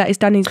now. I feel like he's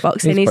done his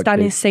boxing, he's done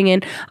his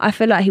singing. I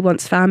feel like he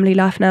wants family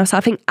life now. So I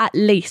think at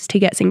least he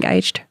gets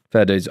engaged.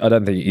 Fair dues. I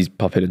don't think he's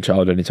popping a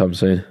child anytime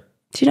soon.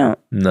 Do you not?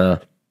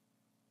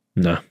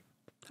 No.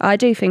 I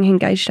do think he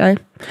engaged though.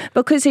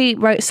 Because he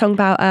wrote a song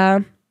about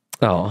her.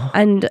 Oh.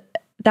 And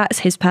that's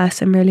his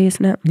person really,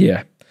 isn't it?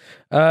 Yeah.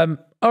 All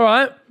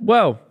right.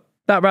 Well,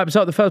 that wraps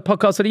up the first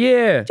podcast of the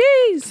year.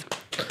 Jeez.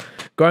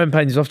 Growing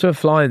Paynes is off to a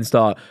flying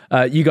start.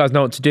 You guys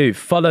know what to do.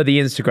 Follow the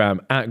Instagram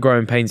at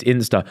Growing Paynes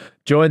Insta.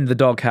 Join the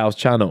Doghouse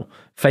channel.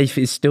 Faith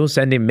is still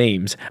sending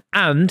memes.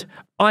 And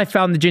I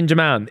found the ginger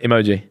man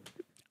emoji.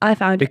 I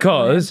found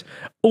because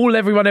all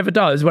everyone ever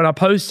does when I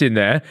post in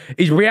there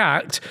is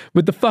react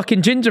with the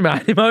fucking ginger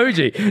man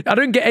emoji. I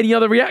don't get any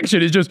other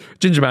reaction. It's just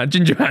ginger man,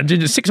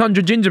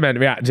 600 ginger men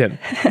reacting.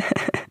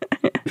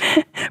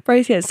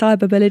 Bro's getting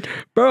cyberbullied.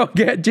 Bro,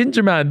 get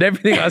ginger man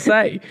everything I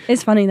say.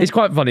 It's funny though. It's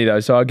quite funny though,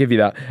 so I'll give you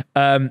that.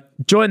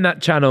 Join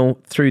that channel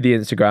through the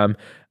Instagram.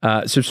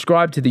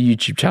 Subscribe to the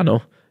YouTube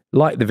channel.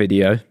 Like the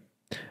video.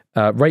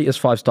 Rate us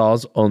 5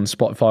 stars on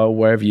Spotify or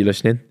wherever you're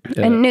listening.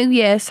 And New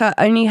Year, so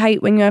I only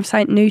hate when you have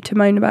something new to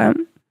moan about.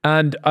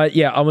 And I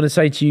want to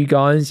say to you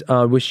guys,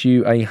 I wish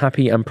you a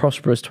happy and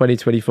prosperous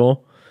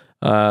 2024.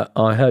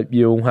 I hope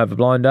you all have a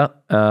blinder,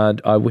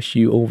 and I wish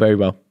you all very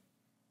well.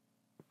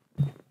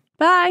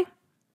 Bye.